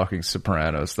show Talking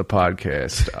Sopranos, the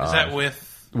podcast. Is that with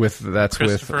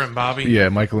Christopher and Bobby? Yeah,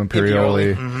 Michael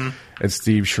Imperioli and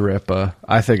Steve Sciarippa.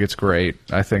 I think it's great.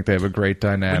 I think they have a great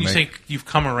dynamic. When you say you've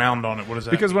come around on it, what does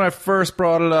that Because mean? when I first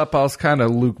brought it up, I was kind of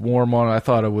lukewarm on it. I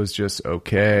thought it was just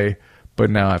okay,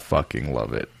 but now I fucking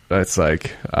love it. It's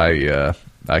like I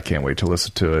can't wait to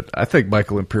listen to it. I think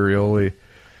Michael Imperioli,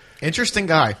 interesting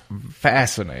guy,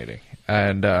 fascinating.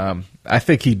 And I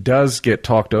think he does get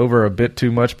talked over a bit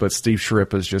too much, but Steve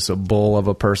Sciarippa is just a bull of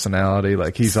a personality.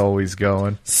 Like, he's always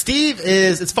going. Steve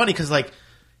is... It's funny because, like,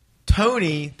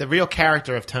 Tony, the real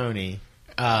character of Tony,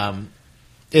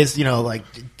 is, like,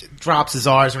 drops his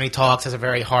R's when he talks, has a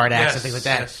very hard accent, things like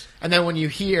that. Yes. And then when you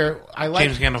hear...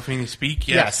 James Gandolfini speak?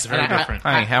 Yes. Very different.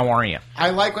 Hi, how are you? I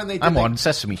like when they... I'm on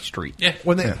Sesame Street. Yeah.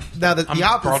 Now, the I'm a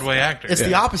opposite, Broadway actor. It's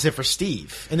the opposite for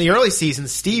Steve. In the early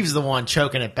seasons, Steve's the one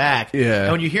choking it back. Yeah.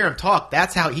 And when you hear him talk,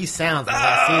 that's how he sounds in the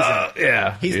last season.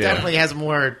 Yeah. He definitely has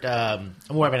more of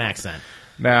an accent.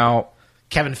 Now,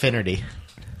 Kevin Finnerty.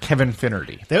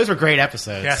 Those were great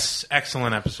episodes. Yes,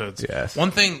 excellent episodes. Yes. One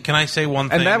thing, can I say one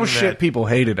thing? And that was shit people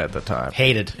hated at the time.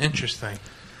 Hated. Interesting.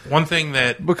 One thing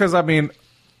that... Because, I mean,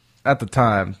 at the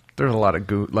time, there's a lot of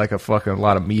a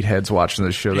lot of meatheads watching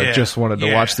this show that just wanted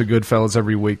to watch the Goodfellas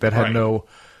every week that had no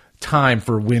time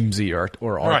for whimsy or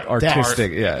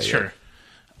artistic. Sure.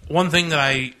 One thing that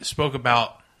I spoke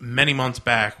about many months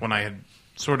back when I had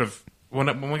sort of...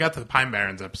 When we got to the Pine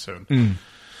Barrens episode...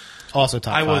 Also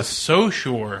top I 5. was so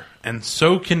sure and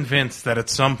so convinced that at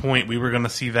some point we were going to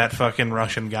see that fucking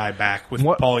Russian guy back with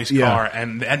Paulie's car,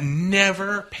 and that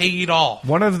never paid off.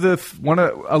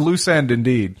 A loose end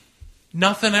indeed.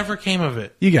 Nothing ever came of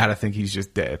it. You got to think he's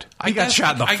just dead. He got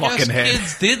shot in the fucking head.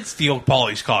 Kids did steal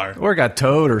Paulie's car, or got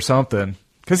towed or something.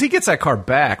 Because he gets that car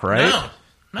back, right?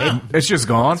 No, it's just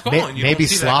gone. It's gone. Maybe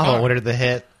Slava ordered the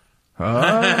hit.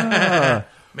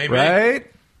 Maybe, right?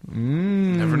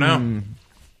 Never know.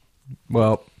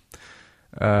 Well,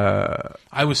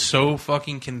 I was so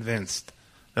fucking convinced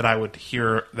that I would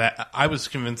hear that. I was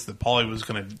convinced that Paulie was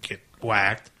going to get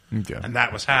whacked, and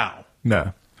that was how.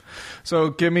 No. So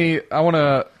I'm going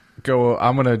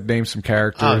to name some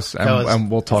characters,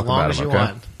 and we'll talk about them,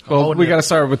 okay? Well, we got to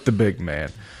start with the big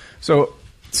man. So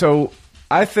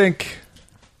I think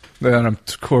that I'm,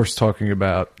 of course, talking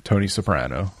about Tony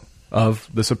Soprano of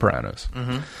The Sopranos.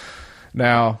 Mm-hmm.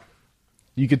 Now,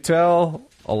 you could tell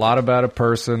a lot about a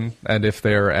person, and if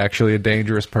they're actually a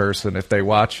dangerous person, if they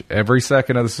watch every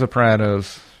second of The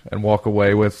Sopranos and walk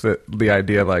away with the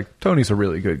idea like, Tony's a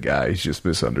really good guy, he's just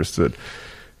misunderstood.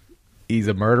 He's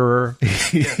a murderer.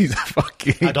 He's a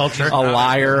fucking adulterer, a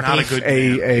liar, not a good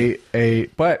man.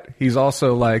 But he's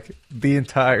also like the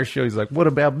entire show. He's like, "What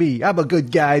about me? I'm a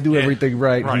good guy. I do everything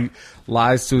right." He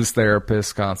lies to his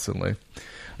therapist constantly.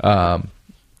 And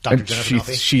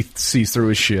she sees through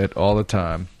his shit all the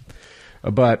time.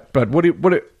 But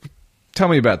tell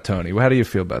me about Tony. How do you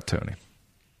feel about Tony?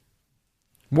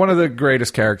 One of the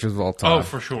greatest characters of all time. Oh,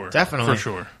 for sure. Definitely. For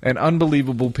sure. An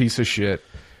unbelievable piece of shit.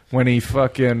 When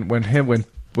him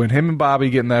and Bobby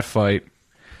get in that fight,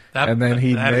 and then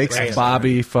he makes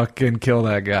Bobby fucking kill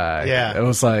that guy. Yeah. It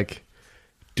was like,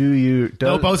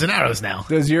 no bows and arrows now.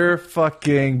 Does your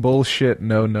fucking bullshit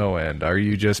know no end? Are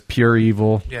you just pure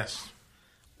evil? Yes.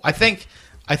 I think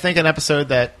an episode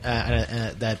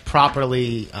that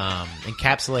properly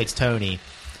encapsulates Tony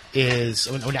is,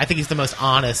 I think he's the most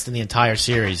honest in the entire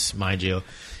series, mind you,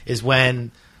 is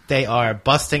when they are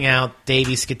busting out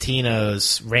Davey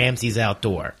Scatino's Ramsey's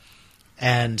Outdoor,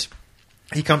 and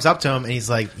he comes up to him and he's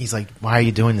like, "Why are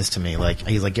you doing this to me?" Like,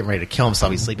 he's like getting ready to kill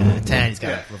himself. He's sleeping in a tent. He's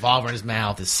got a revolver in his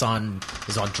mouth. His son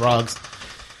is on drugs,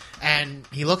 and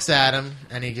he looks at him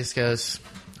and he just goes,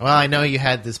 "Well, I know you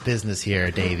had this business here,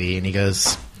 Davey," and he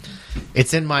goes,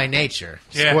 "It's in my nature."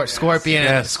 Scorpion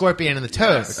and the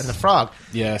toad and the frog.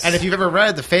 Yes. And if you've ever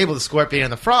read the fable of the Scorpion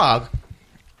and the Frog,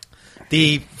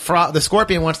 the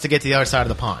scorpion wants to get to the other side of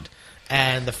the pond.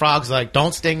 And the frog's like,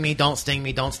 don't sting me, don't sting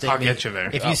me, don't sting me. I'll get you there.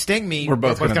 If you sting me, We're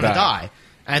both gonna gonna die.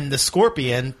 And the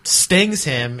scorpion stings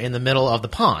him in the middle of the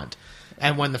pond.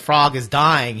 And when the frog is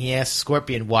dying, he asks the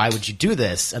scorpion, why would you do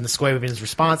this? And the scorpion's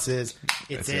response is,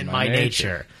 it's in my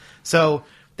nature. So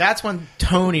that's when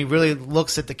Tony really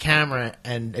looks at the camera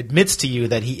and admits to you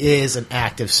that he is an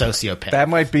active sociopath. That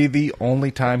might be the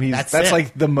only time That's that's it.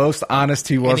 like the most honest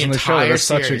he was the in the show. entire That's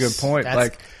such a series. good point.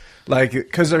 That's- Like,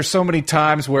 because there's so many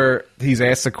times where he's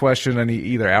asked a question and he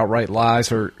either outright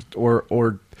lies or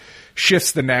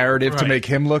shifts the narrative to Right. make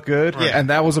him look good. Right. And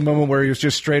that was a moment where he was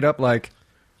just straight up like,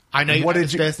 I know you What got did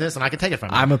this you- business, and I can take it from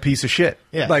you. I'm a piece of shit.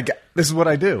 Yeah. Like, this is what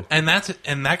I do. And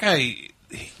that guy,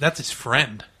 that's his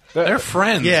friend. They're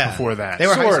friends before that. They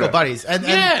were high school Sorta. buddies. And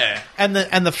Yeah. and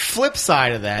the flip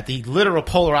side of that, the literal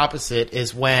polar opposite,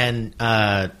 is when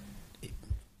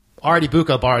Artie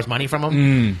Bucco borrows money from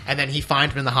him, and then he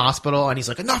finds him in the hospital, and he's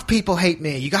like, "Enough people hate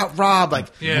me. You got robbed." Like,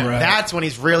 Yeah. Right. that's when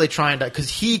he's really trying to, because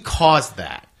he caused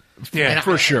that. Yeah, And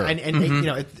for sure. And you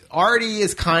know, Artie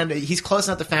is he's close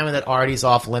enough to family that Artie's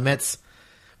off limits,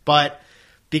 but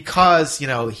because, you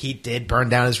know, he did burn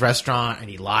down his restaurant and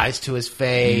he lies to his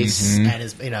face and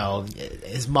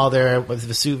his mother with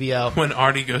Vesuvio when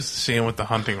Artie goes to see him with the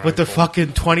hunting rifle. with the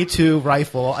fucking 22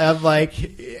 rifle. I'm like,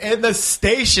 in the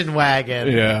station wagon.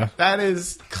 Yeah. That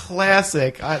is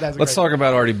classic. Let's talk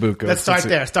about Artie Bucco. Let's start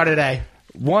there. Start at A.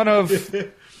 One of,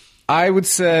 I would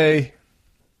say,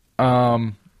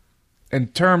 in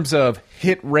terms of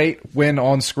hit rate when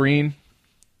on screen,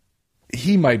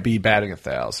 he might be batting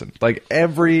 1,000. Like,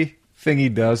 everything he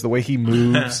does, the way he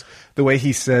moves, the way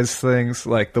he says things,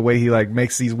 like the way he like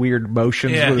makes these weird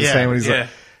motions with his hand when he's like,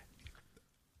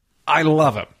 I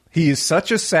love him. He is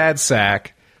such a sad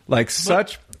sack. Like,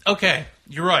 such, Okay,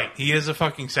 you're right. He is a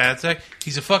fucking sad sack.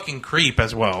 He's a fucking creep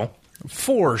as well.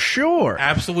 for sure.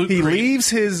 Absolute He creep. leaves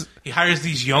his, He hires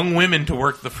these young women to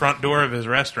work the front door of his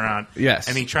restaurant. Yes.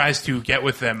 And he tries to get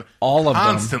with them all of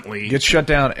constantly. them gets shut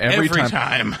down every Every time.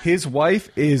 time. His wife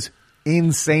is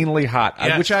insanely hot,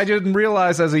 Yes. which I didn't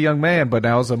realize as a young man, but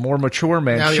now as a more mature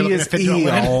man, Now you're she looking is at 50-year-old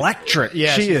women. electric.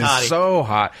 Yeah, she she's is hottie. so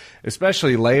hot,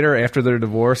 especially later after their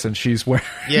divorce, and she's wearing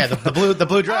Yeah, the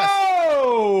blue dress.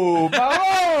 oh,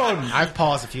 Malone! I've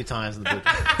paused a few times in the blue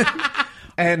dress.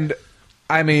 And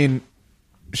I mean,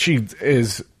 she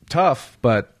is tough,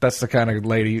 but that's the kind of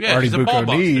lady Yeah, Artie she's a Bucco ball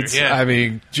buster, needs. yeah. I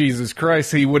mean, Jesus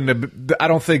Christ, he wouldn't have. I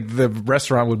don't think the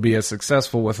restaurant would be as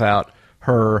successful without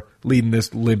her leading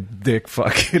this lib dick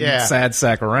fucking Yeah. sad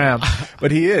sack around.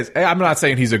 But he is. I'm not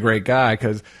saying he's a great guy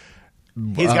because.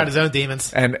 He's got his own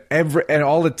demons. And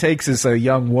all it takes is a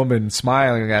young woman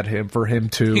smiling at him for him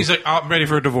to. He's like, I'm ready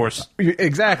for a divorce.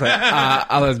 Exactly.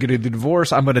 I'll get a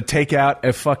divorce. I'm going to take out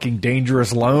a fucking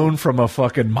dangerous loan from a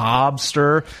fucking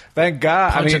mobster. Thank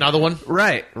God. Punch another one?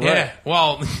 Right. Yeah,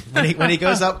 well, when he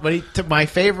goes up, when he took my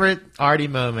favorite Artie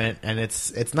moment, and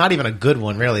it's not even a good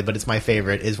one really, but it's my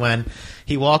favorite, is when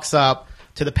he walks up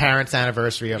to the parents'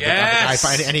 anniversary of Yes. the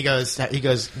guy, and he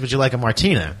goes, "Would you like a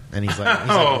martina?" And he's like,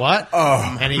 Oh. "What?"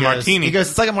 And he Martini. goes,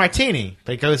 "It's like a martini,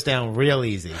 but it goes down real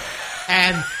easy."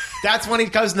 And that's when he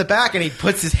goes in the back and he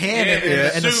puts his hand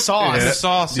in the soup, sauce. in the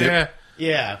sauce, Yeah.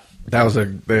 Yeah. That was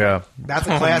a yeah. That's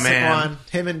a Oh, classic man. one.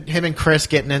 Him and Chris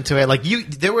getting into it. Like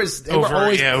they were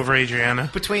always over Adriana.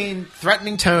 between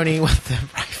threatening Tony with the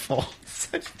rifle.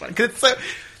 Such fun. 'Cause it's so,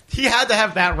 he had to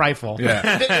have that rifle. Yeah.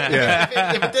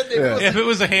 Yeah. If it didn't, if it was, If it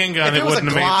was a handgun, if it it was a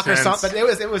wouldn't have Glock made or sense. something,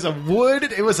 it was a wood.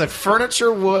 It was a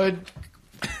furniture wood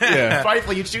Yeah.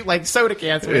 rifle. You'd shoot like soda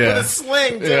cans with Yeah. a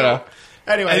sling too. Yeah.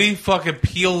 Anyway, And he fucking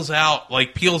peels up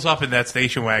in that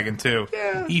station wagon too.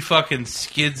 Yeah. He fucking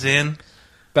skids in.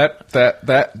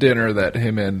 That dinner that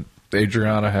him and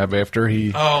Adriana have after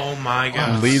he Oh my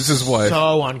god, leaves his wife,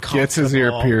 so uncomfortable. gets his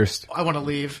ear pierced. I want to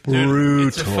leave. Dude,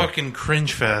 it's a Brutal. fucking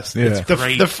cringe fest. Yeah. It's The,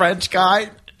 great. the French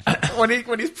guy when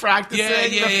he's practicing. Yeah, yeah,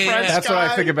 the yeah, French yeah. That's guy.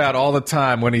 what I think about all the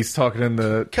time when he's talking in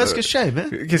the. Qu'est-ce que c'est, man?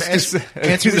 Qu'est-ce que-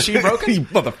 Answer machine broken? You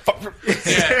motherfucker.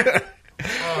 Yeah.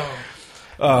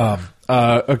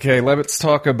 Okay, let's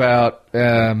talk about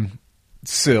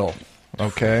Syl.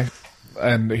 Okay,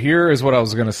 and here is what I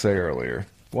was going to say earlier.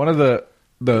 One of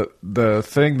the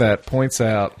thing that points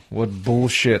out what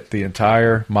bullshit the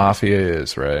entire mafia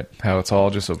is, right? How it's all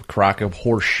just a crock of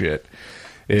horse shit,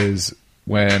 is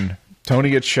when Tony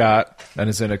gets shot and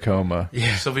is in a coma.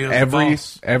 Yeah. Silvio's the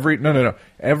boss.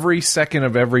 Every second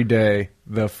of every day,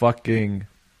 the fucking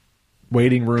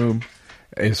waiting room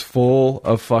is full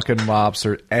of fucking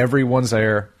mobsters. Everyone's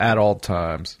there at all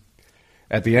times.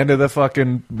 At the end of the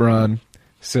fucking run,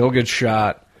 Syl gets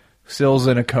shot. Syl's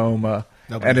in a coma.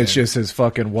 Nobody and it's there. just his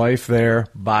fucking wife there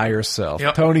by herself.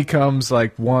 Yep. Tony comes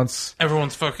like once.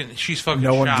 Everyone's fucking. She's fucking.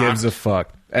 No one shocked. gives a fuck,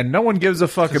 and no one gives a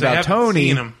fuck 'Cause they about haven't Tony.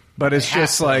 seen him. But it's They have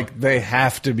just to. like they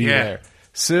have to be Yeah. there.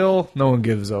 Syl, no one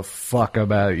gives a fuck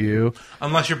about you.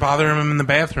 Unless you're bothering him in the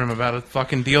bathroom about a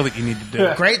fucking deal that you need to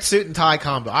do. Great suit and tie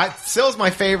combo. Sill's my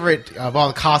favorite of all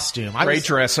the costume. Great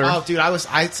dresser. Oh, dude,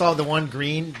 I saw the one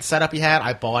green setup he had.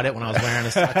 I bought it when I was wearing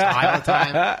a tie all the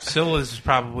time. Syl is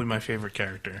probably my favorite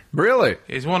character. Really?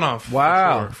 He's one of.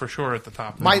 Wow. For sure at the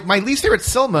top. My least favorite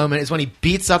Sill moment is when he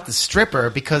beats up the stripper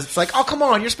because it's like, oh, come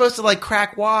on, you're supposed to like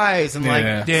crack wise and like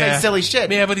Yeah. say silly shit.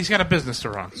 Yeah, but he's got a business to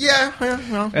run. Yeah,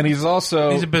 well, And he's also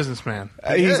He's a businessman.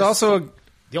 he's is. also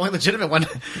the only legitimate one.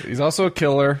 he's also a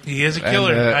killer. He is a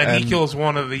killer, and he and- kills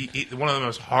one of the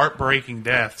most heartbreaking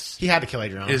deaths. He had to kill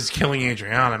Adriana. Is killing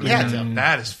Adriana. Man. He had to.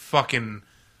 That is fucking.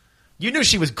 You knew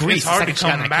she was It's greased. hard the to second she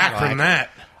got in come that back Cadillac. from that.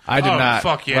 I did Oh, not.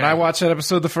 Fuck yeah. When I watched that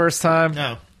episode the first time,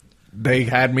 No. they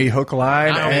had me hook,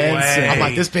 line, no and way. sinker. I'm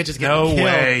like, this bitch is getting no killed.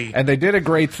 way. And they did a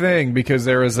great thing because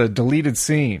there is a deleted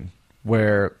scene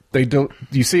where they do.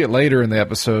 You see it later in the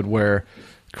episode where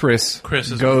Chris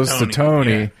is goes with to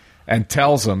Tony yeah. and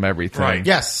tells him everything. Right.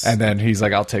 Yes. And then he's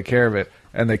like, "I'll take care of it."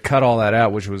 And they cut all that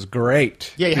out, which was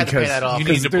great. Yeah, you had to pay that off. You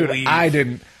Because, need to dude, believe. I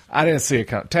didn't see it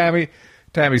come.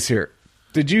 Tammy's here.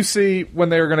 Did you see when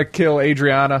they were going to kill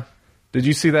Adriana? Did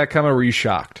you see that coming, or were you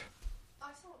shocked? I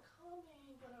saw it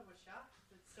coming, but I was shocked.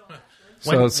 It's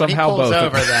still not So somehow when he pulls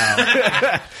both.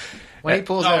 over, though. When he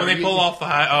pulls Oh, over, when they pull off the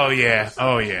high. Oh yeah.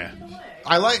 Oh yeah.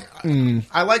 I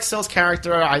like Sill's character.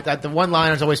 The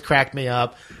one-liners always cracked me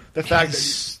up. The fact that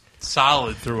He's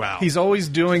solid throughout. He's always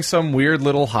doing some weird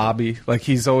little hobby. Like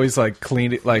he's always like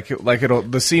cleaning. Like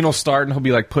the scene will start and he'll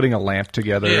be like putting a lamp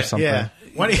together Yeah, or something. yeah.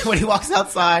 When he walks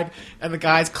outside and the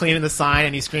guy's cleaning the sign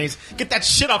and he screams, "Get that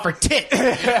shit off her tit!"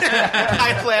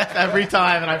 I laugh every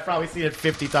time, and I've probably seen it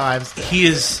 50 times. He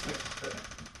is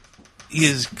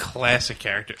classic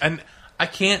character, and I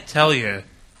can't tell you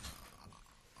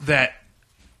that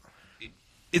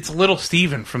it's Little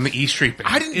Steven from the E Street Band.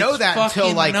 I didn't know It's that until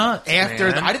fucking like nuts, after.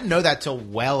 man. I didn't know that till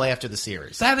well after the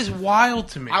series. That is wild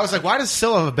to me. I was like, why does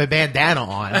Sill have a bandana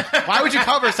on? Why would you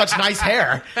cover such nice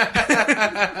hair?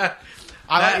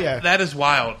 That is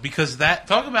wild because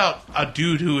talk about a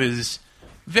dude who is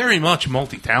very much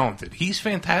multi-talented. He's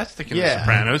fantastic in The Yeah.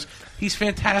 Sopranos. He's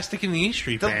fantastic in the E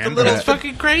Street The- Band. the little- It's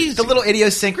fucking crazy. The little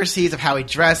idiosyncrasies of how he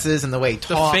dresses and the way he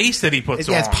the talks. face that he puts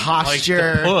Yeah, on, his posture.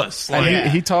 like the puss. And Like,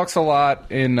 he talks a lot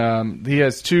in. He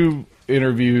has 2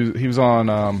 interviews. He was on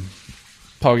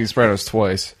Poggy Sopranos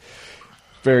twice.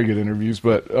 Very good interviews,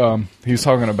 but he was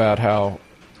talking about how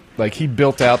like he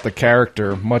built out the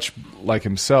character much like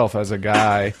himself as a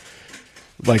guy.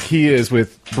 Like he is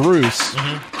with Bruce.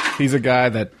 He's a guy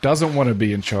that doesn't want to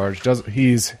be in charge.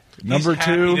 He's number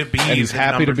happy 2, to be and he's the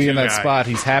happy to number be in 2 that guy. spot.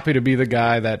 He's happy to be the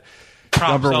guy that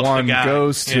props number up the 1 guy.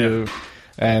 goes to.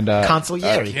 And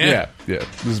Consigliere. yeah,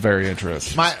 this is very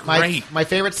interesting. My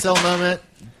favorite Sill moment,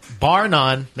 bar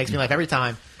none, makes me laugh every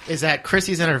time, is at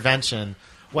Chrissy's intervention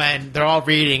when they're all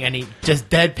reading and he just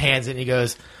deadpans it and he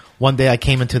goes, "One day I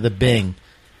came into the Bing.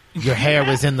 Your hair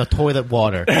was in the toilet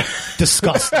water.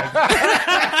 Disgusting."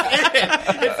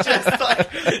 It's just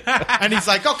like, and he's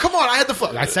like, "Oh, come on, I had the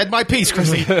floor. I said my piece,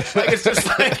 Chrissy." Like, it's just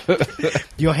like,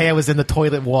 "Your hair was in the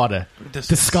toilet water.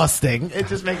 Disgusting." It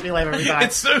just makes me laugh every time.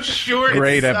 It's so short.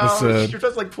 Great It's episode. You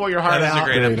just like pull your heart That is a out.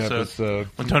 great Great episode. episode.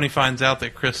 When Tony finds out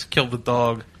that Chris killed the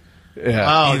dog, Yeah.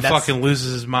 Oh, he that's fucking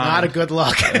loses his mind. not a good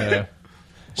look. Yeah.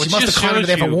 She Which must have just climbed shows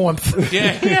there for you- warmth.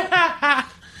 Yeah.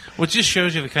 Which just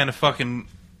shows you the kind of fucking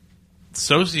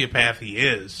sociopath he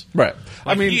is. Right.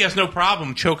 Like, I mean, he has no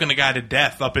problem choking a guy to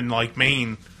death up in like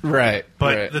Maine, right.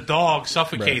 but right. the dog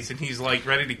suffocates Right. and he's like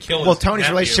ready to kill. Well, his Tony's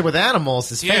nephew. relationship with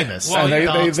animals is Yeah, famous. well, and they,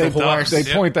 yeah. they, Dogs, they, the horse, they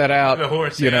yeah. point that out. The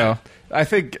horse, you yeah. know, I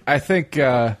think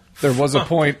there was a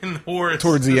point in the horse,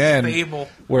 towards the end stable.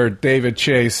 where David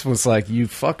Chase was like, "You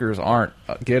fuckers aren't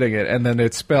getting it," and then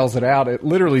it spells it out. It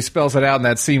literally spells it out in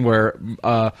that scene where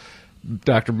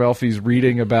Dr. Melfi's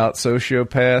reading about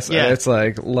sociopaths. Yeah. And it's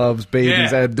like loves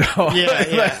babies Yeah. and dogs.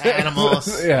 Yeah,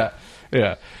 animals. yeah,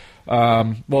 yeah.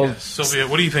 Well, Sylvia,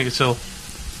 what do you think of Sil?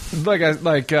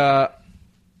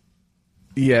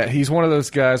 yeah, he's one of those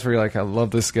guys where you're like, I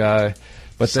love this guy,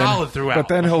 but Solid then, throughout but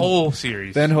then the he'll whole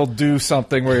series. Then he'll do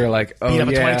something where you're like, oh Beat up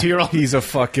a yeah, 22-year-old. he's a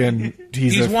fucking,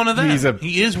 he's one of them.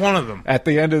 He is one of them. At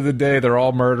the end of the day, they're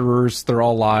all murderers. They're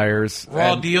all liars.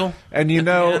 Raw and, deal. And you at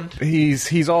the know, end.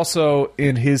 he's also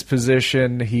in his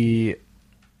position. He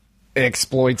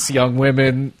exploits young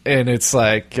women, and it's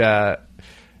like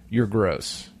you're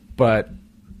gross. But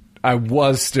I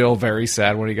was still very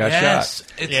sad when he got Yes,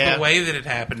 shot. it's Yeah. the way that it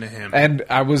happened to him. And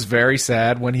I was very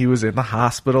sad when he was in the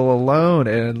hospital alone,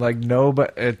 and like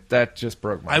nobody. That just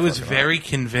broke my. I was fucking very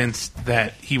convinced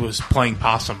that he was playing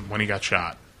possum when he got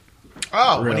shot.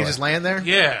 Oh, when Really? he's just laying there?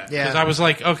 Yeah, Yeah. because I was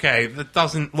like, okay, that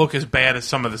doesn't look as bad as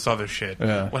some of this other shit.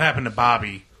 Yeah. What happened to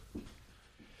Bobby?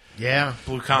 Yeah.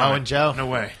 Blue Comet. Mo and Joe. No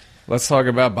way. heart. Let's talk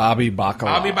about Bobby Bacala.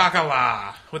 Bobby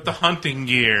Bacala with the hunting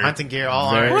gear. Hunting gear,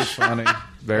 all Very orange. funny.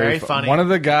 Very, Very fu- funny. One of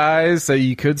the guys that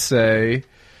you could say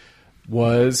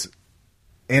was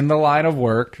in the line of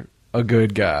work a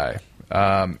good guy.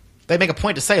 They make a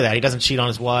point to say that. He doesn't cheat on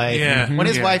his wife. Yeah. When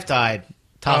his Yeah. wife died,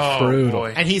 tough. Oh, brutal.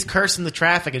 boy. And he's cursing the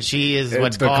traffic, and she is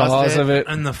what the caused cause it. of it.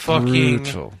 And the fucking-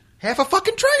 brutal. Half a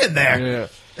fucking tray in there.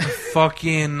 Yeah.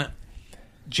 Fucking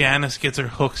Janice gets her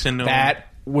hooks into him. That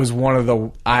was one of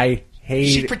the I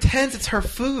She hate. pretends it's her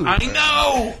food. I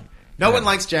know. No one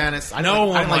likes Janice. I No don't,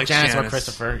 one I don't like likes Janice or Janice.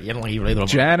 Christopher. You don't like you either of them.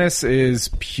 Janice is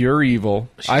pure evil.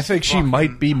 I think she fucking-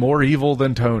 might be more evil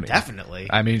than Tony. Definitely.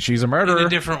 I mean, she's a In murderer. a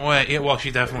different way. Yeah, well,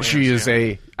 she definitely She is yeah.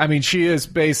 a. I mean, she is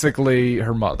basically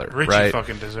her mother, Richie right?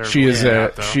 fucking deserves She what is she a.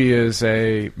 got, though. She is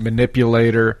a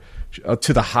manipulator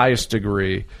to the highest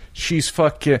degree. She's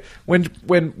fucking when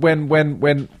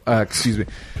excuse me,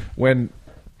 when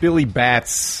Billy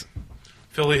Bats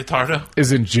Philly Leotardo.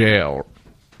 is in jail,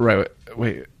 right?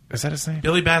 Wait, is that his name?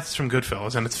 Billy Bats from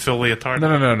Goodfellas, and it's Phil Leotardo.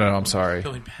 No. I'm sorry.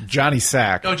 Billy Bats. Johnny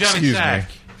Sack. Oh, Johnny Excuse Sack.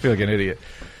 me. I feel like an idiot.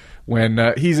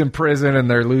 When he's in prison and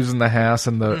they're losing the house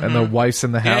and the wife's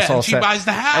in the house Yeah, all and she set. buys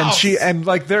the house. and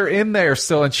like they're in there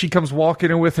still and she comes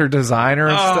walking in with her designer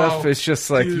and Oh, stuff. It's just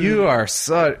like dude. you are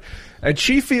such. And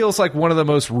she feels like one of the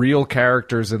most real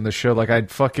characters in the show. Like I'd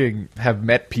fucking have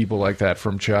met people like that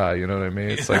from Chai. You know what I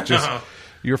mean? It's like just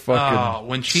you're fucking Oh,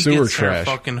 when she sewer gets trash. her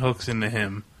fucking hooks into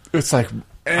him. It's like I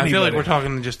feel like anybody. we're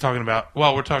talking about.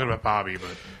 Well, we're talking about Bobby,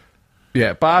 but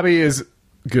Yeah, Bobby is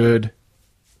good,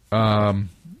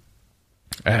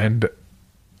 and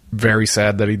very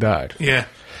sad that he died. yeah,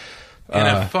 in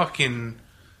a fucking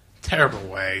terrible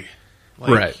way. Like,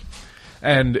 Right,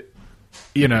 and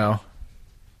you know,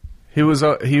 he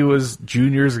was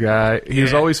Junior's guy. He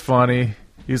was Yeah. always funny.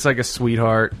 He was like a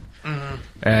sweetheart,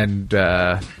 and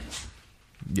yeah,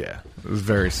 it was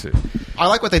very sweet. I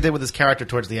like what they did with his character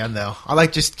towards the end, though. I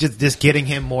like just getting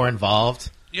him more involved.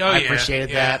 Oh, I yeah, appreciated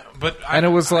yeah. that. But And it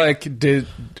was like, did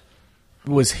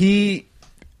he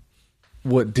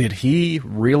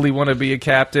really want to be a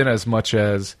captain as much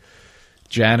as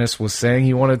Janice was saying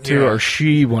he wanted to, Yeah. or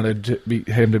she wanted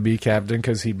him to be captain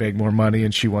because he'd make more money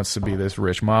and she wants to be this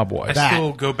rich mob I wife? That-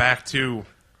 still go back to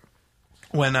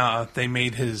when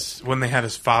they had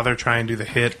his father try and do the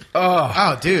hit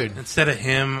Oh, dude. instead of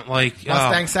him. Like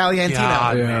Mustang Sally Antino.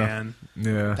 God, Yeah. man.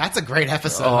 Yeah. That's a great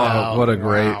episode. Oh, though. what a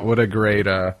great, Wow. what a great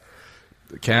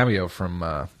cameo from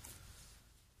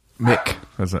Mick,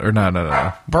 or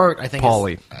no, Bert, I think.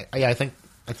 Paulie. I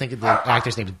think the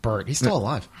actor's name is Bert. He's still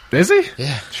alive. is he?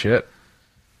 Yeah. Shit.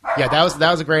 Yeah, that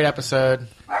was a great episode.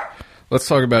 Let's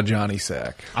talk about Johnny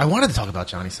Sack. I wanted to talk about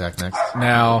Johnny Sack next.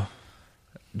 Now,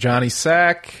 Johnny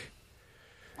Sack,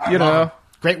 you know,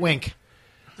 Great wink.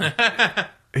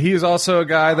 he is also a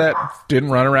guy that didn't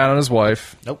run around on his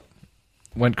wife. Nope.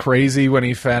 Went crazy when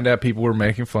he found out people were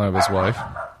making fun of his wife,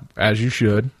 as you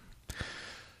should.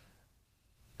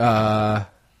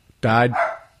 Died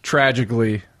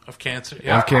tragically Of cancer.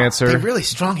 Yeah. of cancer. They really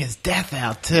strung his death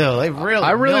out too. They really.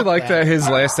 I really milked like that his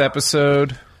last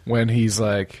episode when he's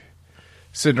like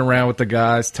sitting around with the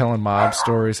guys telling mob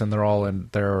stories and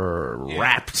they're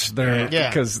wrapped there Yeah.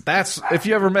 because that's if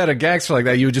you ever met a gangster like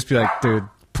that you would just be like, dude,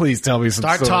 please tell me some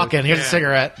Start stories. talking. Here's a Yeah.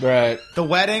 cigarette. Right. The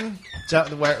wedding,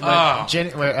 where Oh.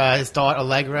 his daughter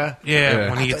Allegra. Yeah, Yeah.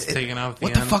 when he gets taken out at the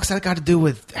What the end. fuck's that got to do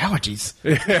with allergies?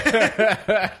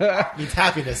 Means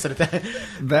happiness.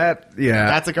 That yeah.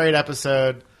 That's a great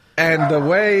episode. And the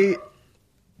way,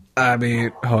 I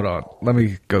mean, hold on. Let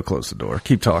me go close the door.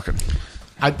 Keep talking.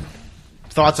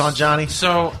 Thoughts on Johnny?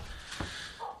 So,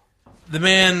 the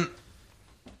man,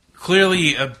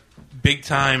 clearly a big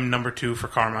time number 2 for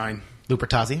Carmine,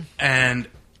 Lupertazzi. and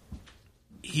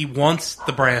he wants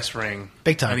the brass ring.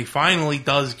 Big time. And he finally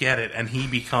does get it, and he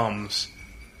becomes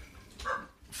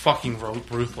fucking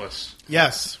ruthless.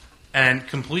 Yes. And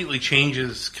completely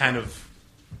changes kind of.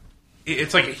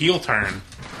 It's like a heel turn.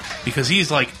 Because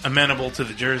he's like amenable to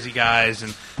the Jersey guys,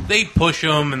 and they push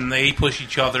him, and they push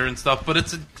each other and stuff, but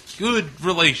it's a good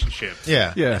relationship.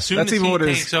 Yeah. Yeah, As soon that's as even he what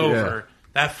takes is over,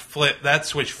 that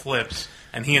switch flips,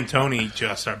 and he and Tony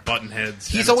just are button heads.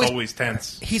 He's and always- it's always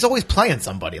tense. He's always playing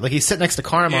somebody. Like he's sitting next to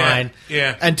Carmine. Yeah,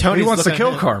 yeah. And Tony He wants to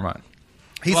kill Carmine.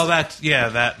 He's, Well, that.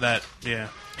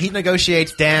 he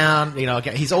negotiates down. You know,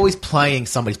 he's always playing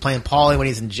somebody. He's playing Paulie when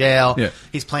he's in jail. Yeah.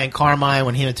 He's playing Carmine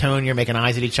when he and Tony are making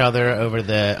eyes at each other over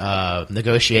the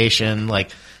negotiation.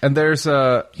 Like, And there's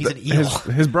He's an eel.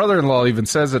 his brother-in-law even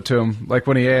says it to him, like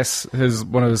when he asks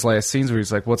one of his last scenes where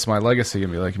he's like, "What's my legacy?"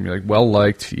 And be like, "Well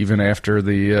liked, even after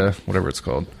the whatever it's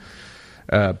called."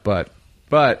 But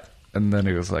and then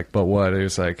he was like, "But what?" He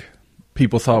was like,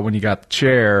 "People thought when you got the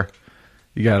chair,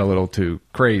 you got a little too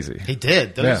crazy." he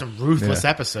did. Those Yeah. are some ruthless Yeah.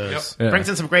 episodes. Yep. Brings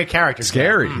in some great characters.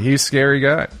 Scary. He's a scary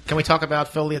guy. Can we talk about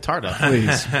Phil Leotardo?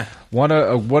 Please, what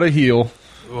a heel.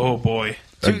 Oh boy,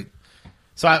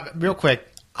 So, real quick,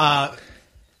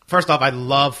 first off, I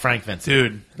love Frank Vincent.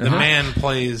 dude, the man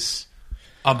plays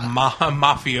a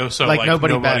mafioso like like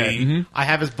nobody, nobody. better. I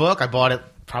have his book. I bought it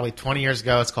probably 20 years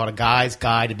ago. It's called A Guy's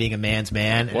Guide to Being a Man's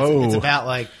Man. And Whoa. It's about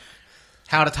like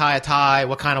how to tie a tie,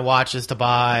 what kind of watches to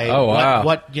buy, Oh, wow.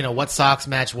 what socks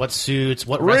match, what suits,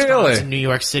 what Really? restaurants in New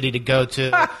York City to go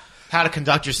to, how to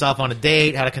conduct yourself on a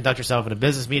date, how to conduct yourself in a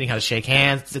business meeting, how to shake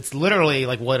hands. It's literally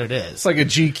like what it is. It's like a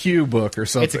GQ book or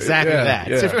something. It's exactly Yeah, that.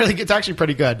 yeah. It's actually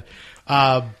pretty good.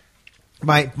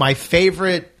 My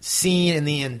favorite scene in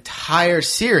the entire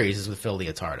series is with Phil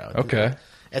Leotardo. Okay.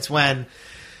 It's when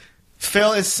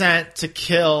Phil is sent to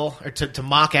kill or to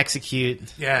mock execute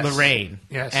Yes. Lorraine.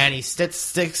 Yes. And he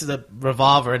sticks the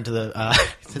revolver into the.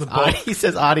 book. He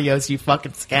says, "Adios, you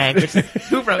fucking skank."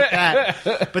 Who wrote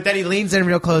that? But then he leans in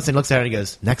real close and looks at her and he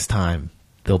goes, "Next time,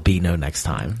 there'll be no next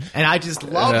time." And I just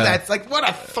love Yeah. that. It's like, what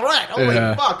a threat! Holy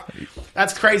Yeah. fuck!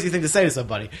 That's a crazy thing to say to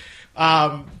somebody.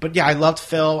 But yeah, I loved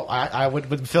Phil. I would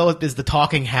when Phil is the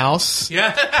talking house.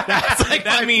 Yeah, That's like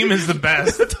that meme is the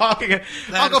best. the talking. Uncle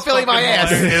That's Philly, my fucking ass.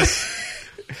 hilarious.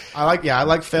 I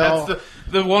like Phil. That's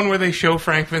the one where they show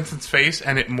Frank Vincent's face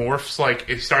and it morphs, like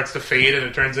it starts to fade and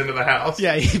it turns into the house.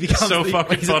 Yeah, he becomes so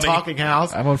fucking he's funny. a talking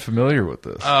house. I'm unfamiliar with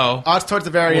this. Oh, Oh, it's towards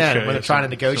the very We'll end show when you they're trying to some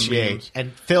negotiate, memes.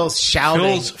 and Phil's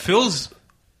shouting. Phil's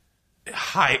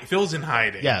in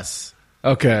hiding. Yes,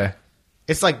 Okay.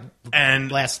 it's like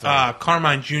And Last story.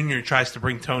 Carmine Jr. tries to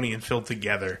bring Tony and Phil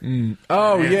together.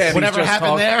 Oh Yeah. yeah. whatever he's just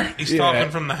happened there. He's Yeah. talking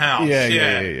from the house.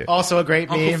 Yeah. Also a great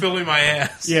Uncle meme. Philly, my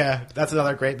ass. Yeah, that's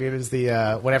another great meme. Is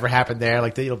the whatever happened there?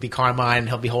 Like it'll be Carmine, and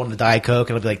he'll be holding the Diet Coke,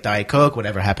 and it'll be like Diet Coke.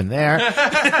 Whatever happened there?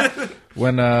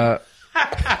 When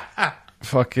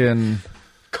fucking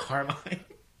Carmine.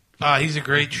 He's a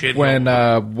great shit. when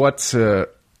what's who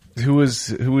was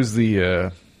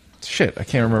the shit? I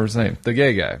can't remember his name. The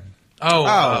gay guy.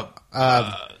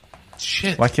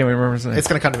 Shit. Why can't we remember his name? It's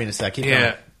gonna come to me in a sec. Keep Yeah.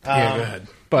 going. Yeah, go ahead.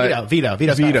 but Vito's got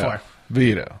it Vito. for.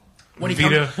 Vito. When he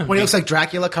Vito. when he looks like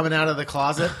Dracula coming out of the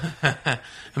closet.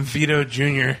 Vito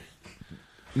Jr.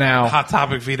 Now Hot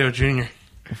Topic Vito Jr.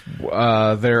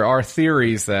 there are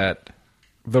theories that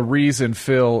the reason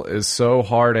Phil is so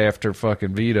hard after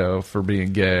fucking Vito for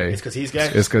being gay It's 'cause he's gay?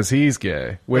 Is because he's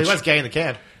gay. Well, Which, he was gay in the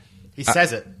can. He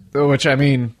says it. which I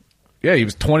mean, yeah, he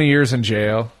was 20 years in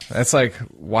jail. That's like,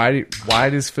 why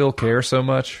does Phil care so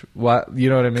much? Why, you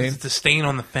know what I mean? It's a stain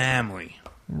on the family.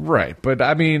 Right, but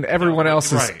I mean, everyone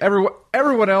else is right.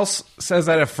 everyone else says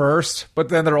that at first, but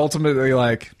then they're ultimately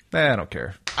like, I don't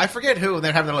care. I forget who.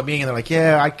 They're having a meeting, and they're like,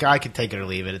 "Yeah, I can take it or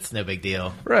leave it. It's no big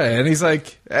deal." Right, and he's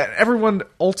like, everyone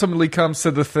ultimately comes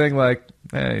to the thing like,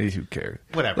 who cares?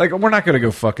 Whatever. Like, we're not going to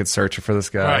go fucking searching for this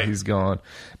guy. Right. He's gone.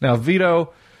 Now,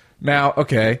 Vito,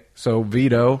 okay, so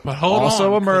Vito, But hold also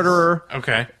on, a 'cause- murderer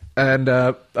Okay. and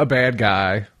a bad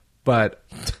guy, but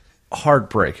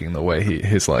heartbreaking the way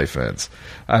his life ends.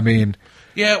 I mean,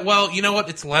 Yeah, well, you know what?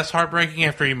 It's less heartbreaking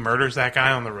after he murders that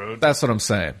guy on the road. that's what I'm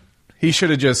saying. He should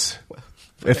have just,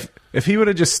 if he would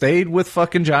have just stayed with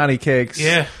fucking Johnny Cakes,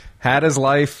 Yeah. had his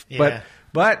life, Yeah.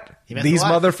 but He missed these the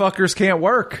life. motherfuckers can't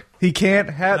work. He can't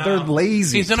have. They're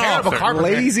lazy. He's an Terrible author. carpenter.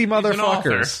 Lazy He's an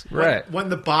motherfuckers. author. Right. When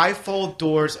the bifold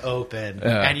doors open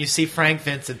Yeah. and you see Frank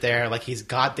Vincent there, like he's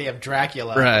goddamn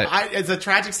Dracula. Right. It's a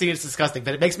tragic scene. It's disgusting,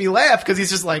 but it makes me laugh because he's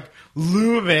just like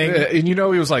looming. Yeah, and you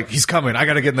know he was like, he's coming. I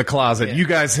got to get in the closet. Yeah. You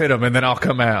guys hit him, and then I'll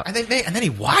come out. And then he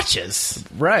watches.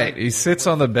 Right. He sits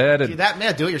on the bed You're and that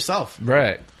man, do it yourself.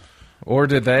 right. Or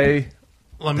did they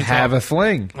Let me have talk. a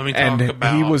fling? Let me talk and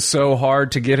about- he was so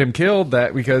hard to get him killed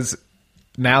that because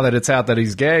now that it's out that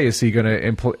he's gay, is he going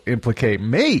to implicate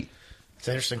me? It's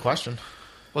an interesting question.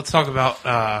 Let's talk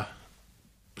about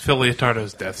Phil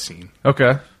Leotardo's death scene.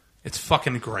 Okay. It's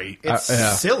fucking great. It's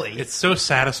yeah. silly. It's so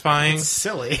satisfying. It's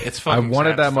silly. It's I fucking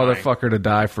wanted that satisfying. motherfucker to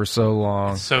die for so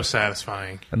long, So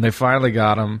satisfying. and they finally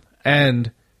got him.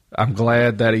 And I'm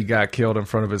glad that he got killed in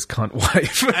front of his cunt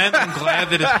wife. And I'm glad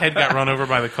that his head got run over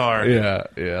by the car.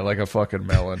 yeah, like a fucking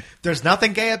melon. There's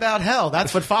nothing gay about hell.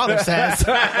 That's what Father says.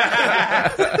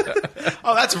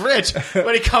 Oh, that's rich.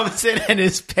 When he comes in and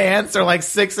his pants are like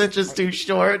 6 inches too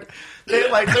short. They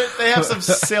have some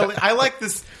silly. I like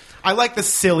this. I like the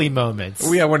silly moments.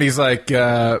 Yeah, when he's like,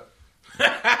 our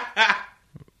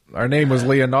name was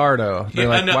Leonardo. They're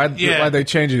like, why'd they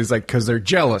change it? He's like, because they're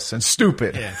jealous and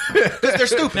stupid. Yeah. 'Cause they're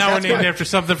stupid. Now we're That's named why. after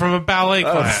something from a ballet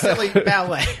class. Silly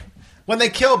ballet. When they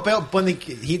kill Bill,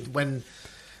 when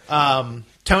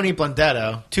Tony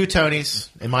Blundetto, 2 Tonys,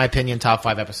 in my opinion, top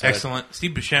 5 episodes. Excellent.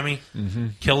 Steve Buscemi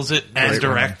kills it and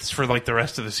directs for like the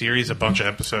rest of the series, a bunch of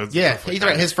episodes. Yeah, Stuff like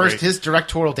that. his It's great. his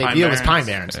directorial debut was Pine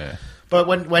Barrens. Barrens. But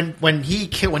when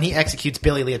he executes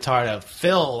Billy Leotardo,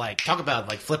 Phil talk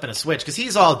about flipping a switch because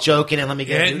he's all joking and let me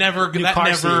get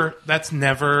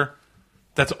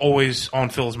that's always on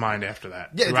Phil's mind after that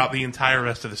Yeah, throughout the entire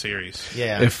rest of the series.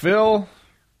 Yeah, If Phil,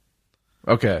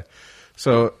 okay,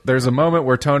 so there's a moment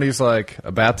where Tony's like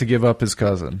about to give up his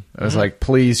cousin. I was like,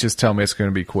 please just tell me it's going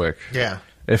to be quick. yeah.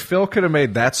 If Phil could have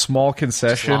made that small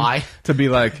concession Just lie. to be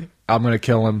like, I'm going to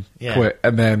kill him quick,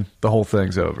 and then the whole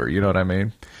thing's over. You know what I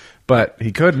mean? But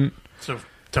he couldn't. So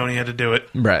Tony had to do it.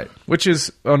 Right. Which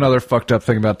is another fucked up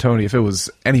thing about Tony. If it was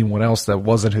anyone else that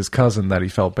wasn't his cousin that he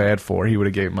felt bad for, he would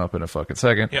have gave him up in a fucking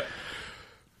second. Yep.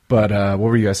 But what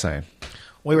were you guys saying?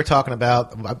 We were talking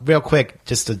about real quick,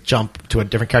 just to jump to a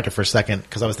different character for a second,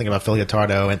 because I was thinking about Phil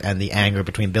Leotardo and the anger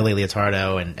between Billy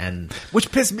Leotardo and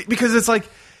Which pissed me because it's like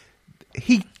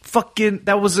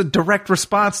that was a direct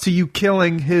response to you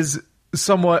killing his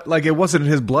somewhat, like it wasn't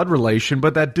his blood relation,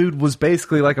 but that dude was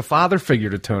basically like a father figure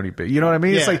to Tony B. You know what I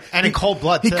mean? Yeah, It's like and in cold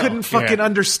blood, he too. couldn't fucking Yeah.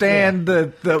 understand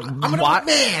the I'm an old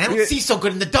man. I don't see so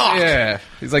good in the dark. Yeah,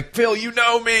 he's like, Phil, you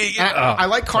know me. And I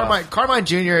like Carmine. Carmine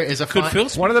Jr. is a Could fun, Phil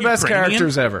speak One of the best Ukrainian?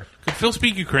 characters ever. Could Phil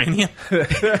speak Ukrainian?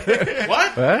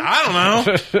 What? I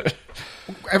don't know.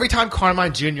 every time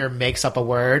Carmine Jr. makes up a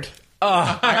word.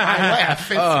 I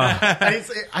laugh. And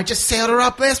I just sailed her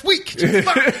up last week.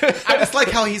 I just like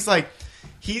how he's like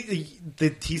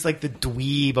he's like the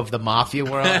dweeb of the mafia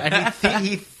world, and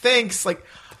he thinks like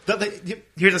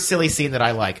here's a silly scene that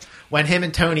I like when him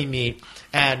and Tony meet,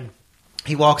 and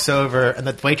he walks over, and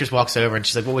the waitress walks over, and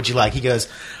she's like, "What would you like?" He goes,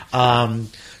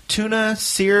 "Tuna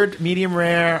seared, medium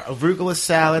rare, arugula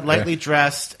salad, lightly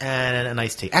dressed, and an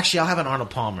iced tea." Actually, I'll have an Arnold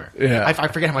Palmer. Yeah. I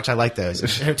forget how much I like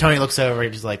those. And Tony looks over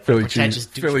and he's like, Philly pretentious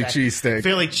cheesesteak.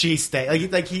 Philly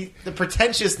cheesesteak. The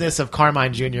pretentiousness of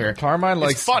Carmine Jr. Carmine is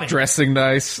likes funny. dressing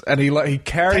nice, and he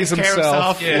carries Takes care of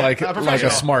himself himself. Yeah. like A a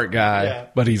professional. smart guy, Yeah.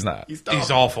 but he's not. He's dumb.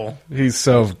 He's awful. He's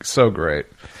so great,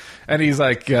 and he's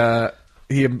like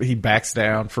he backs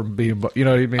down from being. You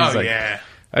know what I mean? He's Oh, like, yeah.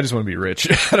 I just want to be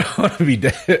rich. I don't want to be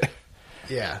dead.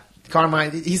 Yeah.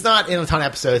 Carmine, he's not in a ton of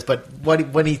episodes, but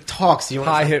when he talks, you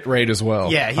High hit rate as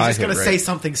well. Yeah, he's High just going to hit say rate.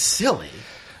 something silly.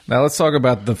 Now let's talk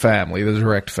about the family, the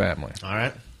direct family. All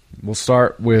right. We'll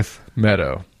start with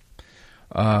Meadow.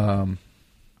 Out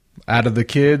of the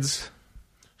kids,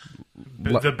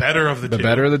 The better of the two.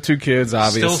 better of the two kids,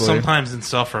 obviously. Still sometimes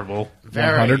insufferable.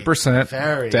 Very, 100%.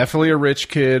 Very. Definitely a rich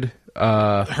kid.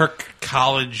 Her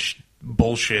college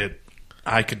bullshit,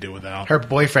 I could do without. Her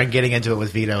boyfriend getting into it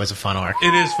with Vito is a fun arc.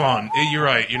 It is fun. You're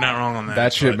right. You're not wrong on that.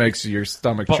 That shit but- makes your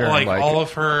stomach But churn. like Like all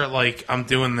of her, like I'm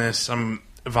doing this. I'm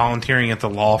volunteering at the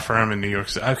law firm in New York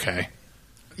City. Okay,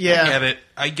 Yeah. I get it.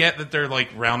 I get that they're like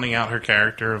rounding out her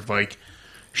character of like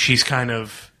she's kind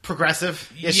of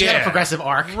Progressive. Yeah, she had a progressive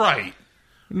arc. right?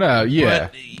 no, yeah,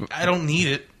 But I don't need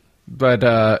it. but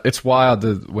it's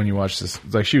wild when you watch this.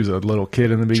 Like she was a little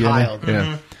kid in the beginning, Child.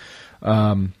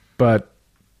 yeah. But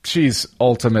she's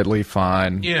ultimately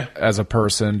fine, Yeah. as a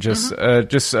person. Just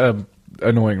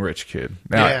annoying rich kid.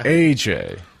 Now Yeah.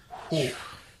 AJ,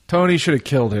 Tony should have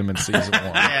killed him in season 1.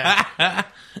 Yeah.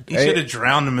 You should have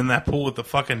drowned him in that pool with the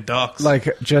fucking ducks.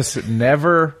 Like just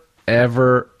never,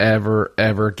 ever, ever,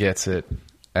 ever gets it.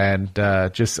 And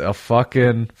just a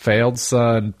fucking failed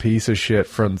son piece of shit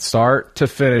from start to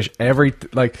finish.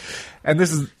 And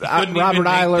this is couldn't Robert even make the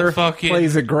Eiler fucking-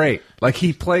 plays it great. Like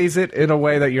he plays it in a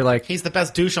way that you're like, He's the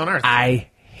best douche on earth. I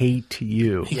hate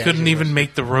you. he couldn't even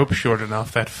make the rope short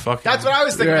enough. That fucking. That's what I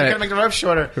was thinking. Right. They're going to make the rope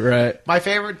shorter. Right. My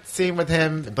favorite scene with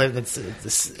him, but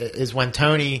is when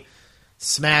Tony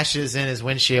smashes in his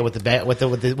windshield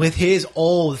with his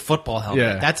old football helmet.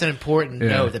 Yeah. That's an important Yeah.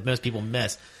 note that most people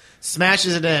miss.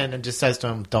 Smashes it in and just says to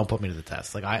him, "Don't put me to the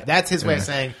test." That's his way of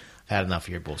saying, "I've had enough of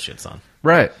your bullshit, son."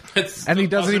 Right. It And he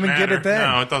still doesn't even get matter. it then.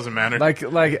 No, it doesn't matter.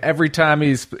 Like every time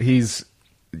he's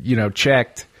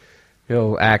checked,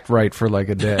 he'll act right for like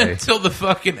a day. Until the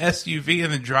fucking SUV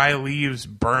and the dry leaves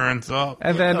burns up.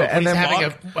 And then When he's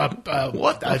having fuck?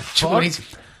 when he's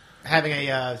having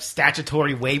a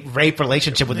statutory rape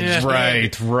relationship with his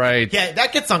right. Yeah,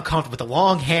 that gets uncomfortable with the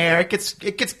long hair. It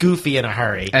gets goofy in a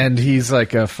hurry. And he's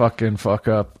like a fucking fuck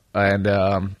up,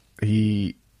 and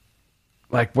he,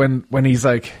 like when he's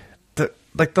like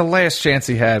the last chance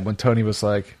he had when Tony was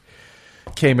like,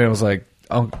 came in and was like,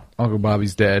 Uncle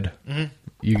Bobby's dead. Mm-hmm.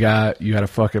 You got to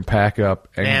fucking pack up,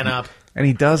 and Man up. and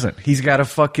he doesn't. He's got to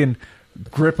fucking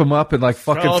grip him up and like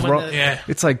fucking him in throw. the-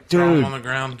 It's like, Throw dude, him on the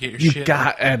ground, get your you shit.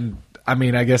 got. And I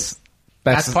mean, I guess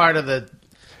That's part of the.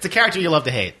 It's a character you love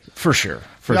to hate. for sure.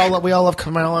 We all love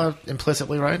Carmela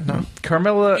implicitly, right? No,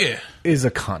 Carmela Yeah. is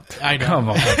a cunt. I know. Come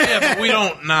on. Yeah, but we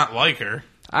don't not like her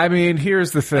I mean,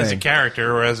 here's the as a thing. character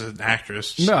or as an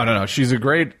actress. No. She's a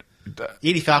great,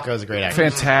 Edie Falco is a great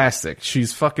actress. fantastic.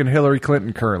 She's fucking Hillary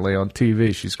Clinton currently on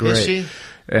TV. She's great. Is she?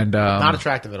 And Not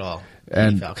attractive at all. Edie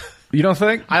and Falco. you don't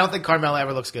think? I don't think Carmela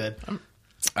ever looks good.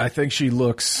 I think she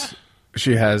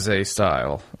has a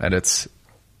style, and it's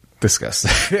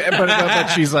disgusting. but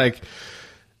she's like,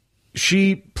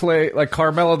 like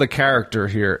Carmela, the character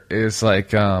here is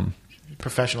like,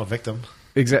 Professional victim.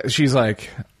 exactly. She's like,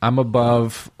 I'm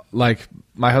above, like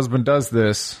my husband does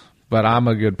this, but I'm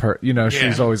a good person. You know,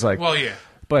 she's Yeah. always like, Well, yeah.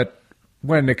 But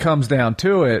when it comes down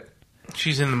to it,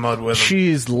 She's in the mud with him.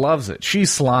 she loves it. She's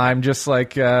slime, just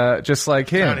like him.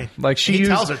 Tony. Like He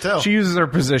tells her, too. She uses her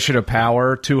position of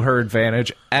power to her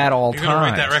advantage at all You're going to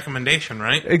times. write that recommendation,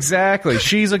 right? Exactly.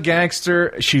 She's a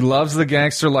gangster. She loves the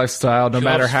gangster lifestyle, no She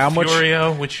matter loves how much.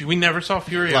 Furio, which we never saw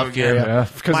Furio Love again. Furio. Yeah,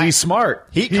 because My- he's smart.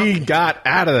 He got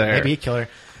out of there. Maybe he'd kill her.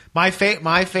 My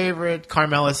favorite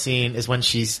Carmela scene is when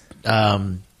she's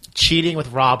cheating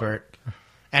with Robert,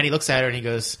 and he looks at her and he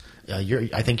goes,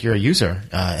 I think you're a user,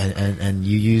 and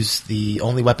you use the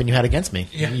only weapon you had against me.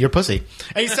 Yeah. Your pussy."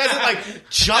 And he says it like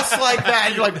just like that,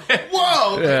 and you're like,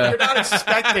 "Whoa!" Yeah. You're not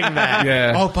expecting that.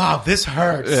 Yeah. Oh, Bob, this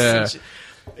hurts. Yeah.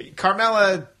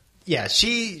 Carmela, yeah,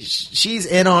 she's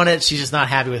in on it. She's just not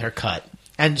happy with her cut,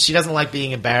 and she doesn't like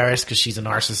being embarrassed because she's a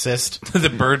narcissist. The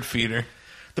bird feeder.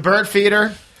 The bird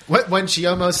feeder. When she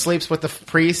almost sleeps with the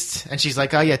priest, and she's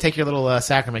like, "Oh yeah, take your little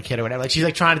sacrament kid or whatever." Like she's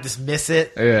like trying to dismiss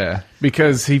it. Yeah,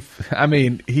 because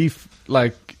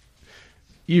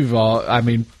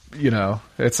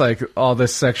it's like all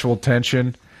this sexual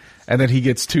tension, and then he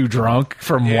gets too drunk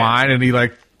from Yeah. wine, and he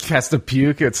like has to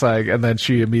puke. It's like, and then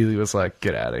she immediately was like,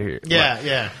 "Get out of here."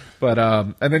 Yeah. But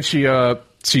and then she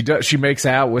makes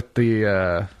out with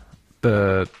the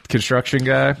construction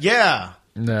guy. Yeah.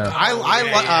 No,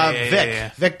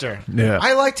 Victor. Yeah.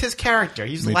 I liked his character.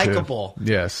 He's Me too. likable.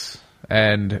 Yes,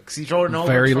 and He drove an old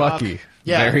very truck. lucky.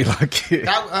 Yeah. Very lucky.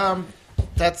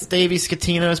 That's Davey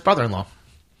Scatino's brother-in-law.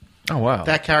 Oh wow.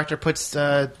 That character puts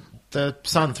the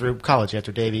son through college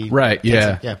after Davey. Right. takes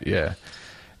Yeah. him. Yeah.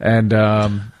 And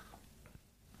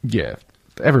yeah,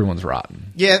 everyone's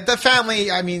rotten. Yeah, the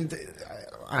family, I mean,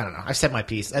 I don't know. I said my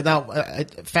piece. And now,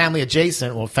 family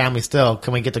adjacent, well, family still.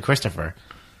 Can we get to Christopher?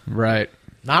 Right.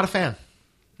 Not a fan.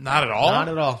 Not at all. Not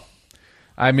at all.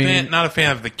 I mean, Not a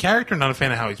fan of the character. Not a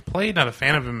fan of how he's played. Not a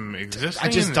fan of him existing.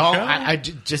 I just in the don't.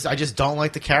 show. I just don't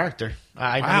like the character. Wow.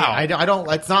 I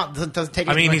don't. It's not. It doesn't take.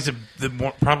 I mean, away- he's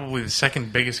probably the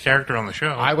second biggest character on the show.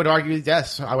 I would argue.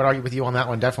 Yes, I would argue with you on that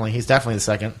one. Definitely, he's definitely the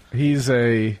second. he's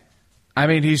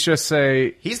just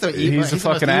a. He's the evil. He's a the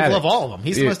fucking most evil addict. of all of them.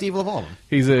 He's the Yeah. most evil of all of them.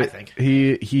 He's I a. think.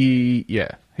 Yeah.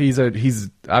 He's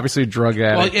obviously a drug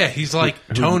addict. well, yeah, he's like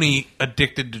Tony,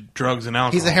 addicted to drugs and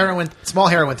alcohol. He's a small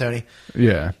heroin Tony.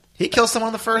 Yeah. He kills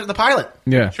someone in the pilot.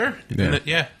 Yeah. Sure. Yeah.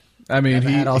 Yeah. I mean, Ever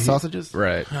he had all he- sausages?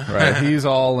 Right. He's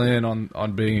all in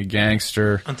on being a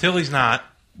gangster. Until he's not,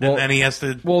 Well- and then he has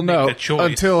to Well, make no, the choice.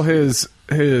 until his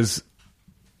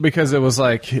because it was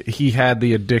like he had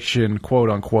the addiction,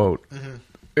 quote unquote,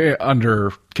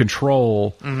 under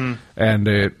control, and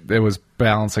it was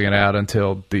balancing it out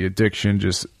until the addiction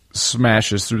just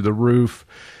smashes through the roof,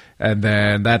 and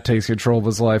then that takes control of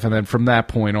his life, and then from that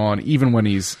point on, even when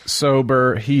he's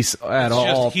sober, he's at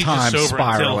all he's times just sober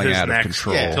until spiraling his out of next-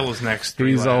 control. yeah, until his next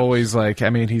three He's laps. always like, I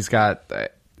mean, he's got.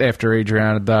 After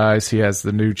Adriana dies, he has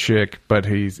the new chick, but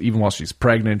he's even while she's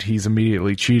pregnant, he's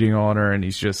immediately cheating on her, and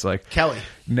he's just like Kelly.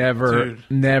 never, Dude.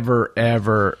 never,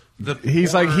 ever. The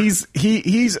He's like poor-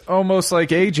 he's almost like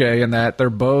AJ in that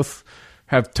they're both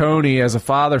have Tony as a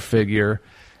father figure,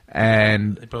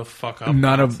 and They both fuck up.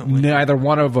 neither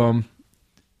one of them,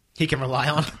 He can rely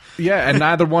on. yeah, and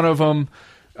neither one of them.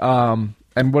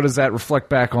 And what does that reflect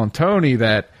back on Tony?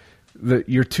 That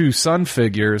your two son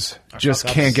figures just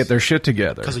fuck-ups. can't get their shit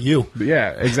together. Because of you.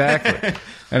 Yeah, exactly.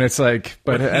 And it's like,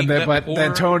 but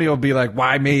then Tony will be like,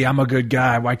 "Why me? I'm a good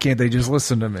guy. Why can't they just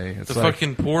listen to me?" It's The like,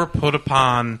 fucking poor put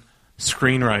upon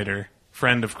screenwriter,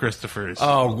 friend of Christopher's.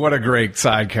 oh, what a great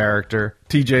side character,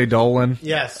 T.J. Dolan.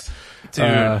 Yes.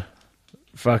 Dude,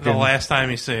 Fucking the last time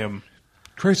you see him,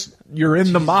 Chris, you're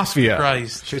in the mafia.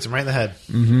 Christ. Shoots him right in the head.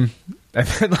 And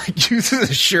then like uses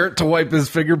his shirt to wipe his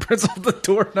fingerprints off the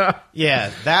doorknob. Yeah,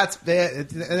 and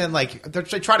then like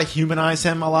they try to humanize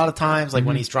him a lot of times, like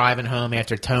when he's driving home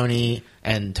after Tony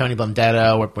and Tony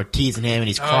Blundetto were teasing him and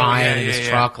he's crying in his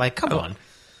truck. Like, come on.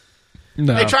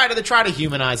 No, They try to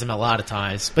humanize him a lot of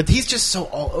times, but he's just so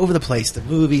all over the place. The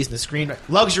movies and the screen.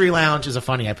 Luxury Lounge is a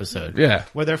funny episode. Yeah.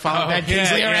 where they're following Ben yeah,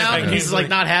 Kingsley yeah, around Ben and he's Kingsley. like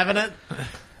not having it.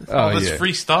 All Oh, this yeah.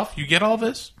 free stuff, you get all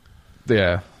this?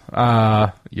 Yeah.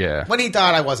 Yeah. When he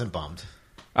died, I wasn't bummed.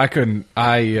 I couldn't.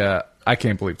 I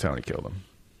can't believe Tony killed him.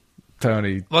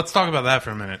 Tony Let's talk about that for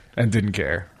a minute. and didn't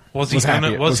care. Was he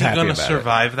happy gonna about it.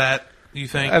 survive that? You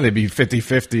think? I think it'd be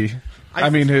 50-50. I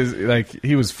mean,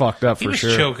 he was fucked up He for was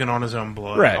sure. choking on his own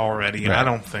blood Right. already. Right. I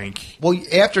don't think. Well,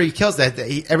 after he kills that,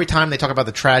 every time they talk about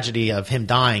the tragedy of him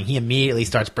dying, he immediately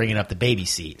starts bringing up the baby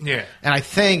seat. Yeah. And I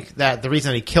think that the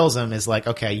reason that he kills him is like,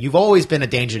 okay, you've always been a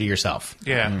danger to yourself.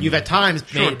 Yeah. You've at times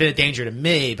Sure. been a danger to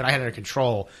me, but I had it under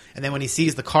control. And then when he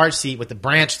sees the car seat with the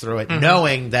branch through it, Mm-hmm.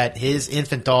 knowing that his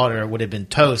infant daughter would have been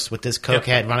toast with this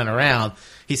cokehead running around,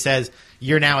 he says,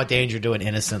 "You're now a danger to an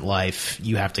innocent life.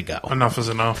 You have to go." Enough is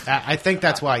enough. I think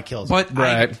that's why he kills him. But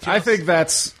Right. I think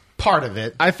that's Part of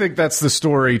it. the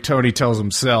story Tony tells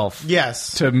himself.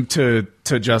 Yes. To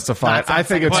justify it. Not I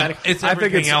think psychopatic. It's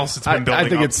everything else that's been I building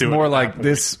think up it's to it more at that like point.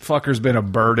 this fucker's been a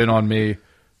burden on me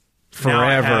now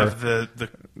I forever. have the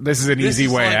This is an This easy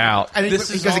is way like- out. I think This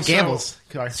because is it also- gambles.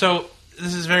 Sorry. So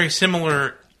this is very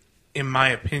similar, in my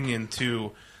opinion,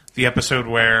 to the episode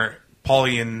where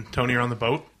Paulie and Tony are on the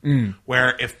boat.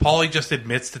 Where if Paulie just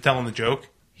admits to telling the joke,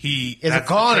 Is that's a the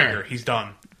goner. trigger. He's done.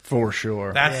 For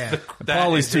sure. That's Yeah. that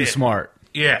Paulie's is too it. smart.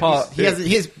 Yeah, Paul- He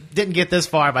didn't get this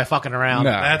far by fucking around.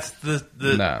 No. that's the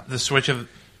No. the switch of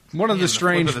One of Yeah, the the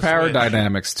strange flip of the power switch.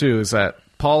 dynamics too is that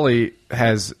Paulie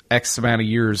has X amount of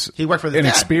years He worked for the in dad.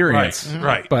 experience, Right,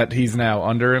 right. But he's now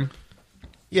under him.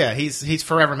 Yeah, he's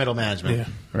forever middle management.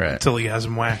 Right. until he has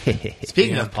him whacked.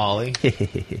 Speaking Yeah. of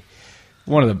Paulie,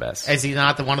 One of the best. is he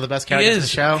not one of the best He characters in is.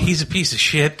 the show? He's a piece of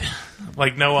shit,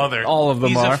 like no other. All of them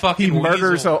He's are. A fucking He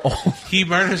murders weasel. a old- He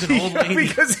murders an old lady.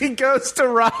 because he goes to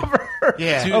rob her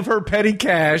Yeah. of her petty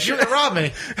cash. You're gonna rob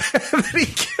me. and then he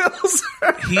kills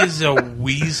her. He is a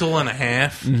weasel and a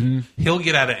half. He'll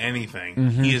get out of anything.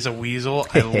 He is a weasel.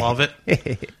 I love it.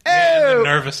 Yeah, the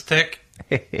nervous tick.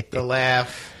 The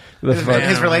laugh. The His, fuck-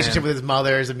 his man. relationship with his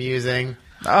mother is amusing.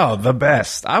 Oh, the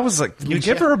best. I was like, you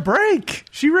give her a break.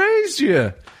 She raised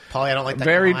you. Paulie, I don't like that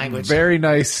Very, kind of language. very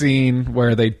nice scene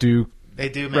where they do They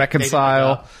do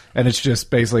reconcile, and it's just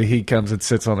basically he comes and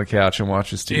sits on the couch and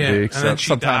watches TV. Yeah, and So then she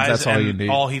sometimes dies, that's all and you need,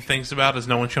 all he thinks about is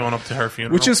no one showing up to her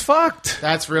funeral. which is fucked.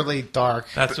 That's really dark.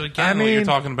 that's again I what you're mean-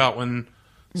 talking about when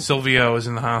Silvio is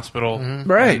in the hospital,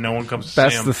 Right. And no one comes to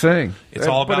That's see him. the thing. It's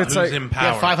all But about it's who's like- in He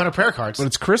power, had 500 prayer cards. But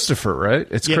it's Christopher, right?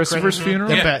 It's Yeah, Christopher's Christopher.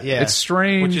 funeral. Yeah. Yeah. It's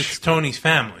strange, which is Tony's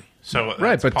family. So right?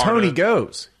 that's But part Tony of-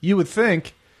 goes. You would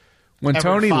think when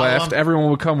Everyone Tony follow left, him? everyone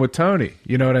would come with Tony.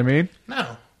 You know what I mean?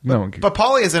 No, No one could. But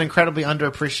Paulie is an incredibly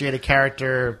underappreciated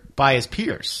character by his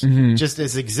peers. Just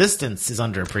his existence is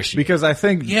underappreciated. because I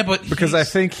think, yeah, but because I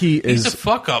he's- think he he's is, a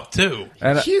fuck up too.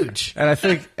 and, huge. and I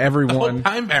think The whole everyone,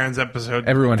 Time Barons episode,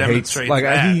 everyone hates. demonstrates Like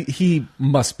that. he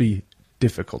must be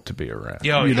difficult to be around.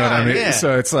 Yo, you know what I yeah, mean? yeah.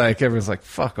 So it's like everyone's like,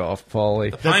 "Fuck off,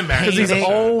 Paulie," Time Barons because he's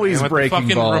episode, always man, with the breaking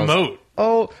fucking balls. remote.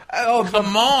 Oh,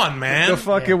 Come on, man! the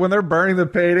fucking when they're burning the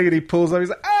painting and he pulls up, he's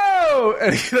like, "Oh!"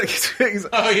 and he like, he's,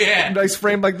 Oh, yeah. nice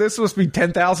frame like this supposed to be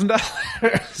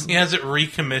 $10,000. He has it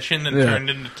recommissioned and Yeah. turned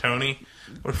into Tony.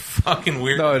 What a fucking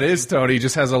weird. No, it is Tony. He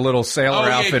just has a little sailor Oh,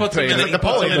 yeah, he outfit puts him in painted. he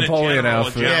puts him in a Napoleon general,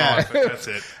 outfit. a general outfit, That's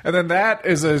it. And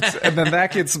then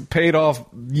that gets paid off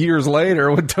years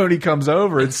later when Tony comes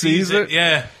over and sees it.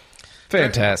 Yeah.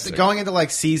 Fantastic. Going into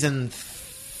like season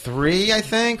 3, I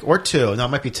think, or 2. No, it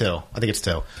might be 2. I think it's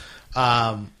 2.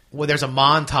 Well, there's a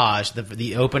montage,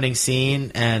 the opening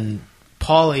scene, and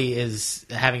Paulie is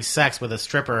having sex with a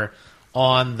stripper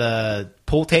on the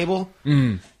pool table.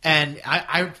 And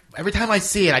I every time I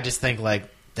see it, I just think like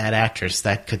that actress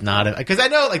that could not have, because I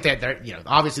know like they're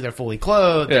obviously they're fully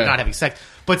clothed, they're Yeah. not having sex,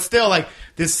 but still like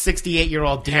this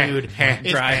 68-year-old dude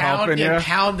is Dry humping you.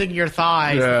 pounding your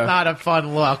thighs. Yeah. It's not a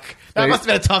fun look. That must have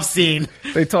been a tough scene.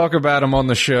 They talk about him on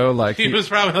the show like He was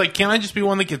probably like, "Can I just be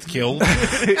one that gets killed?"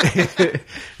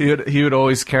 he would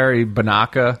always carry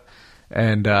Banaka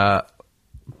and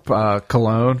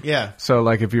cologne. Yeah. So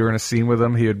like if you were in a scene with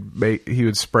him, he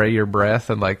would spray your breath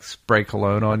and like spray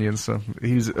cologne on you and stuff.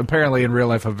 He's apparently in real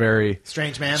life a very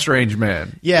Strange man. strange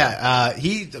man. Yeah,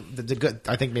 the good.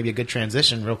 I think maybe a good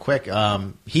transition, real quick.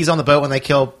 He's on the boat when they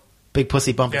kill Big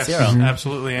Pussy Bump and Yes, Zero.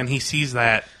 absolutely, and he sees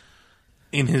that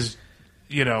in his,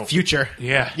 Future.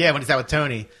 Yeah. Yeah, when he's out with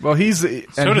Tony. Well,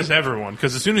 So does everyone,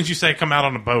 because as soon as you say "come out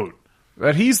on a boat,"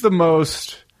 but he's the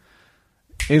most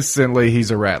instantly. He's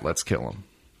a rat. Let's kill him.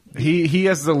 He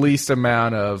has the least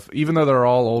amount of, even though they're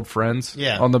all old friends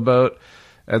on the boat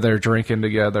and they're drinking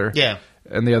together. Yeah.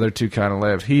 And the other two kind of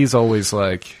laugh. He's always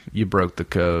like, "You broke the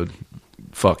code.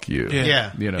 Fuck you."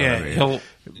 Yeah. You know yeah, what I mean? he'll.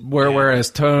 Whereas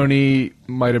Tony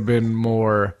might have been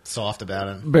more, Soft about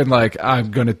it. been like, "I'm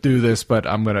going to do this, but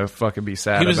I'm going to fucking be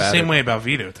sad He was the about same it." way about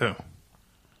Vito too. As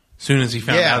soon as he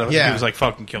found Yeah, out, of it, yeah. he was like,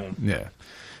 "Fucking kill him." Yeah.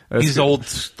 He's good.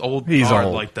 old. He's hard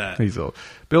old like that. He's old.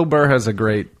 Bill Burr has a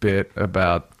great bit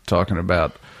about talking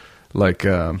about like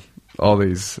all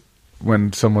these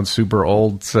when someone super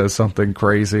old says something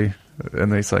crazy,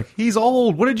 and he's like, "He's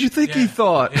old. What did you think he Yeah.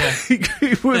 thought? Yeah.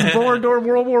 he was born during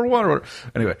World War One."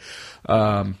 Anyway,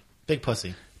 Big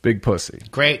Pussy. Big Pussy.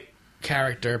 Great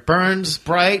character. Burns,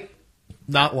 bright,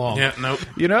 not long. Yeah, nope.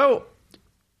 You know,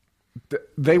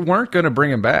 they weren't going to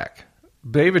bring him back.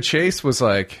 David Chase was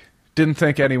like, didn't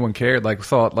think anyone cared. Like,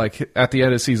 thought like at the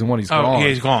end of season 1, he's Oh, gone. yeah,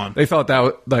 he's gone. They thought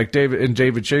that like in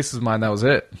David Chase's mind, that was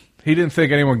it. He didn't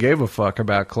think anyone gave a fuck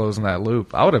about closing that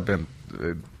loop. I would have been.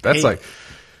 That's He- like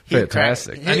he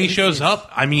fantastic. cracked- And he shows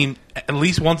up. I mean, at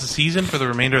least once a season for the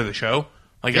remainder of the show,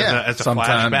 like Yeah. as a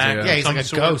Sometimes, flashback. yeah. of Yeah, he's some like a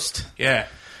sort. ghost. Yeah,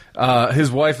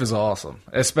 His wife is awesome,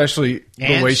 especially the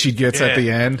And way she gets at yeah.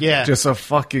 the end. Yeah. Just a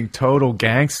fucking total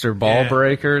gangster ball Yeah.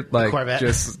 breaker. Like Corvette.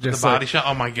 just the body like, shot.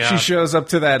 Oh my god! She shows up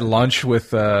to that lunch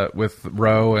with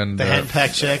Roe and The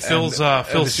henpeck chick. Phil's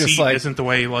it's just seat like- isn't the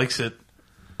way he likes it.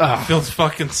 Phil's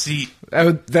fucking seat.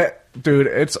 that dude.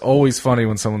 It's always funny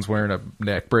when someone's wearing a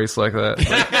neck brace like that.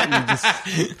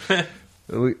 Like, you just-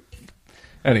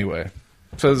 anyway,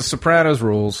 so The Sopranos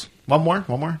rules, One more.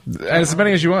 and as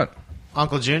many as you want.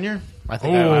 Uncle Junior. I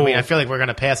think. Ooh. I feel like we're going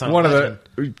to pass on One of Legend.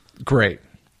 the great,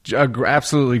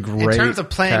 absolutely great. In terms of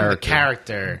playing the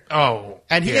character, Oh,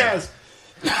 and he has.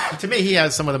 To me, he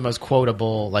has some of the most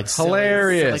quotable, like silly-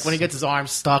 Hilarious. like when he gets his arm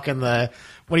stuck in when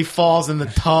he falls in the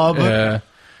tub, Yeah,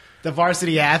 the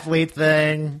varsity athlete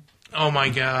thing. oh my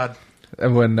god!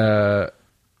 and when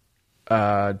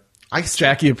I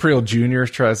Jackie Aprile Jr.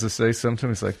 tries to say something,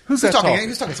 he's like, "Who's that talking?"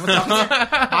 Who's talking? Someone talking?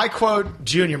 I quote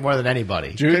Junior more than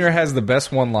anybody. Junior has the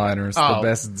best one-liners, the Oh,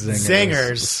 best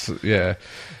zingers. Yeah.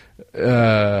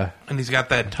 And he's got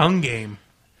that tongue game.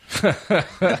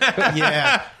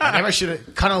 Yeah, I never should have.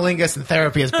 Cunnilingus and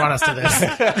therapy has brought us to this.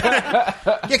 Yeah,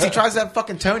 'cause he tries to have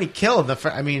fucking Tony killed.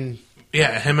 I mean,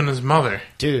 Yeah, him and his mother.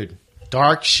 dude,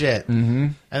 dark shit. Mm-hmm.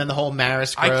 And then the whole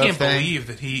Maris I Grove can't thing. believe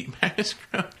that he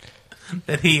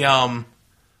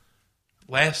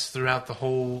lasts throughout the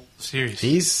whole series.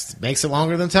 He's makes it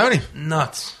longer than Tony.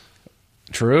 Nuts.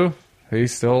 True.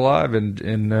 He's still alive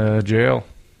in jail.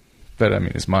 But I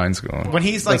mean, his mind's going. When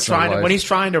he's like That's not trying, life. when he's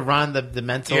trying to run the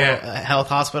mental health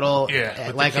hospital, Yeah,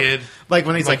 with like the kid. like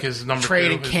when he's Like like his number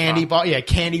trading two, his candy mom.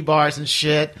 candy bars and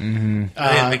shit. And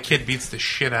the kid beats the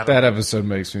shit out of That him. episode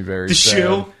makes me very The sad.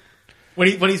 shoe when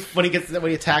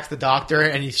he attacks the doctor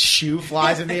and his shoe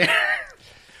flies in the air.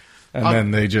 And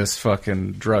then they just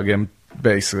fucking drug him,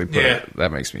 basically. Yeah.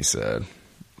 That makes me sad.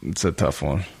 It's a tough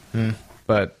one.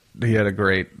 But he had a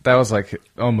great... That was like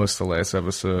almost the last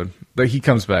episode. But he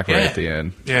comes back right Yeah. at the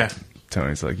end. Yeah.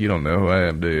 Tony's like, "You don't know who I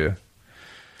am, do you?"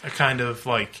 I kind of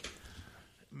like.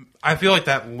 I feel like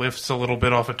that lifts a little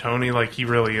bit off of Tony. Like he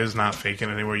really is not faking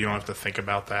anywhere. You don't have to think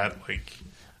about that. Like,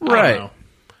 Right.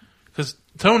 Because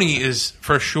Tony is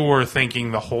for sure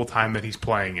thinking the whole time that he's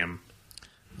playing him.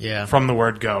 Yeah, From the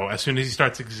word go, as soon as he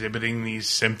starts exhibiting these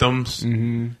symptoms,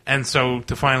 and so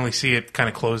to finally see it kind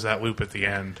of close that loop at the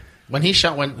end, when he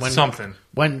shot when something.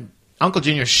 when Uncle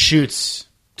Junior shoots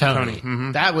Tony,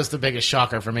 Tony, that was the biggest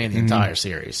shocker for me in the entire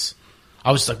series.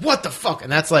 I was just like, "What the fuck?"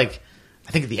 And that's like,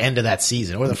 I think at the end of that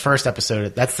season or the first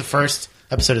episode. That's the first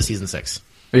episode of season 6,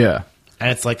 Yeah. and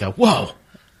it's like a whoa.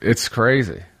 It's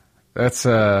crazy. That's...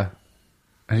 And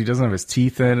he doesn't have his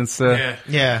teeth in and stuff.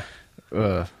 Yeah,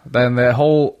 Yeah, Then that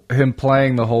whole him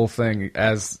playing the whole thing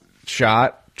as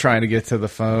shot, trying to get to the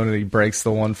phone, and he breaks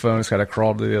the one phone. He's got to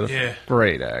crawl to the other. Yeah.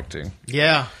 Great acting,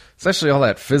 yeah. especially all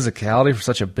that physicality for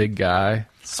such a big guy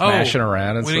smashing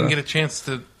around and we stuff. didn't get a chance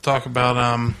to talk about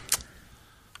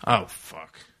Oh,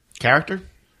 fuck. Character?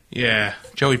 Yeah,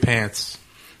 Joey Pants.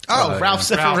 Oh, Ralph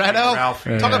Cifaretto?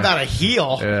 Ralphie. Talk about a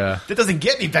heel. Yeah. That doesn't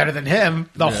get any better than him.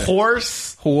 The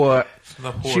horse. Whore.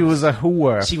 The horse. She was a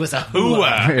whore. She was a Ooh,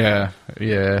 Yeah,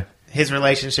 yeah. His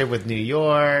relationship with New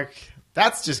York.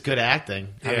 That's just good acting.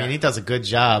 I Yeah. mean, he does a good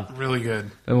job. really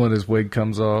good. And when his wig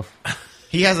comes off.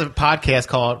 He has a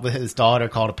podcast with his daughter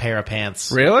called A Pair of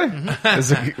Pants. Really?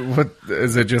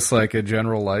 Is it just like a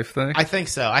general life thing? I think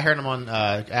so. I heard him on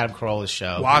Adam Carolla's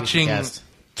show. Watching He was a guest.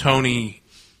 Tony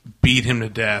beat him to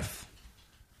death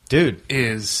Dude,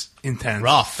 is intense.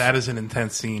 Rough. That is an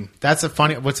intense scene. that's a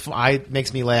funny.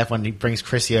 Makes me laugh when he brings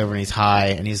Chrissy over and he's high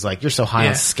and he's like, "You're so high Yeah.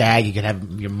 on skag, you could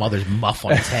have your mother's muff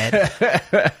on his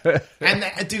head."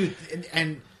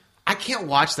 and I can't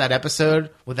watch that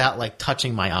episode without like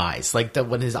touching my eyes, like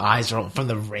when his eyes are from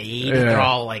the raid, and they're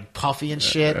all like puffy and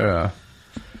shit. Yeah.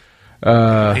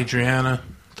 Adriana,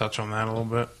 touch on that a little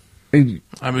bit.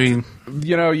 I mean,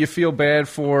 You know, you feel bad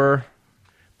for her,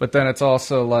 but then it's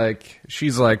also like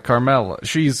she's like Carmela.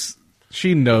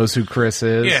 She knows who Chris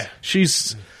is. Yeah.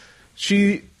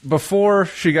 She before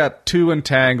she got too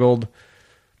entangled,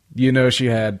 you know, she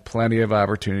had plenty of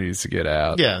opportunities to get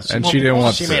out. Yeah, and she didn't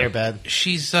want She to. made her bed.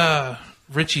 she's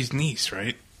Richie's niece,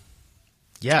 right?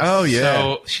 Yes. Oh, yeah.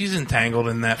 So she's entangled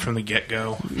in that from the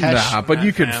get-go. Nah, but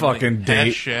you could Family. fucking date.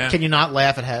 Hesh, yeah. Can you not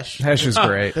laugh at Hesh? Hesh is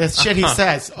great. The shit he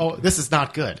says. Oh, this is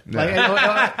not good. Like,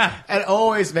 it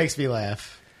always makes me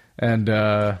laugh. And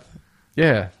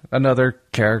yeah, another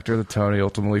character that Tony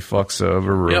ultimately fucks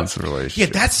over, ruins the Yeah,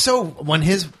 relationship. that's so. When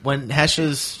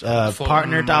Hesh's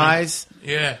partner money. dies,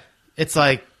 Yeah. it's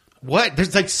like what?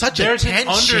 There's like such There's a an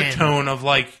tension. undertone of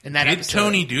like, in that did episode.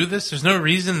 Tony do this? There's no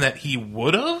reason that he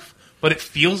would have, but it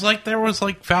feels like there was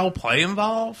like foul play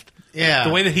involved. Yeah, The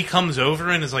way that he comes over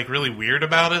and is like really weird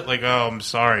about it, like, oh, I'm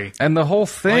sorry. And the whole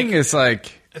thing Like- is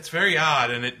like, It's very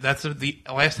odd, and that's the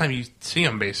last time you see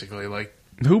him, basically. Like,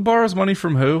 who borrows money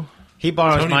from who? he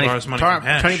borrows Tony money. borrows money from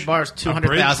Hesh. Tony borrows A $200,000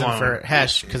 bridge for loan.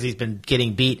 Hesh because he's been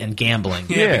getting beat and gambling.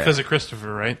 yeah, Yeah. because of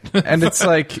Christopher, right? And it's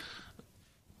like,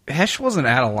 Hesh wasn't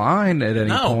out of line at any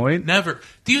no, point. never.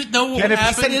 Do you know what And would if he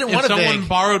said happen he didn't if want a someone big-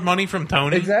 borrowed money from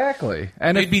Tony? Exactly.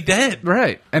 And They'd if, be dead.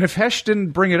 right. And if Hesh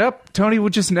didn't bring it up, Tony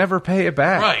would just never pay it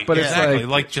back. Right, But exactly. it's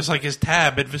like, Just like his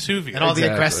tab at Vesuvius. And all the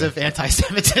Exactly. aggressive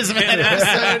anti-Semitism in that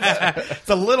episode. It's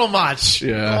a little much.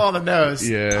 Yeah. All on the nose.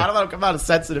 Yeah. I don't know. I'm not a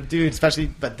sensitive dude, especially,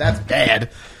 but that's bad.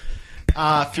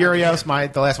 Furios,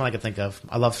 the last one I could think of.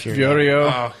 I love Furio.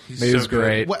 Furio, Oh, he's he was so good.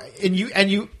 great. What- And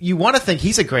you want to think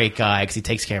he's a great guy because he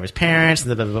takes care of his parents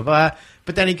and blah, blah, blah, blah.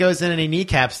 But then he goes in and he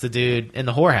kneecaps the dude in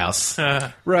the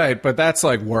whorehouse. Right, but that's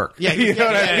like work. Yeah, You know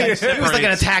what I mean? he was like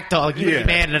an attack dog. He was a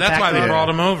man in an That's attack why they dog. brought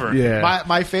him over. Yeah.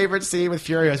 My favorite scene with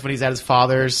Furio is when he's at his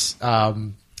father's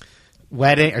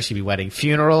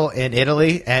funeral in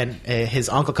Italy, and his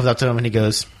uncle comes up to him and he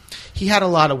goes, "He had a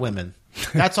lot of women.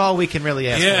 That's all we can really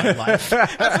ask for in life."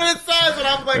 That's what it says, and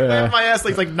I'm like, laughing my ass,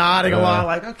 like nodding along,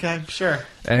 like, okay, sure.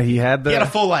 And he had He had a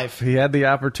full life. He had the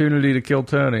opportunity to kill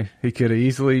Tony. He could have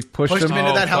easily pushed Pushed him. him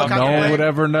into that helicopter No one plane. would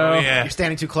ever know. Oh, yeah. You're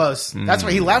standing too close. That's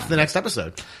why he left the next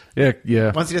episode.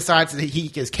 Yeah. Once he decides that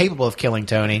he is capable of killing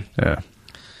Tony. Yeah.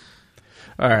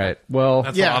 All right. Well,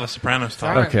 That's Yeah. a lot of Sopranos talk.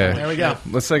 All right, okay. there we go.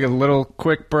 Let's take a little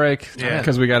quick break Yeah.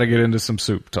 because we got to get into some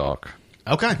soup talk.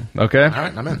 Okay. Okay? All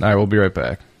right, I'm in. All right, we'll be right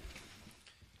back.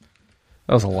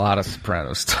 That was a lot of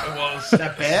Sopranos talk. Was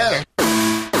Not bad.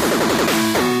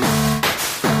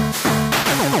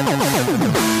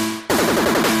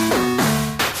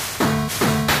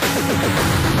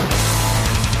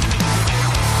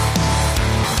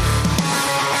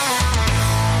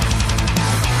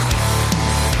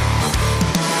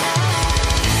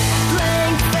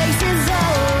 Blank faces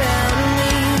all around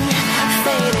me,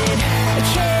 faded. I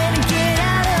can't get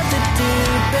out of the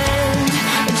deep end.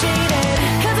 Jaded,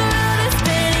 'cause the world is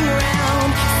spinning round.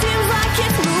 Seems like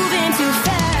it's moving too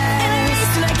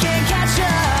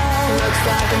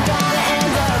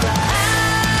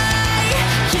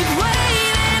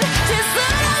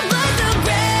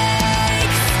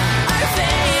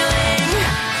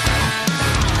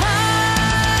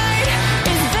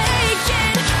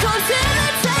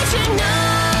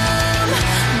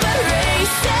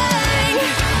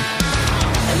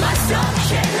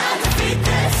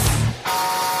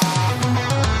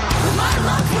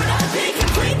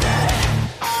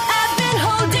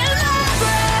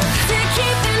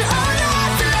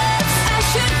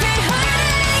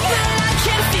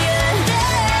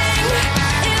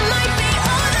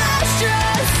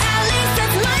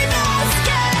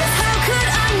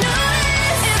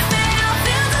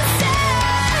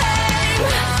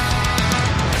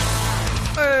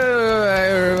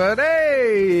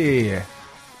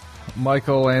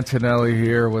Michael Antonelli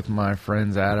here with my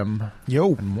friends Adam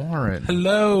Yo. and Warren.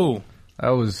 Hello.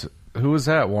 Who was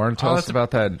that, Warren? Tell us that's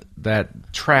about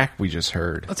that track we just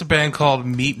heard. That's a band called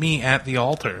Meet Me at the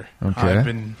Altar. Okay. I've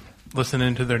been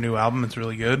listening to their new album. It's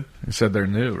really good. You said they're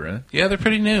new, right? Yeah, they're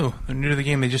pretty new. They're new to the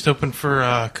game. They just opened for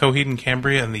Coheed and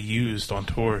Cambria and The Used on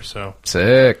tour. So,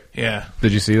 Sick. yeah.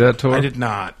 Did you see that tour? I did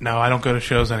not. No, I don't go to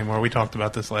shows anymore. We talked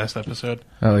about this last episode.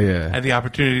 Oh, I yeah. had the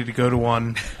opportunity to go to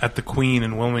one at the Queen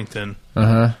in Wilmington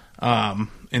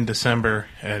in December,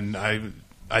 and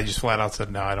I just flat out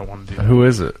said, no, I don't want to do that. Who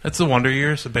is it? It's the Wonder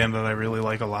Years, a band that I really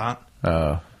like a lot.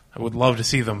 Oh. I would love to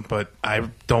see them, but I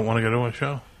don't want to go to a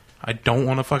show. I don't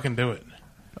want to fucking do it.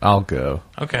 I'll go.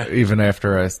 Okay. Even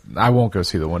after I won't go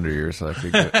see the Wonder Years. I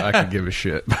could give a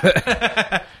shit.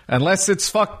 Unless it's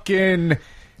fucking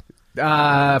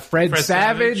Fred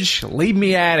Savage, leave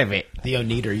me out of it. The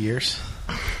Oneater years.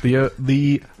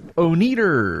 The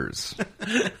Oneaters.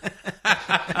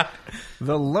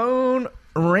 The Lone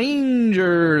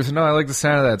Rangers. No, I like the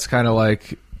sound of that. It's kind of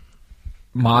like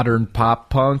modern pop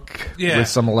punk with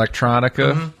some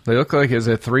electronica. Mm-hmm. They look like, is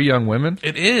it three young women?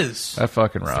 It is. That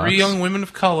fucking rocks. 3 young women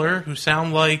of color who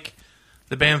sound like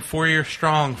the band 4 Year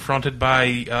Strong, fronted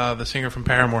by the singer from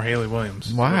Paramore, Hayley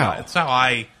Williams. Wow. That's how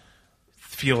I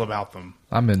feel about them.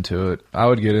 I'm into it. I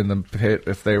would get in the pit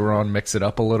if they were on Mix It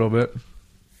Up a little bit.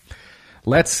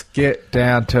 Let's get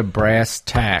down to brass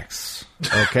tacks,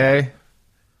 okay?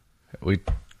 We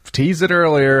teased it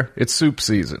earlier. It's soup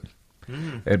season.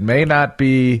 It may not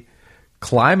be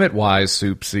climate-wise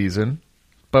soup season,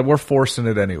 but we're forcing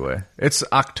it anyway. It's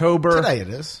October. Today it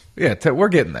is. Yeah, we're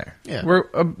getting there. Yeah. We're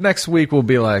next week we'll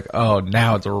be like, oh,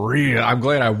 now it's real. I'm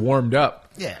glad I warmed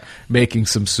up. Yeah. Making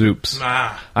some soups.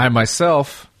 Ah. I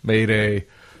myself made a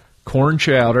corn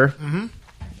chowder,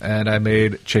 and I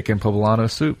made chicken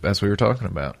poblano soup, as we were talking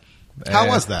about. How And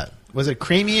was that? Was it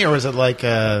creamy or was it like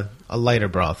a lighter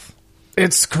broth?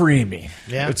 It's creamy.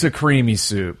 Yeah? It's a creamy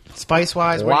soup. Spice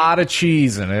wise? A lot of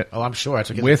cheese in it. Oh, I'm sure.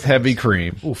 That's what With heavy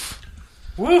cream. Oof.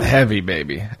 Heavy,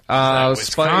 baby.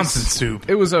 Wisconsin spice. soup.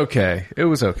 It was okay. It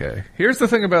was okay. Here's the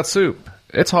thing about soup.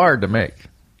 It's hard to make.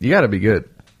 You got to be good.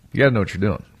 You got to know what you're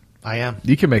doing. I am.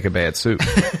 You can make a bad soup.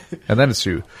 And then it's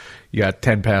you got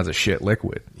 10 pounds of shit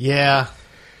liquid. Yeah.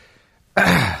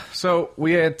 So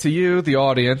we had to you, the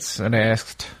audience, and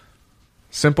asked,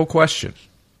 simple question.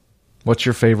 What's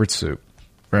your favorite soup?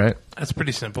 Right? That's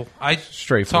pretty simple. I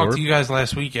Straightforward. talked to you guys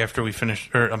last week after we finished,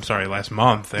 or I'm sorry, last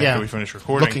month after we finished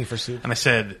recording. Looking for soup. And I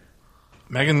said,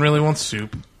 Megan really wants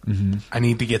soup. Mm-hmm. I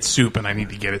need to get soup, and I need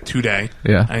to get it today.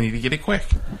 Yeah. I need to get it quick.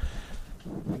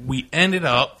 We ended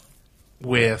up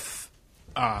with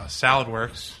Salad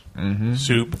Works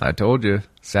soup. I told you.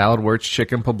 Salad Works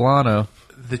chicken poblano.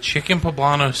 The chicken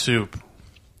poblano soup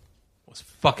was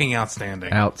fucking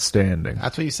outstanding. Outstanding.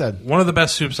 That's what you said. One of the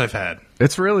best soups I've had.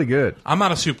 It's really good. I'm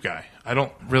not a soup guy. I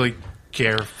don't really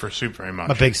care for soup very much.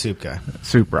 I'm a big soup guy.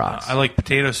 Soup rocks. I like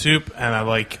potato soup, and I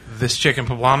like this chicken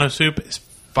poblano soup. Is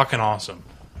fucking awesome.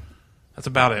 That's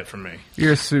about it for me.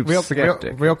 You're a soup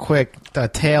skeptic. Real quick, the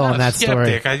tail on that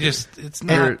Skeptic. story. It's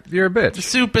not. You're a bitch.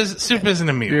 Soup isn't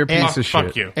a meal. You're a piece of Fuck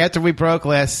shit. you. After we broke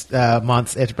last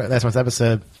month's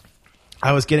episode,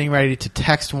 I was getting ready to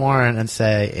text Warren and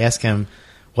ask him,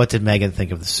 what did Megan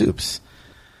think of the soups?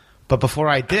 But before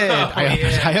I did,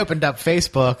 I opened up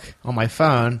Facebook on my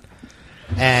phone,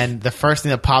 and the first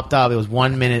thing that popped up, it was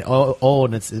 1 minute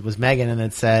old, and it was Megan, and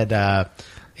it said,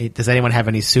 does anyone have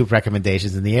any soup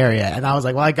recommendations in the area? And I was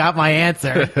like, well, I got my answer.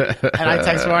 And I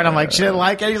texted Warren, I'm like, she didn't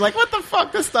like it? He's like, what the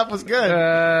fuck? This stuff was good.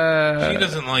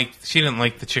 She didn't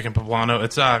like the chicken poblano.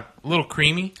 It's a little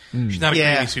creamy. She's not a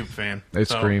creamy soup fan. It's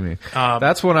So, creamy.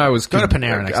 That's when I was. Go to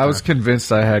Panera next I was time.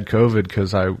 convinced I had COVID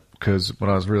because when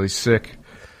I was really sick,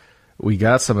 we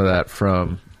got some of that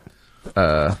from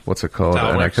what's it called,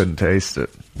 Salad and I Works. couldn't taste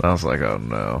it. I was like, oh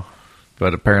no.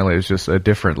 But apparently, it's just a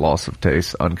different loss of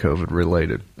taste, un-COVID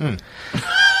related.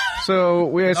 So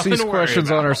we asked Nothing these to worry questions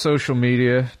on about. our social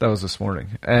media. That was this morning,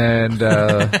 and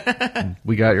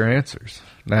we got your answers.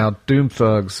 Now, Doom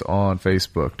Thugs on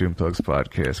Facebook, Doom Thugs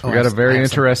Podcast. We Oh, got a I very have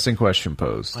some. interesting question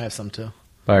posed I have some too.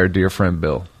 by our dear friend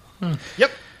Bill.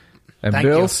 Yep. And Thank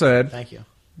Bill you. said, Thank you.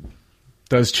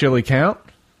 does chili count?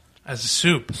 As a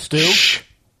soup. Shh.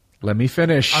 Let me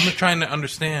finish. I'm trying to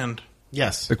understand.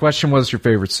 Yes. The question was your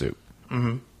favorite soup.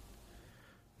 Mm-hmm.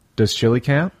 Does chili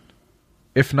count?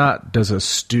 If not, does a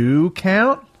stew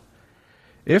count?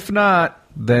 If not,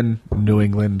 then New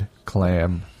England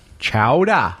clam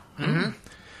chowder. Mm-hmm.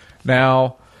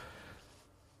 Now,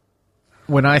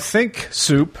 when I think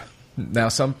soup, now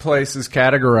some places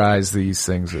categorize these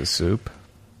things as soup.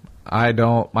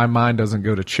 My mind doesn't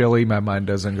go to chili. My mind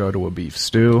doesn't go to a beef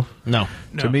stew. No.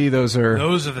 To me, those are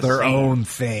the their same. own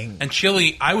thing. And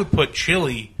chili, I would put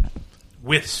chili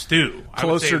with stew. I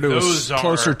would say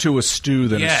Closer to a stew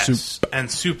than yes, a soup. and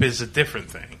soup is a different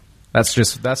thing. That's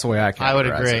the way I categorize I would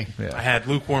agree. it. Yeah. I had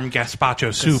lukewarm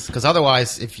gazpacho soup. Because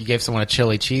otherwise, if you gave someone a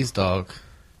chili cheese dog,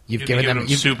 you've given them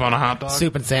soup on a hot dog.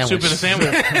 soup and sandwich. Soup and a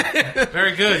sandwich.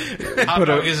 Very good. Hot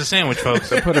dog is a sandwich, folks.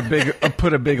 Put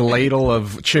a big ladle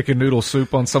of chicken noodle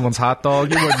soup on someone's hot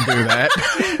dog. You wouldn't do that.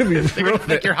 I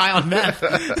think you're high on meth.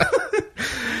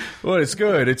 Well, it's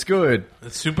good. It's good.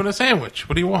 It's soup and a sandwich.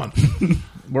 What do you want?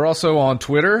 We're also on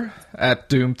Twitter at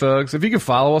Doom Thugs. If you can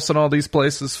follow us on all these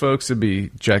places, folks, it'd be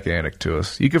gigantic to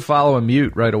us. You can follow and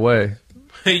mute right away.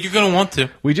 Hey, you're going to want to.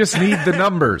 We just need the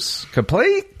numbers.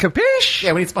 Complete? Capiche?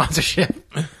 Yeah, we need sponsorship.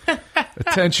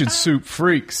 Attention, soup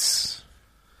freaks.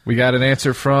 We got an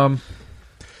answer from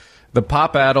the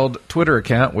Pop Addled Twitter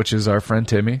account, which is our friend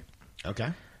Timmy. Okay.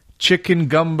 Chicken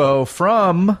Gumbo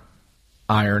from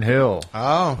Iron Hill.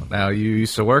 Oh, Now, you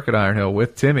used to work at Iron Hill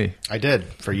with Timmy. I did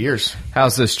for years.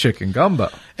 How's this chicken gumbo?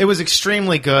 It was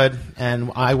extremely good,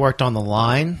 and I worked on the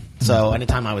line. So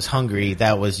anytime I was hungry,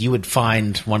 you would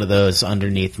find one of those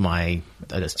underneath my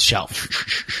shelf.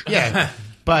 Yeah,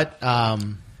 but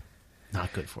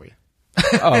not good for you.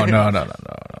 Oh, no,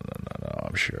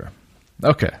 I'm sure.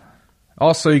 Okay.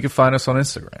 Also, you can find us on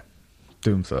Instagram.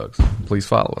 Doom Thugs. Please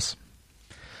follow us.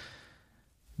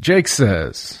 Jake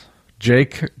says,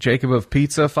 Jacob of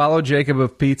Pizza. Follow Jacob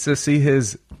of Pizza. See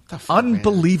his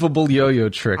unbelievable yo-yo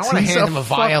tricks. I want to He's hand him a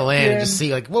violin fucking- and just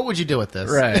see, what would you do with this?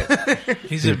 Right.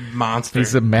 He's a monster.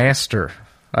 He's a master.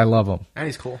 I love him. And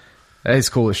he's cool. He's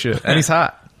cool as shit. And he's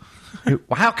hot.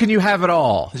 How can you have it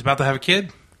all? He's about to have a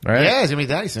kid Right? Yeah, he's going to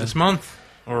be daddy soon. this month.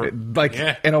 Or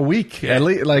yeah. In a week. Yeah. At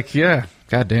least,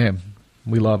 God damn.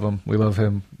 We love him. We love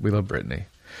him. We love Brittany.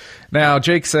 Now,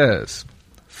 Jake says,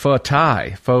 pho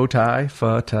thai.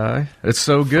 It's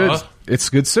so good. Pho? It's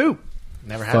good soup.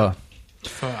 Never Pho. had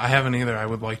it. I haven't either. I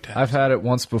would like to have I've had it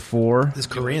once before. This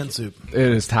Korean soup. It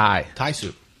is Thai. Thai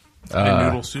soup.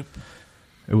 noodle soup.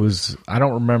 It was, I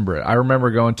don't remember it. I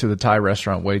remember going to the Thai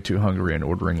restaurant way too hungry and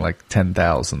ordering like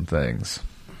 10,000 things.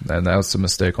 And that was a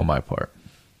mistake on my part.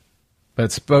 But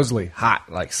it's supposedly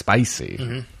hot, like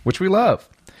spicy, which we love.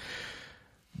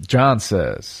 John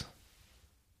says,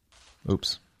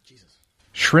 oops.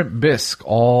 Shrimp bisque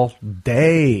all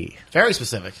day. Very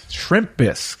specific. Shrimp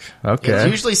bisque. Okay. It's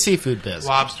usually seafood bisque.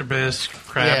 Lobster bisque,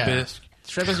 crab bisque.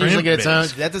 Shrimp doesn't usually get its own.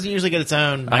 bisque. That doesn't usually get its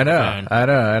own I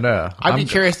microphone. know. I'd be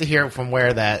curious to hear from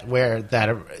where that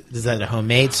is that a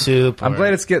homemade soup? I'm or-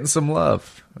 glad it's getting some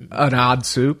love. An odd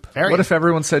soup. Very. What if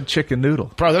everyone said chicken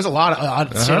noodle? Bro, there's a lot of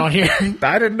odd shit on here.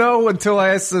 I didn't know until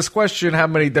I asked this question how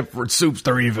many different soups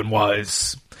there even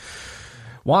was.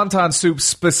 Wonton soup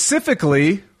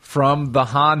specifically from the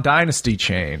Han Dynasty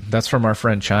chain. That's from our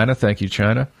friend China. Thank you,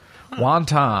 China.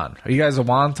 Wonton. Are you guys a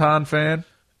wonton fan?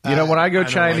 You know, when I go I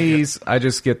don't Chinese, I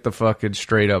just get the fucking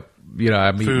straight up,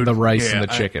 I'm eating Food. the rice Yeah, and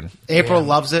the chicken. April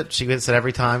loves it. She gets it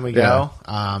every time we Yeah. go.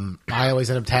 I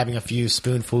always end up having a few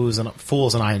spoonfuls and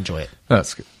I enjoy it.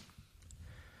 That's good.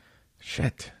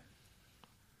 Shit.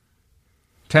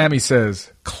 Tammy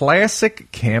says,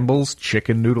 classic Campbell's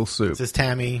chicken noodle soup. This is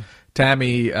Tammy.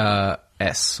 Tammy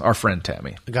S., our friend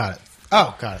Tammy. Got it.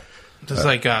 Oh, got it. Just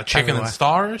like chicken away. and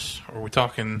stars? Or are we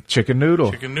talking Chicken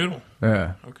noodle. chicken noodle?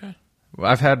 Yeah. Okay.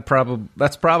 I've had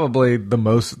that's probably the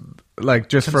most, like,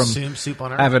 just Consume from soup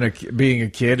on earth. having being a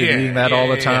kid and Yeah, eating that yeah, all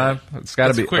the yeah, time. It's got to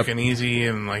It's be quick and easy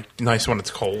and like nice when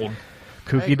it's cold.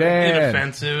 Kooky Dan.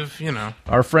 Inoffensive, you know.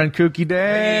 Our friend Kooky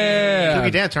Dan.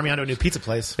 Cookie Dan turned me on to a new pizza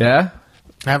place. Yeah?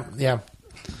 Yeah.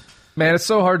 Man, it's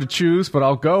so hard to choose, but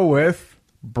I'll go with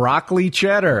broccoli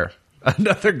cheddar.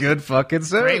 Another good fucking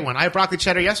soup. Great one. I had broccoli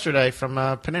cheddar yesterday from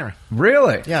Panera.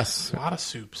 Really? Yes. A lot of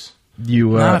soups. You,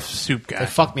 Not a soup guy. They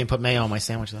fucked me and put mayo on my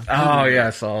sandwich, though. oh, yeah, I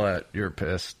saw that. You're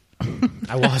pissed.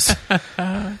 I was.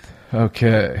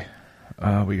 Okay.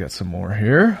 We got some more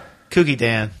here. Cookie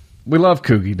Dan. We love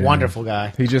Kooky Dan. Wonderful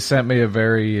guy. He just sent me a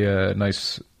very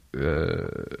nice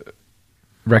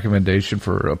recommendation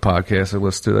for a podcast I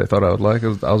listened to that I thought I would like.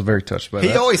 I was very touched by He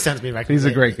that. always sends me recommendations.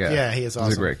 He's a great guy. Yeah, he is awesome.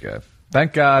 He's a great guy.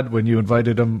 Thank God when you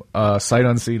invited him sight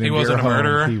unseen into wasn't your a home,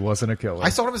 murderer. he wasn't a killer. I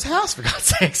sold him his house, for God's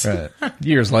sakes. Right.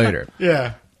 Years later.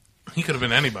 Yeah. He could have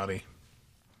been anybody.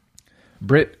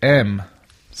 Britt M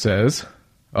says,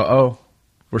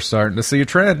 we're starting to see a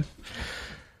trend.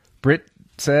 Britt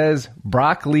says,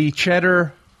 broccoli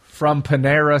cheddar from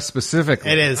Panera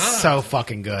specifically. It is so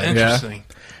fucking good. Interesting.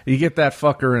 You get that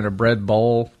fucker in a bread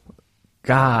bowl.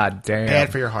 God damn.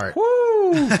 Bad for your heart.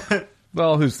 Woo!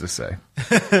 Well, who's to say?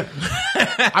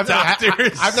 I've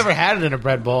never had it in a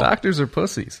bread bowl. Doctors are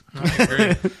pussies. I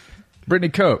agree. Brittany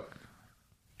Koch,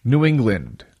 New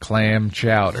England clam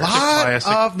chowder. A lot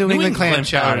classic. of New England clam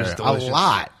chowder is chowder. A delicious.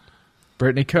 lot.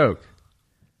 Brittany Koch,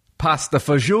 pasta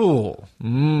fajoule.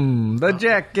 The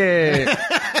jacket.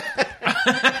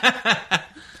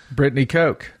 Brittany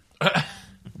Koch,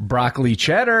 broccoli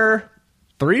cheddar.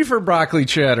 3 for broccoli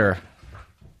cheddar.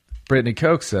 Brittany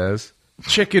Koch says,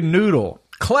 chicken noodle.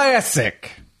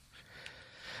 Classic.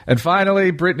 And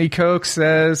finally, Brittany Koch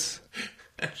says,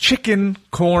 chicken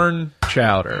corn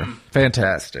chowder.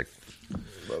 Fantastic.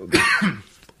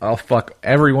 I'll fuck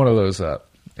every one of those up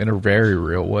in a very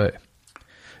real way.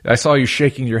 I saw you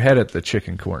shaking your head at the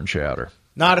chicken corn chowder.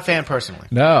 Not a fan personally.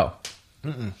 No.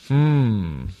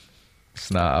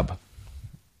 Snob.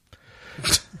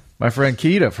 My friend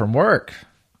Keita from work.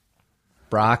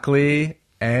 Broccoli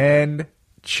and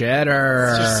cheddar.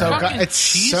 It's just so Fucking good.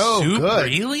 It's cheese so soup, good.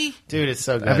 really? Dude, it's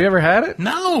so good. Have you ever had it?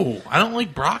 No, I don't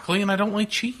like broccoli and I don't like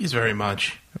cheese very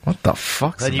much. What the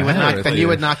fuck's Then the you would matter not. with Then you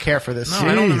would not care for this. No,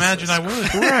 I don't Jesus imagine I would.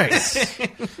 Christ.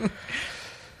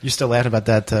 You're still laughing about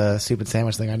that soup and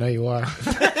sandwich thing. I know you are.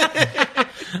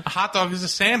 A hot dog is a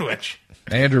sandwich.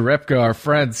 Andrew Repka, our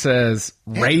friend, says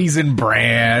Raisin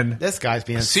Bran. This guy's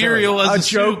being Cereal silly. as A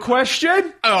joke soup.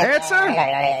 question? Oh, Answer?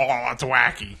 It's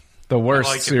wacky. The worst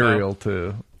I like it, cereal,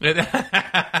 too.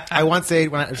 I once ate.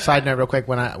 Side note, real quick.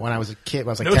 When I was a kid, when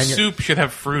I was like No 10 years, soup should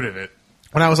have fruit in it.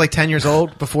 when I was like 10 years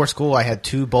old, before school, I had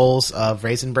 2 bowls of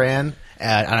Raisin Bran,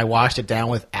 and I washed it down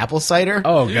with apple cider.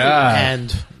 Oh, God.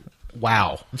 And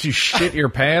wow, Did you shit your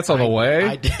pants on the way?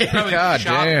 I did. Probably God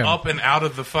shot damn. up and out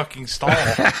of the fucking stall.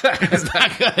 It's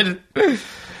not good.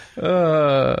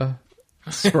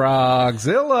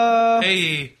 Sprogzilla.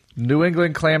 Hey, New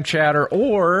England clam chowder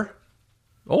or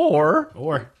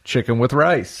chicken with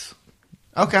rice.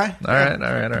 Okay. All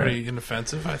right. pretty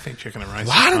inoffensive. I think chicken and rice. A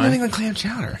lot is of fine. New England clam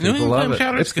chowder. New England love clam it.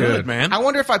 chowder It's is good, good. man. I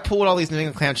wonder if I pulled all these New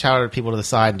England clam chowder people to the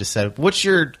side and just said, "What's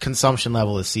your consumption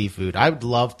level of seafood?" I would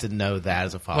love to know that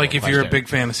as a follow-up. Like if you're a big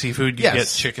fan of seafood, you Yes. get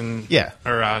chicken. Yeah.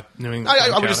 Or New England. I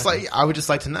clam would just chowder like. I would just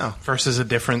like to know. versus a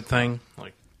different thing.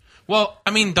 Like, well,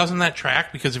 I mean, doesn't that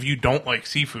track? Because if you don't like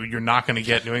seafood, you're not going to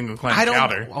get New England clam I don't.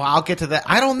 chowder. Well, I'll get to that.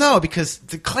 I don't know because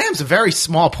the clam's a very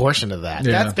small portion of that.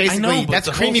 Yeah. That's basically I know, but that's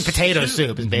the creamy whole potato soup-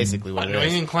 soup is basically what What, it New is.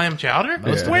 England clam chowder?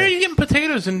 Most of Where it. are you getting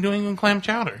potatoes in New England clam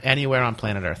chowder? Anywhere on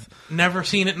planet Earth. Never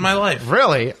seen it in my life.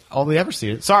 Really? Only ever see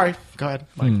it. Sorry. Go ahead.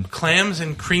 Mike. Clams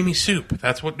and creamy soup.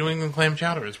 That's what New England clam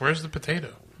chowder is. Where's the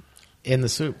potato? In the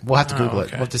soup. We'll have to Google it.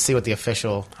 okay. We'll have to see what the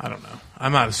official. I don't know.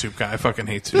 I'm not a soup guy. I fucking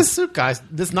hate soup. This soup guys,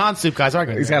 this non-soup guys are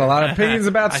going. He's got a lot of opinions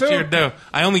about I sure soup. do.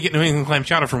 I only get New England clam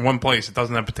chowder from one place. It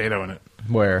doesn't have potato in it.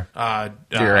 Where?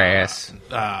 Your ass.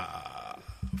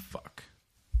 Fuck.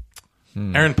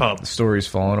 Aaron Pub. Story's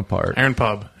falling apart. Aaron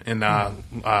Pub in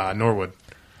Norwood.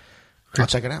 I'll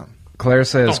check it out. Claire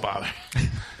says. Don't bother.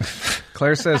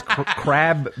 Claire says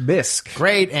crab bisque.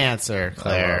 Great answer, I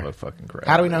Claire. love a fucking crab.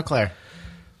 How do we know Claire?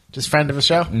 Just friend of the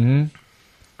show?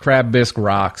 Crab bisque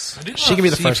rocks? I do She love can be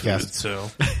the first seafood, guest. So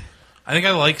I think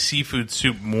I like seafood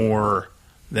soup more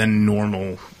than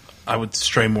normal. I would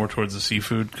stray more towards the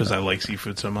seafood because I like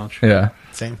seafood so much. Yeah.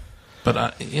 Same.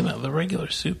 But the regular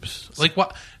soups, like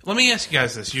what? Let me ask you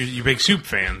guys this: you're big soup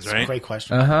fans, right? Great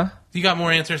question. You got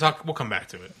more answers? We'll come back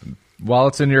to it. While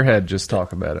it's in your head, just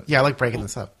talk about it. Yeah, I like breaking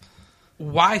this up.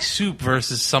 Why soup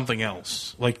versus something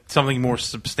else, like something more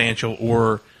substantial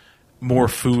or more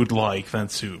food-like than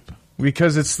soup?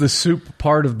 Because it's the soup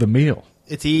part of the meal.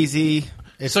 It's easy.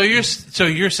 It's So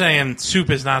you're saying soup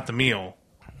is not the meal?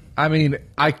 I mean,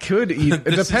 I could eat. It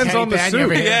This is depends on the Kenny Banya soup.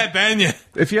 over here. Yeah, Banya.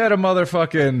 If you had a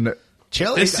motherfucking.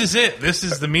 chili. This is it. This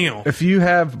is the meal. If you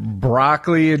have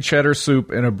broccoli and cheddar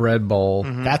soup in a bread bowl,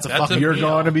 That's a That's fucking. a- you're meal.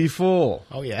 going to be full.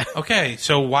 Oh yeah. Okay,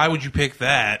 so why would you pick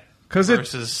that Because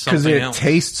versus something else?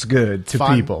 tastes good to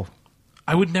Fun. people.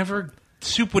 I would never.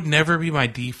 Soup would never be my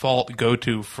default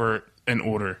go-to for an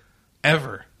order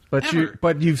ever. But Ever.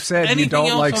 you've said Anything you don't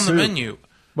else like on soup. the menu.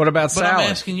 What about But I'm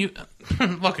salad? asking you.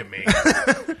 Look at me.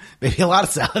 Maybe a lot of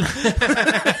salad.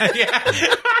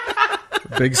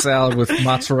 Big salad with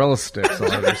mozzarella sticks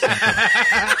on it or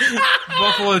something.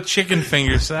 Buffalo chicken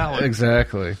finger salad.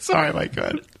 Exactly. Sorry, my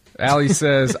God. Allie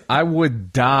says, I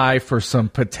would die for some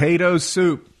potato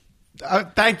soup.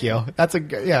 Thank you. That's a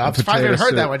good. Yeah, I'm surprised I Potato haven't heard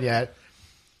soup. that one yet.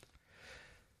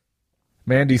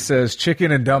 Mandy says,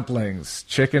 chicken and dumplings.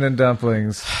 Chicken and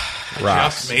dumplings.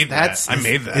 Rocks. Just made that. I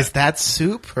made that. Is that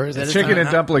soup or is that Chicken and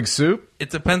not- dumpling soup? It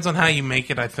depends on how you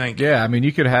make it, I think. Yeah, I mean,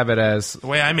 you could have it as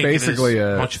way I make it is basically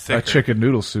much a thicker. chicken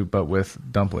noodle soup, but with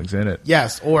dumplings in it.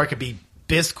 Yes, or it could be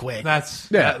Bisquick. That's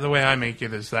Yeah. the way I make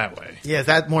it is that way. Yeah, is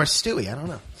that more stewy? I don't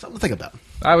know. Something to think about.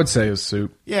 I would say it was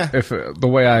soup. Yeah. If the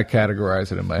way I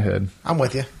categorize it in my head. I'm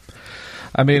with you.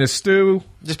 I mean, a stew.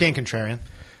 Just being contrarian.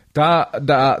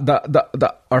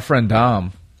 Our friend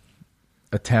Dom,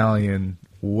 Italian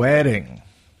wedding,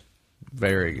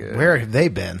 very good. Where have they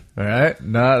been? All right,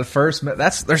 not first.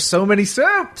 There's so many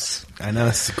soups. I know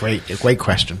it's a great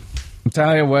question.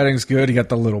 Italian wedding's good. You got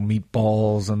the little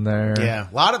meatballs in there. Yeah,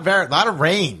 a lot of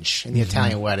range in the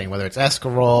Italian wedding. Whether it's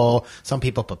escarole, some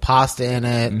people put pasta in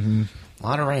it. A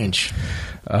lot of range.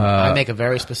 I make a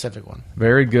very specific one.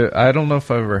 Very good. I don't know if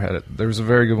I've ever had it. There was a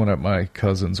very good one at my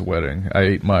cousin's wedding. I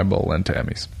ate my bowl and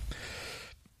Tammy's.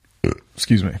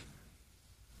 Excuse me.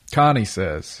 Connie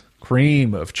says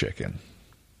cream of chicken.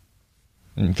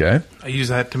 Okay. I use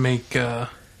that to make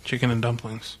chicken and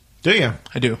dumplings. Do you?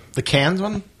 I do. The canned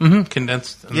one?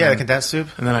 Condensed. And Yeah, the then, condensed soup.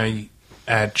 and then I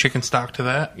add chicken stock to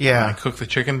that. Yeah. And I cook the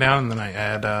chicken down, and then I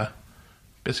add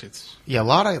biscuits. Yeah, a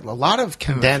lot of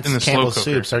condensed in the slow Campbell's cooker.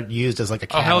 soups are used as like a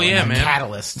Oh, hell yeah, man.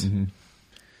 catalyst. And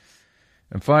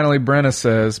finally, Brenna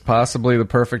says possibly the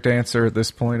perfect answer at this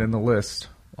point in the list.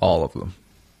 All of them.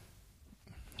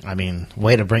 I mean,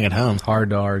 way to bring it home. Hard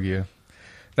to argue.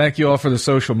 Thank you all for the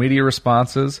social media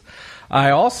responses.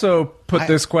 I also put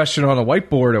this question on a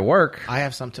whiteboard at work. I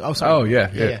have some too. Oh, sorry. Oh,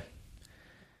 yeah.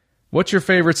 What's your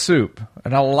favorite soup?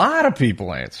 And a lot of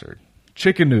people answered.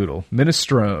 Chicken noodle,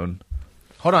 minestrone.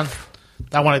 Hold on.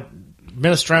 I wanted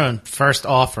minestrone first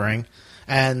offering,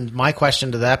 and my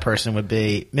question to that person would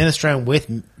be minestrone with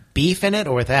beef in it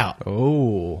or without?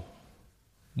 Oh.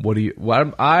 What do you...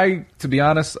 Well, to be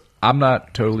honest, I'm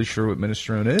not totally sure what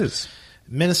minestrone is.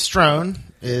 Minestrone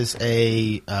is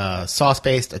a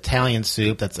sauce-based Italian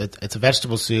soup. It's a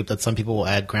vegetable soup that some people will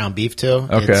add ground beef to.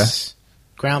 Okay. It's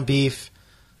ground beef,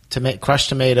 crushed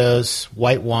tomatoes,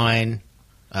 white wine,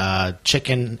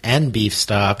 chicken and beef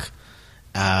stock,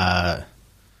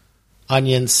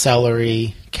 onions,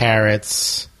 celery,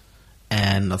 carrots,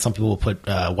 and some people will put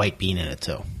white bean in it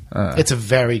too. It's a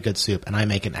very good soup, and I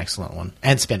make an excellent one.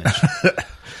 And spinach.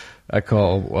 I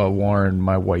call Warren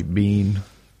my white bean.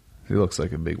 He looks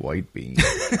like a big white bean.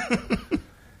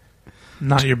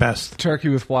 Not your best. Turkey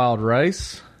with wild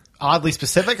rice. Oddly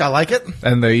specific. I like it.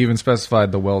 And they even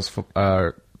specified the Wells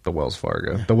Fargo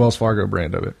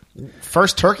brand of it.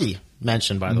 First turkey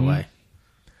mentioned, by the way.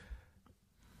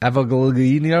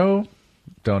 Avogradino,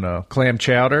 don't know. Clam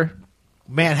chowder.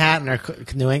 Manhattan or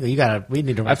New England. We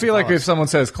need to. I feel like if someone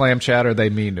says clam chowder, they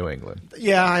mean New England.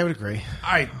 Yeah, I would agree.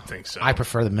 I think so. I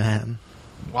prefer the Manhattan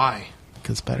Why?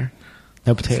 because it's better.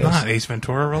 No potatoes. Not Ace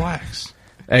Ventura. Relax.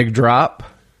 Egg drop.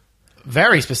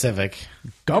 Very specific.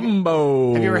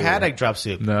 Gumbo. Have you ever had egg drop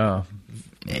soup? No.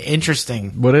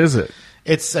 Interesting. What is it?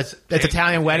 It's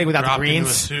Italian wedding without the Dropped into a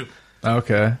greens. soup.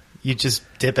 Okay. You just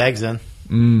dip eggs in.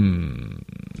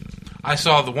 I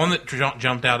saw the one that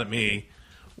jumped out at me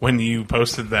when you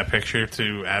posted that picture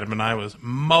to Adam and I was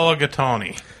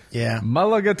mulligatawny. Yeah.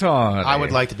 Mulligatawny. I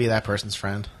would like to be that person's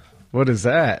friend. What is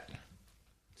that?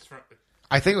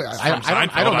 I think from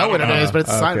I don't know what it Seinfeld. is, but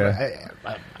it's Okay.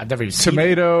 I've never seen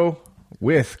Tomato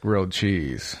with grilled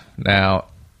cheese. Now,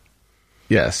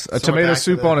 yes, a So we're tomato back to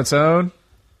soup the- on its own.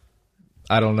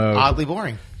 I don't know. oddly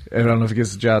boring. I don't know if it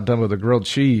gets the job done with a grilled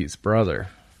cheese, brother.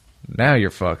 Now you're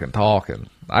fucking talking.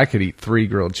 I could eat 3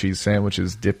 grilled cheese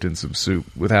sandwiches dipped in some soup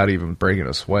without even breaking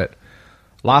a sweat.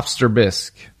 Lobster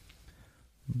bisque.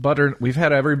 Butter. We've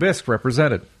had every bisque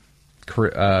represented.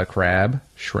 Crab,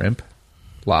 shrimp,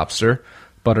 lobster,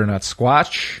 butternut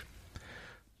squash,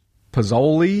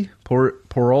 pozzoli,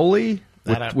 poroli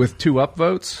with 2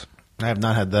 upvotes, I have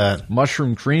not had that.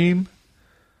 mushroom cream,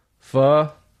 pho,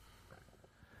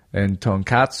 and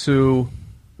tonkatsu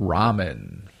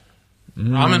ramen.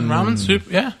 Ramen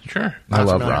soup. Yeah, sure. I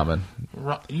love familiar.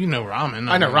 ramen. You know ramen.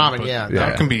 I know mean, ramen, but yeah.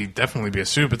 That can definitely be a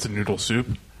soup. It's a noodle soup.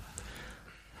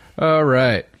 All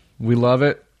right. We love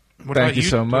it. What Thank about you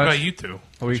so What much. about you two?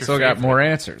 We What's your still got favorite? more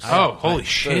answers. Oh, holy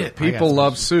shit! People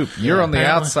love soup. You're on the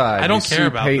Apparently. outside. I don't you care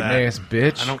soup about hating that. ass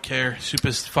bitch. I don't care. Soup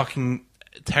is fucking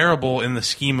terrible in the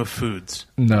scheme of foods.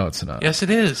 No, it's not. Yes, it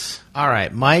is. All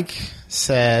right. Mike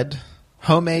said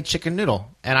homemade chicken noodle,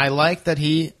 and I like that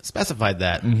he specified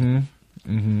that.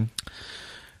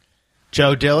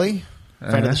 Joe Dilly,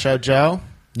 friend of the show, Joe,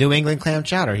 New England clam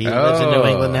chowder. He lives in New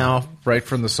England now. Right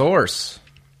from the source.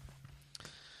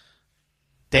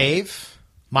 Dave,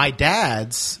 my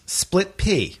dad's split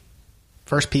pea,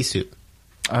 first pea soup.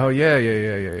 Oh,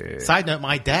 yeah. Side note,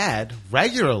 my dad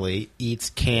regularly eats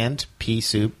canned pea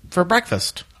soup for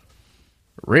breakfast.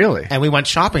 Really? And we went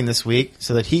shopping this week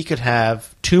so that he could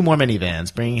have 2 more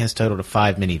minivans, bringing his total to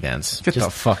 5 minivans. Get the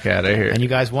fuck out of here. And you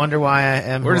guys wonder why I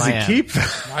am Where who does I he am. keep them?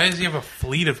 Why does he have a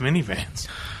fleet of minivans?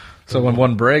 So when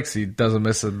one breaks, he doesn't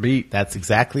miss a beat. That's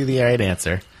exactly the right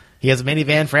answer. He has a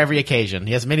minivan for every occasion.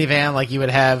 He has a minivan like you would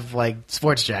have like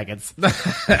sports jackets.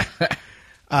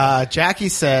 Jackie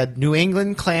said New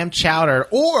England clam chowder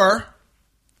or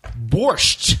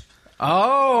borscht.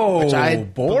 Oh, Which I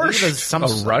believe is some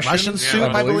Russian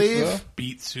soup, I believe. so.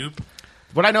 Beet soup.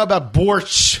 What I know about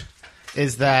borscht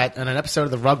is that in an episode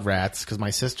of the Rugrats, because my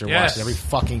sister Yes. watched it every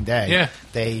fucking day, Yeah.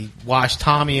 they washed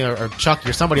Tommy or Chucky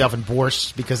or somebody off in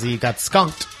borscht because he got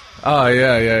skunked. Oh,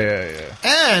 yeah.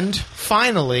 And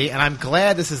finally, and I'm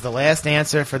glad this is the last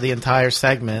answer for the entire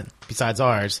segment besides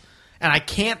ours, and I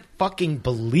can't fucking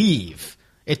believe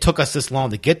it took us this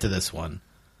long to get to this one.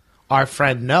 Our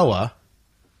friend Noah,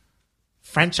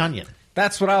 French onion.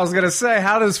 That's what I was going to say.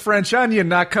 How does French onion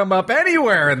not come up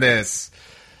anywhere in this?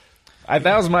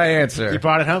 That was my answer. You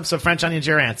brought it home, so French onion's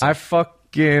your answer. I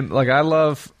fucking, like, I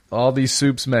love all these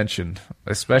soups mentioned,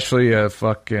 especially a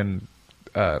fucking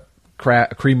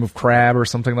cream of crab or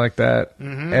something like that.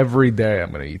 Mm-hmm. Every day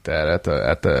I'm going to eat that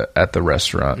at the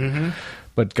restaurant. Mm-hmm.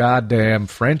 But goddamn,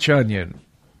 French onion,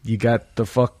 you got the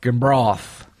fucking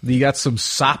broth. You got some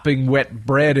sopping wet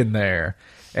bread in there.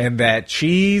 And that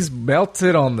cheese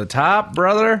melted on the top,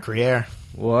 brother. Gruyere.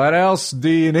 What else do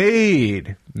you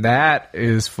need? That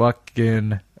is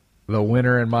fucking the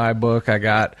winner in my book. I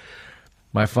got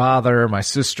my father, my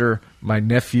sister, my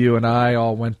nephew, and I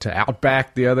all went to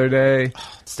Outback the other day.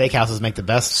 Steakhouses make the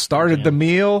best. Started the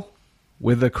meal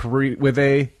with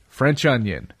a French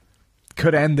onion.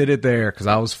 Could have ended it there because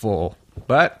I was full.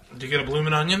 But Did you get a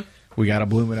bloomin' onion? we got a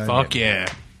blooming onion. Fuck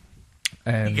yeah.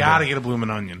 And, You gotta get a bloomin'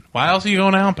 onion. Why else are you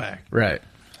going to Outback? right.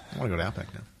 I want to go to Outback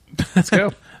now. Let's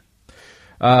go.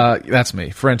 That's me.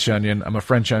 French onion. I'm a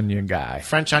French onion guy.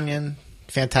 French onion,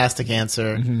 fantastic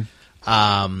answer.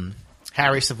 Mm-hmm.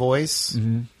 Harry Savoy's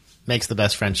makes the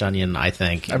best French onion, I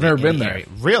think. I've never in been the there. area.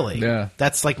 Really? Yeah.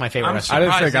 That's like my favorite I'm restaurant.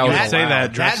 didn't surprised think I you was would say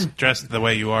allowed. that dressed the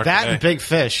way you are That today. and Big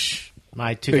Fish,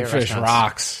 my two Big favorite Fish restaurants.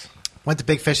 rocks. Went to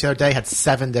Big Fish the other day, had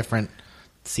 7 different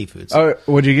seafoods. Oh,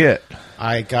 what'd you get?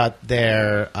 I got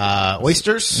their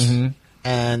oysters,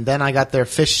 and then I got their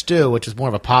fish stew, which was more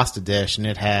of a pasta dish, and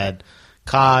it had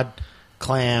cod,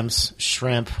 clams,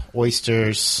 shrimp,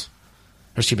 oysters,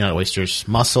 or excuse me, not oysters,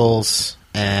 mussels,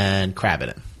 and crab in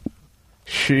it.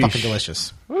 Sheesh. Fucking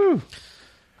delicious.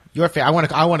 Your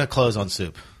favorite? I want to close on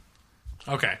soup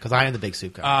Okay. because I am the big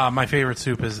soup guy. My favorite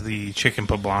soup is the chicken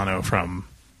poblano from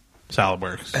Salad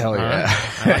Works. Hell yeah.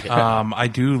 I like it. I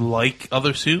do like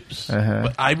other soups,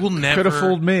 but I will never. Could have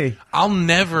fooled me. I'll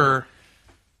never,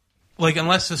 like,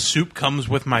 unless the soup comes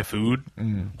with my food,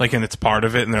 like, and it's part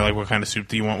of it, and they're like, "What kind of soup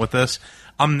do you want with this?"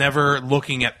 I'm never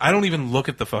looking at. I don't even look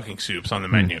at the fucking soups on the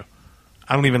menu.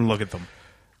 I don't even look at them.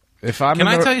 If I'm Can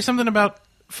in I the- tell you something about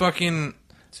fucking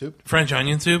Soup? French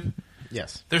onion soup?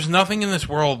 Yes. There's nothing in this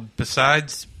world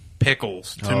besides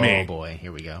pickles to Oh me boy,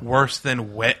 here we go. worse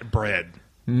than wet bread.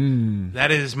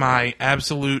 That is my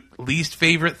absolute least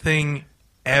favorite thing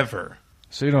ever.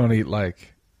 So you don't eat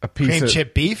like a piece Cream of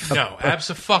chip beef? No,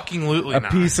 absolutely a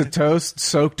not. piece of toast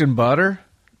soaked in butter,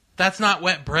 That's not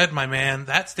wet bread, my man.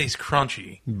 That stays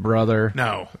crunchy. brother.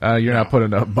 No. You're No. not putting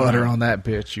enough butter on that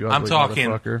bitch. You ugly I'm talking-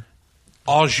 motherfucker.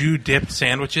 Au jus dipped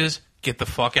sandwiches, get the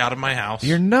fuck out of my house.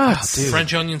 You're nuts.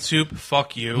 French onion soup,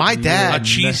 fuck you. My dad- A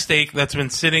cheesesteak that's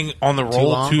been sitting on the roll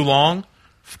long? too long,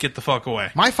 get the fuck away.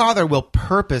 My father will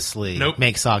purposely Nope.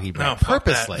 make soggy bread. No, fuck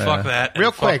purposely. that. Fuck that. Real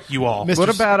and fuck quick, you all. Mr. What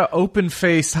about an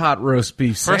open-faced hot roast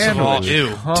beef First sandwich? of all,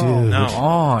 ew. Come No.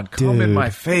 on. Come in Dude. my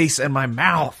face and my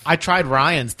mouth. I tried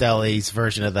Ryan's Deli's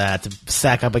version of that to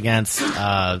stack up against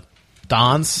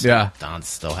Don's. Yeah. Don's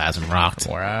still hasn't rocked.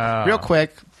 Wow. Real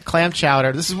quick, clam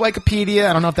chowder. This is Wikipedia.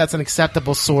 I don't know if that's an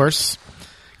acceptable source.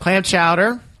 Clam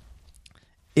chowder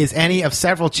is any of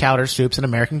several chowder soups in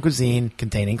American cuisine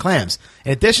containing clams.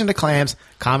 In addition to clams,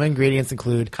 common ingredients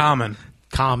include Common.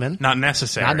 not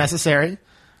necessary,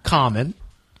 common,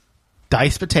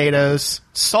 diced potatoes,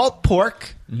 salt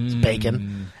pork, it's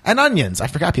bacon, and onions. I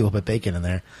forgot people put bacon in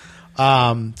there.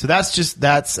 So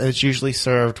it's usually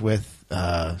served with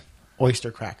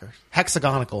oyster crackers,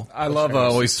 hexagonal. I love an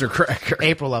oyster cracker.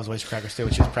 April loves oyster crackers too.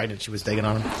 When she was pregnant, she was digging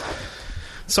on them.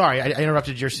 Sorry, I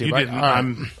interrupted your soup. You Right? didn't. All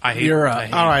right. I hate. You're I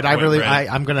hate All right, wet bread.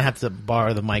 I'm going to have to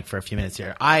borrow the mic for a few minutes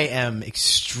here. I am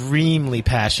extremely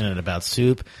passionate about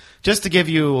soup. Just to give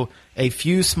you a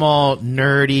few small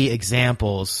nerdy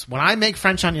examples, when I make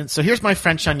French onion, so here's my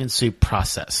French onion soup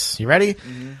process. You ready?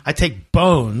 I take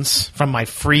bones from my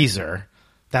freezer,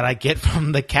 that I get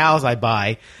from the cows I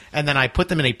buy, and then I put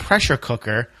them in a pressure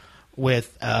cooker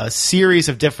with a series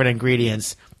of different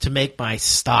ingredients to make my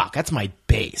stock. That's my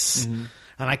base. And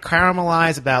I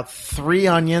caramelize about 3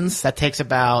 onions. That takes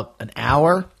about an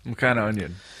hour. What kind of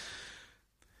onion?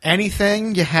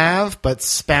 Anything you have, but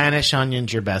Spanish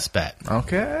onion's your best bet.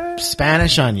 Okay.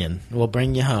 Spanish onion will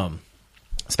bring you home.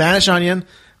 Spanish onion,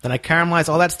 then I caramelize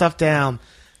all that stuff down.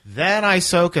 Then I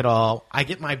soak it all. I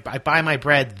buy my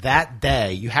bread that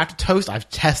day. You have to toast. I've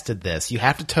tested this. You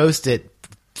have to toast it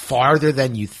farther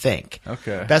than you think.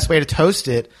 Okay. Best way to toast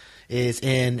it is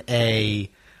in a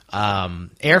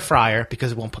air fryer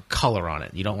because it won't put color on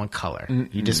it. You don't want color.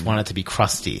 You just want it to be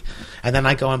crusty. And then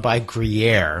I go and buy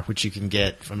Gruyere, which you can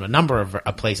get from a number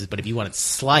of places. But if you want it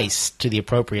sliced to the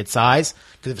appropriate size,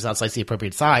 because if it's not sliced to the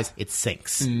appropriate size, it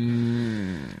sinks. So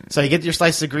you get your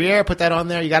slices of Gruyere, put that on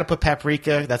there. You got to put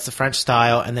paprika. That's the French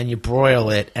style. And then you broil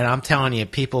it. And I'm telling you,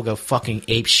 people go fucking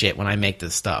ape shit when I make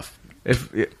this stuff.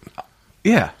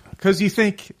 Yeah, because you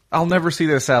think I'll never see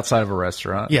this outside of a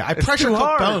restaurant. Yeah, I It's pressure too cook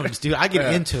hard. bones, dude. I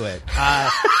get into it.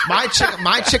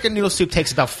 My chicken noodle soup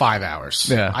takes about 5 hours.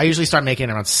 Yeah. I usually start making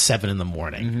it around 7 in the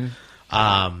morning.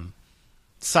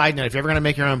 Side note: if you're ever going to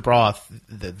make your own broth,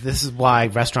 this is why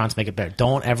restaurants make it better.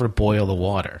 Don't ever boil the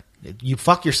water. You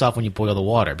fuck yourself when you boil the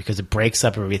water because it breaks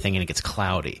up everything and it gets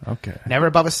cloudy. Okay. Never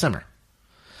above a simmer.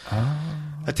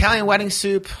 Italian wedding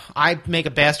soup. I make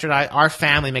a bastardized. Our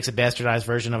family makes a bastardized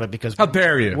version of it because How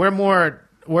dare you?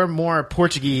 We're more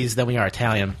Portuguese than we are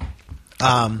Italian.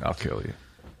 I'll kill you.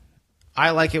 I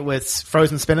like it with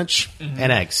frozen spinach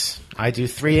and eggs. I do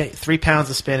 3 pounds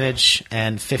of spinach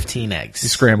and 15 eggs. You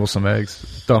scramble some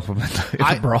eggs, dump them in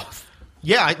the broth.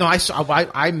 Yeah,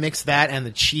 I mix that and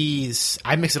the cheese.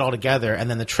 I mix it all together, and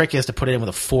then the trick is to put it in with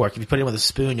a fork. If you put it in with a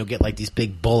spoon, you'll get like these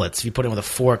big bullets. If you put it in with a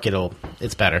fork,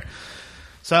 it's better.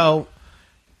 So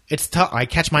it's tough. I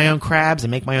catch my own crabs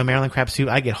and make my own Maryland crab soup.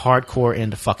 I get hardcore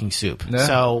into fucking soup. Yeah.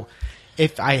 So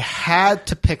if I had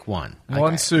to pick one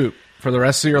Soup for the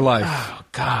rest of your life. Oh,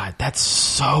 God, that's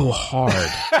so hard.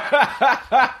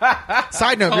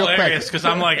 Side note, real quick. Hilarious, because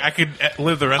I'm like, I could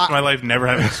live the rest of my life never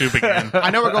having soup again. I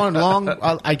know we're going long.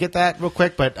 I get that real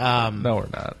quick, but No, we're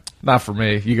not. Not for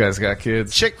me. You guys got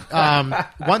kids.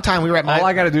 one time we were at All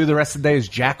I got to do the rest of the day is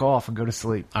jack off and go to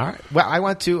sleep. All right.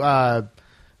 Well,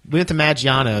 we went to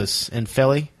Maggiano's in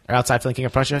Philly, or outside Philly, King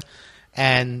of Prussia,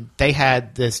 and they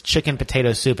had this chicken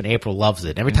potato soup, and April loves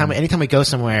it. Anytime we go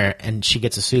somewhere and she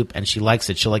gets a soup and she likes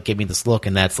it, she'll like give me this look,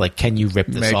 and that's like, can you rip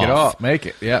this Make off? it off. Make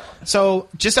it. Yeah. So,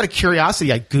 just out of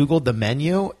curiosity, I Googled the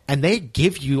menu, and they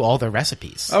give you all the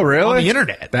recipes. Oh, really? On the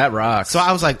internet. That rocks. So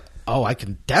I was like, oh, I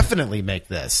can definitely make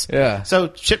this. Yeah. So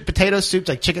potato soups,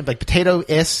 like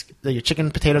your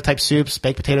chicken potato type soups,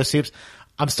 baked potato soups.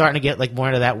 I'm starting to get like more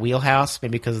into that wheelhouse,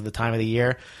 maybe because of the time of the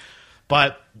year.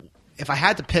 But if I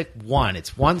had to pick one,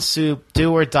 it's one soup,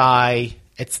 do or die.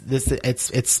 It's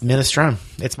minestrone.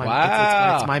 It's my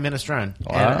Wow. it's my minestrone.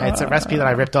 Wow. And it's a recipe that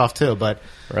I ripped off too, but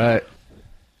right.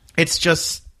 it's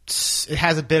just, it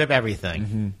has a bit of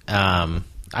everything.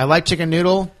 I like chicken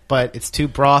noodle, but it's too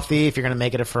brothy if you're going to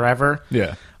make it a forever.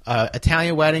 Yeah.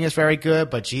 Italian wedding is very good,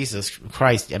 but Jesus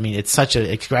Christ, I mean, it's such an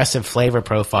aggressive flavor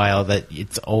profile that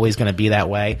it's always going to be that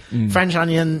way. French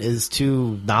onion is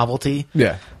too novelty.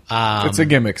 Yeah. It's a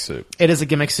gimmick soup. It is a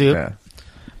gimmick soup.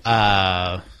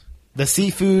 Yeah. The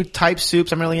seafood type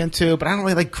soups I'm really into, but I don't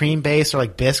really like cream base or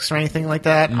like bisques or anything like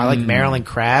that. I like Maryland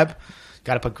crab.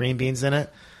 Got to put green beans in it.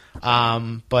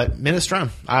 But minestrone.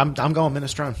 I'm going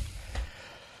minestrone.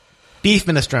 Beef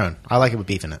minestrone. I like it with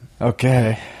beef in it.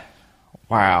 Okay.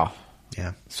 Wow.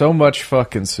 Yeah. So much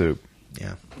fucking soup.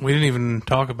 Yeah. We didn't even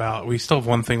talk about. We still have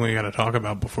one thing we got to talk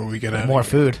about before we get out. More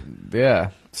food. Yeah.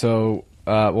 So,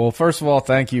 well, first of all,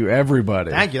 thank you,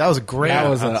 everybody. Thank you. That was a great. That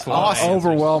was an That's awesome.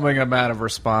 overwhelming amount of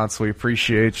response. We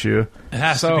appreciate you. It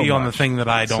has so to be on the much. thing that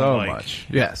I don't so like. much.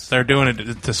 Yes. They're doing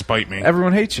it to spite me.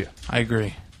 Everyone hates you. I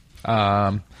agree.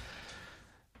 I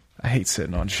hate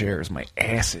sitting on chairs. My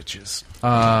ass itches.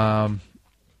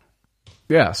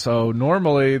 Yeah, so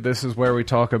normally this is where we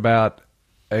talk about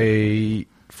a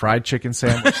fried chicken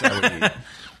sandwich that we eat.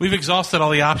 We've exhausted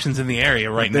all the options in the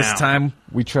area right This now. time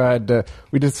we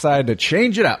decided to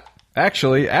change it up.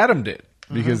 Actually, Adam did.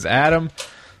 Because Adam,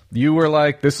 you were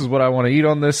like, this is what I want to eat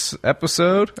on this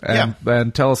episode. And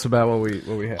then tell us about what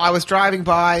we had. I was driving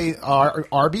by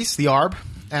Arby's, the Arb,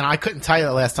 and I couldn't tell you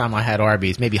the last time I had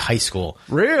Arby's, maybe high school.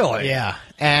 Really? Yeah.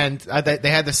 And they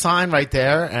had the sign right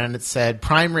there, and it said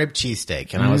prime rib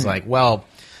cheesesteak. And I was like, well,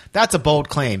 that's a bold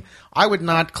claim. I would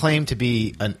not claim to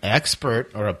be an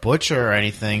expert or a butcher or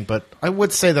anything, but I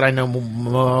would say that I know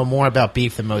more about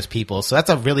beef than most people. So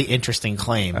that's a really interesting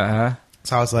claim. Uh-huh.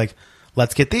 So I was like,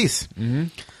 let's get these. Mm-hmm.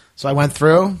 So I went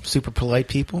through, super polite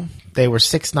people. They were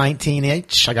 $6.19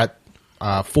 each. I got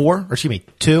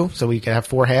 2, so we could have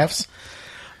 4 halves.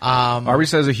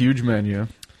 Arby's has a huge menu.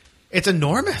 It's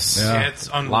enormous. Yeah, it's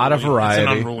A lot of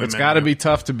variety. It's got to be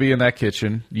tough to be in that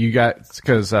kitchen.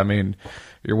 Because I mean,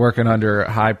 you're working under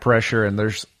high pressure, and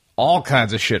there's all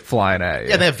kinds of shit flying at you.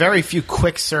 Yeah, they have very few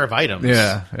quick serve items.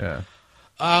 Yeah.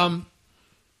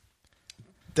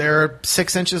 They're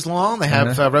 6 inches long. They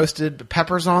have roasted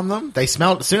peppers on them. They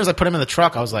smelled, as soon as I put them in the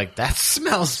truck, I was like, that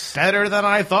smells better than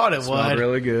I thought it Smelled would.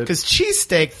 really good. Because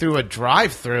cheesesteak through a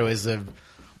drive-thru is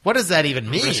what does that even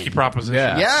mean? risky proposition.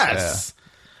 Yeah. Yes.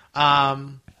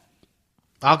 I'll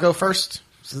go first.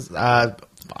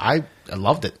 I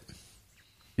loved it.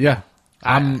 Yeah.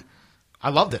 I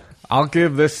loved it. I'll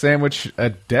give this sandwich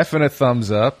a definite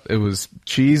thumbs up. It was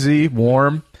cheesy,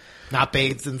 warm. Not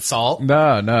bathed in salt.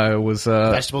 No, it was.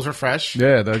 Vegetables were fresh.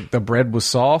 Yeah, the bread was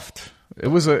soft. It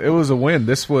was a win.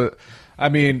 This was, I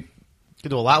mean, Could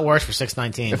do a lot worse for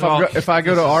 $6.19. if I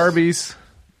go to Arby's,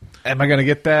 am I going to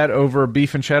get that over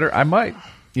beef and cheddar? I might.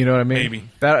 You know what I mean? Maybe.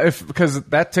 Because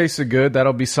that tasted good.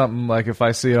 That'll be something like if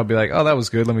I see it, I'll be like, oh, that was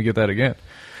good. Let me get that again.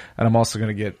 And I'm also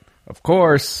going to get, of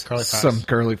course, Curly fries. some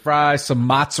curly fries, some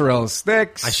mozzarella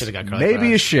sticks. I should've got curly maybe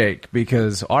fries. a shake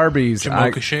because Arby's.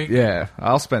 Jamocha shake? Yeah,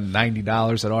 I'll spend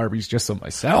 $90 at Arby's just on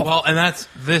myself. Well, and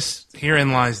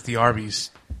herein lies the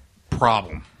Arby's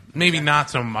problem. Maybe not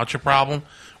so much a problem,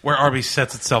 where Arby's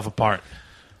sets itself apart.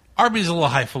 Arby's is a little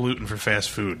highfalutin for fast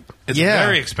food. It's Yeah.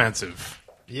 very expensive.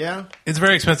 Yeah. It's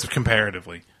very expensive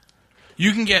comparatively.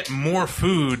 You can get more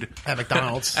food At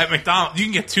McDonald's. At McDonald's, you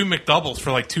can get 2 McDoubles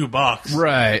for like $2,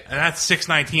 right. and that's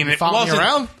 $6.19. It follow me wasn't.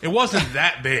 around? It wasn't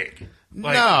that big.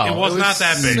 Like, No. it was not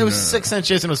that big. It was 6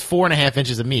 inches and it was 4.5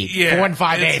 inches of meat. Yeah, 4 and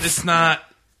 5/8. It's not.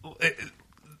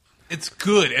 It's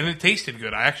good, and it tasted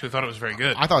good. I actually thought it was very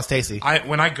good. I thought it was tasty.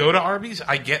 When I go to Arby's,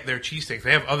 I get their cheesesteak.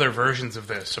 They have other versions of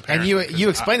this. And Apparently, you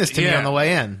explained this to me yeah. on the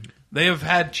way in. They have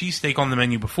had cheesesteak on the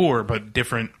menu before, but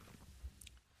different.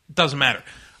 Doesn't matter.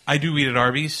 I do eat at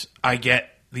Arby's. I get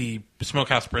the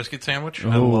smokehouse brisket sandwich.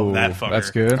 I love that fucker.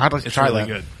 That's good. I'd like to It's try really that.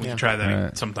 good. We Yeah. can try that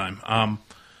Right. sometime.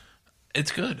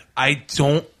 It's good. I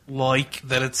don't like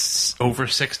that it's over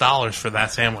 $6 for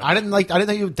that sandwich. I didn't know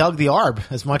you dug the ARB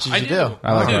as much as I you do. do.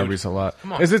 I like Dude, Arby's a lot.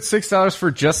 come on. Is it $6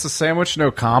 for just the sandwich,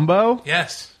 no combo?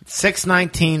 Yes.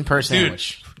 $6.19 per Dude,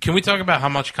 sandwich. can we talk about how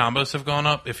much combos have gone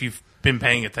up if you've been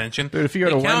paying attention? Dude, if you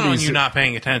go They to count Wendy's, on you not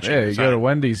paying attention. Yeah, you So- go to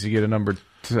Wendy's, you get a number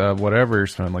whatever. You're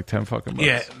spending like 10 fucking bucks.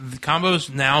 Yeah, the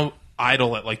combos now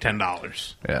idle at like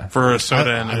 $10. Yeah. For a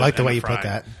soda and I like the and way a you fry. put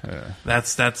that.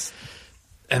 That's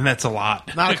a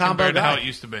lot. Not a combo compared to how guy. it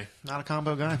used to be. Not a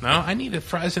combo guy. No, I need a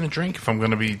fries and a drink if I'm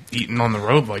going to be eating on the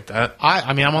road like that.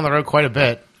 I mean, I'm on the road quite a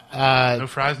bit. No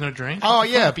fries, no drink. Oh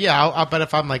yeah, but yeah. I'll bet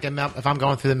if I'm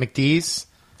going through the McD's,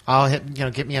 I'll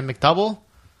get me a McDouble,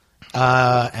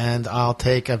 and I'll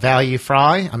take a value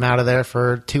fry. I'm out of there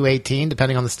for $2.18,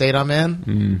 depending on the state I'm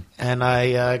in. And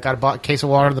I got a case of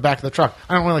water in the back of the truck.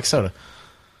 I don't really like soda.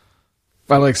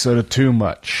 I like soda too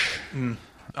much.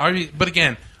 Arby's, but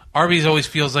again, Arby's always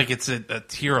feels like it's a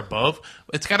tier above.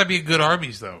 It's got to be a good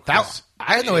Arby's though. 'Cause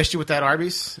I had no issue with that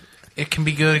Arby's. it can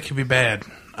be good, it can be bad.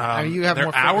 mean, you have their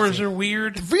more hours frequency. are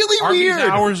weird. Really Arby's weird.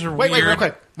 hours are wait, weird. real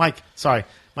quick, Mike. Sorry,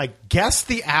 Mike. Guess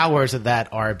the hours of that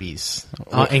Arby's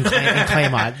in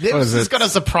Claymont. This is going to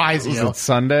surprise Is you. it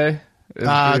Sunday? It'd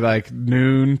be like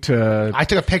noon to I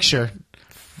took a picture.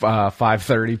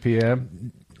 5:30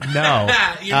 p.m. No,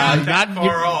 You're not that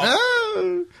far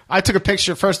off. I took a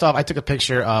picture. First off, I took a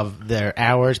picture of their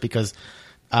hours because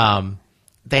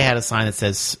they had a sign that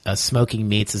says "smoking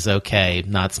meats is okay,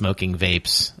 not smoking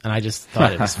vapes," and I just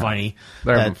thought it was funny.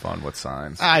 They're that- having fun with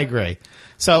signs. I agree.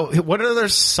 So, what are their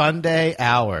Sunday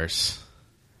hours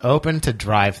open to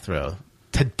drive-through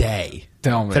today?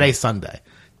 Tell me. Today's Sunday,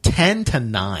 10 to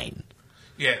 9.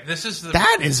 Yeah, this is the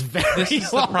That is very this is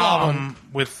the long.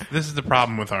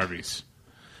 problem with Arby's.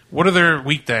 What are their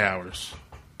weekday hours?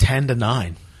 10 to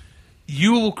 9.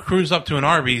 You will cruise up to an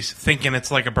Arby's thinking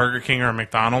it's like a Burger King or a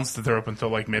McDonald's that they're open till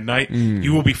like midnight.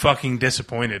 You will be fucking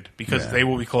disappointed because they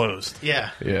will be closed. Yeah.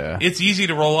 Yeah. It's easy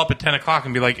to roll up at 10 o'clock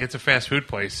and be like, it's a fast food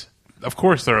place. Of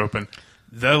course they're open.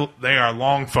 Though they are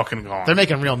long fucking gone. They're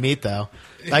making real meat, though.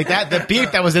 Like that, the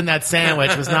beef that was in that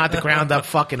sandwich was not the ground up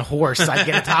fucking horse I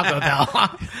get at Taco Bell.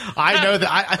 I know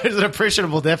that there's an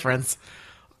appreciable difference.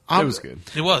 It was good.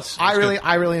 It was. I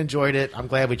really enjoyed it. I'm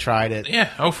glad we tried it. Yeah,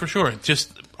 oh for sure.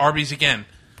 Just Arby's again.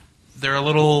 They're a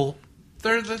little.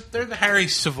 They're the Harry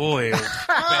Savoy. Of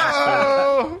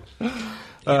fast food.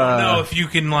 You don't know if you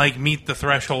can like meet the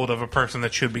threshold of a person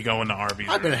that should be going to Arby's.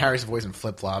 I've been at Harry's Boys in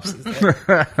flip flops.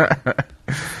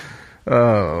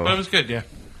 Oh. But it was good, yeah.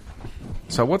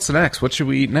 So what's next? What should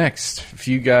we eat next? If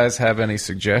you guys have any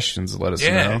suggestions, let us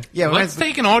Yeah. know. Yeah, Let's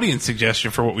take an audience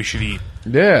suggestion for what we should eat.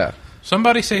 Yeah.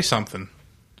 Somebody say something.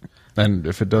 And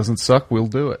if it doesn't suck, we'll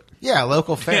do it. Yeah,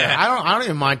 local fare. Yeah. I don't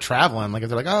even mind traveling. Like if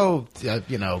they're like, oh,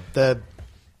 the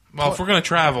Well, if we're going to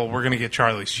travel, we're going to get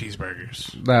Charlie's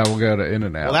cheeseburgers. Now we'll go to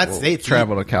In-N-Out. well, that's we'll they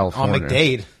travel to on California.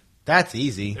 McDade. That's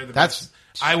easy. They're the That's best.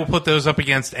 I will put those up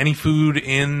against any food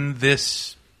in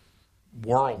this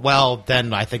world. well.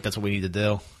 Then I think that's what we need to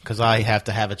do because I have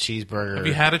to have a cheeseburger. Have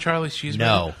you had a Charlie's cheeseburger?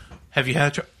 No. Have you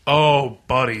had a Oh,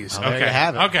 buddies. Well, there okay. you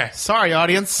have it. Okay. Sorry,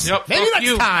 audience. Yep. Maybe fuck next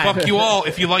you. time. Fuck you all.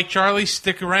 If you like Charlie,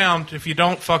 stick around. If you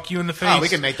don't, fuck you in the face. Oh, we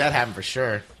can make that happen for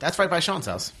sure. That's right by Sean's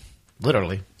house.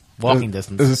 Literally. Walking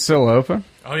distance. Is it still open?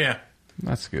 Oh, yeah.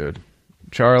 That's good.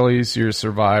 Charlie's, you're a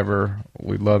survivor.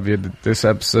 We love you. This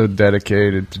episode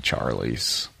dedicated to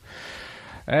Charlie's.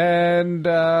 And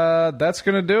that's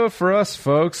going to do it for us,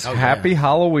 folks. Oh, Happy yeah.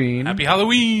 Halloween. Happy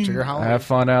Halloween. Trigger Halloween. Have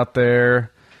fun out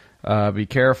there. Be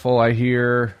careful. I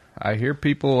hear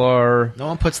people are... No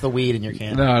one puts the weed in your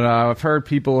can. No, I've heard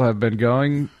people have been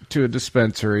going to a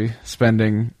dispensary,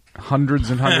 spending hundreds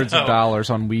and hundreds of dollars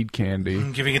on weed candy,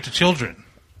 I'm giving it to children.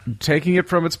 taking it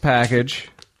from its package,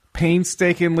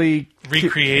 painstakingly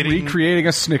recreating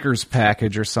a Snickers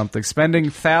package or something, spending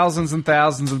thousands and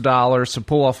thousands of dollars to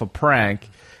pull off a prank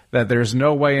that there's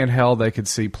no way in hell they could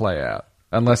see play out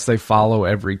unless they follow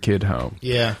every kid home.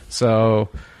 Yeah. So,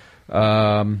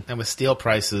 And with steel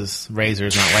prices,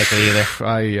 razor's not likely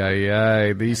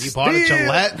either. these You bought a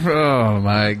Gillette? Oh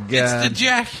my god! It's the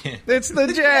jacket. It's the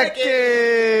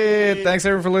jacket. Thanks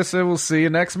everyone for listening. We'll see you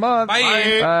next month.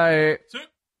 Bye. Bye. So-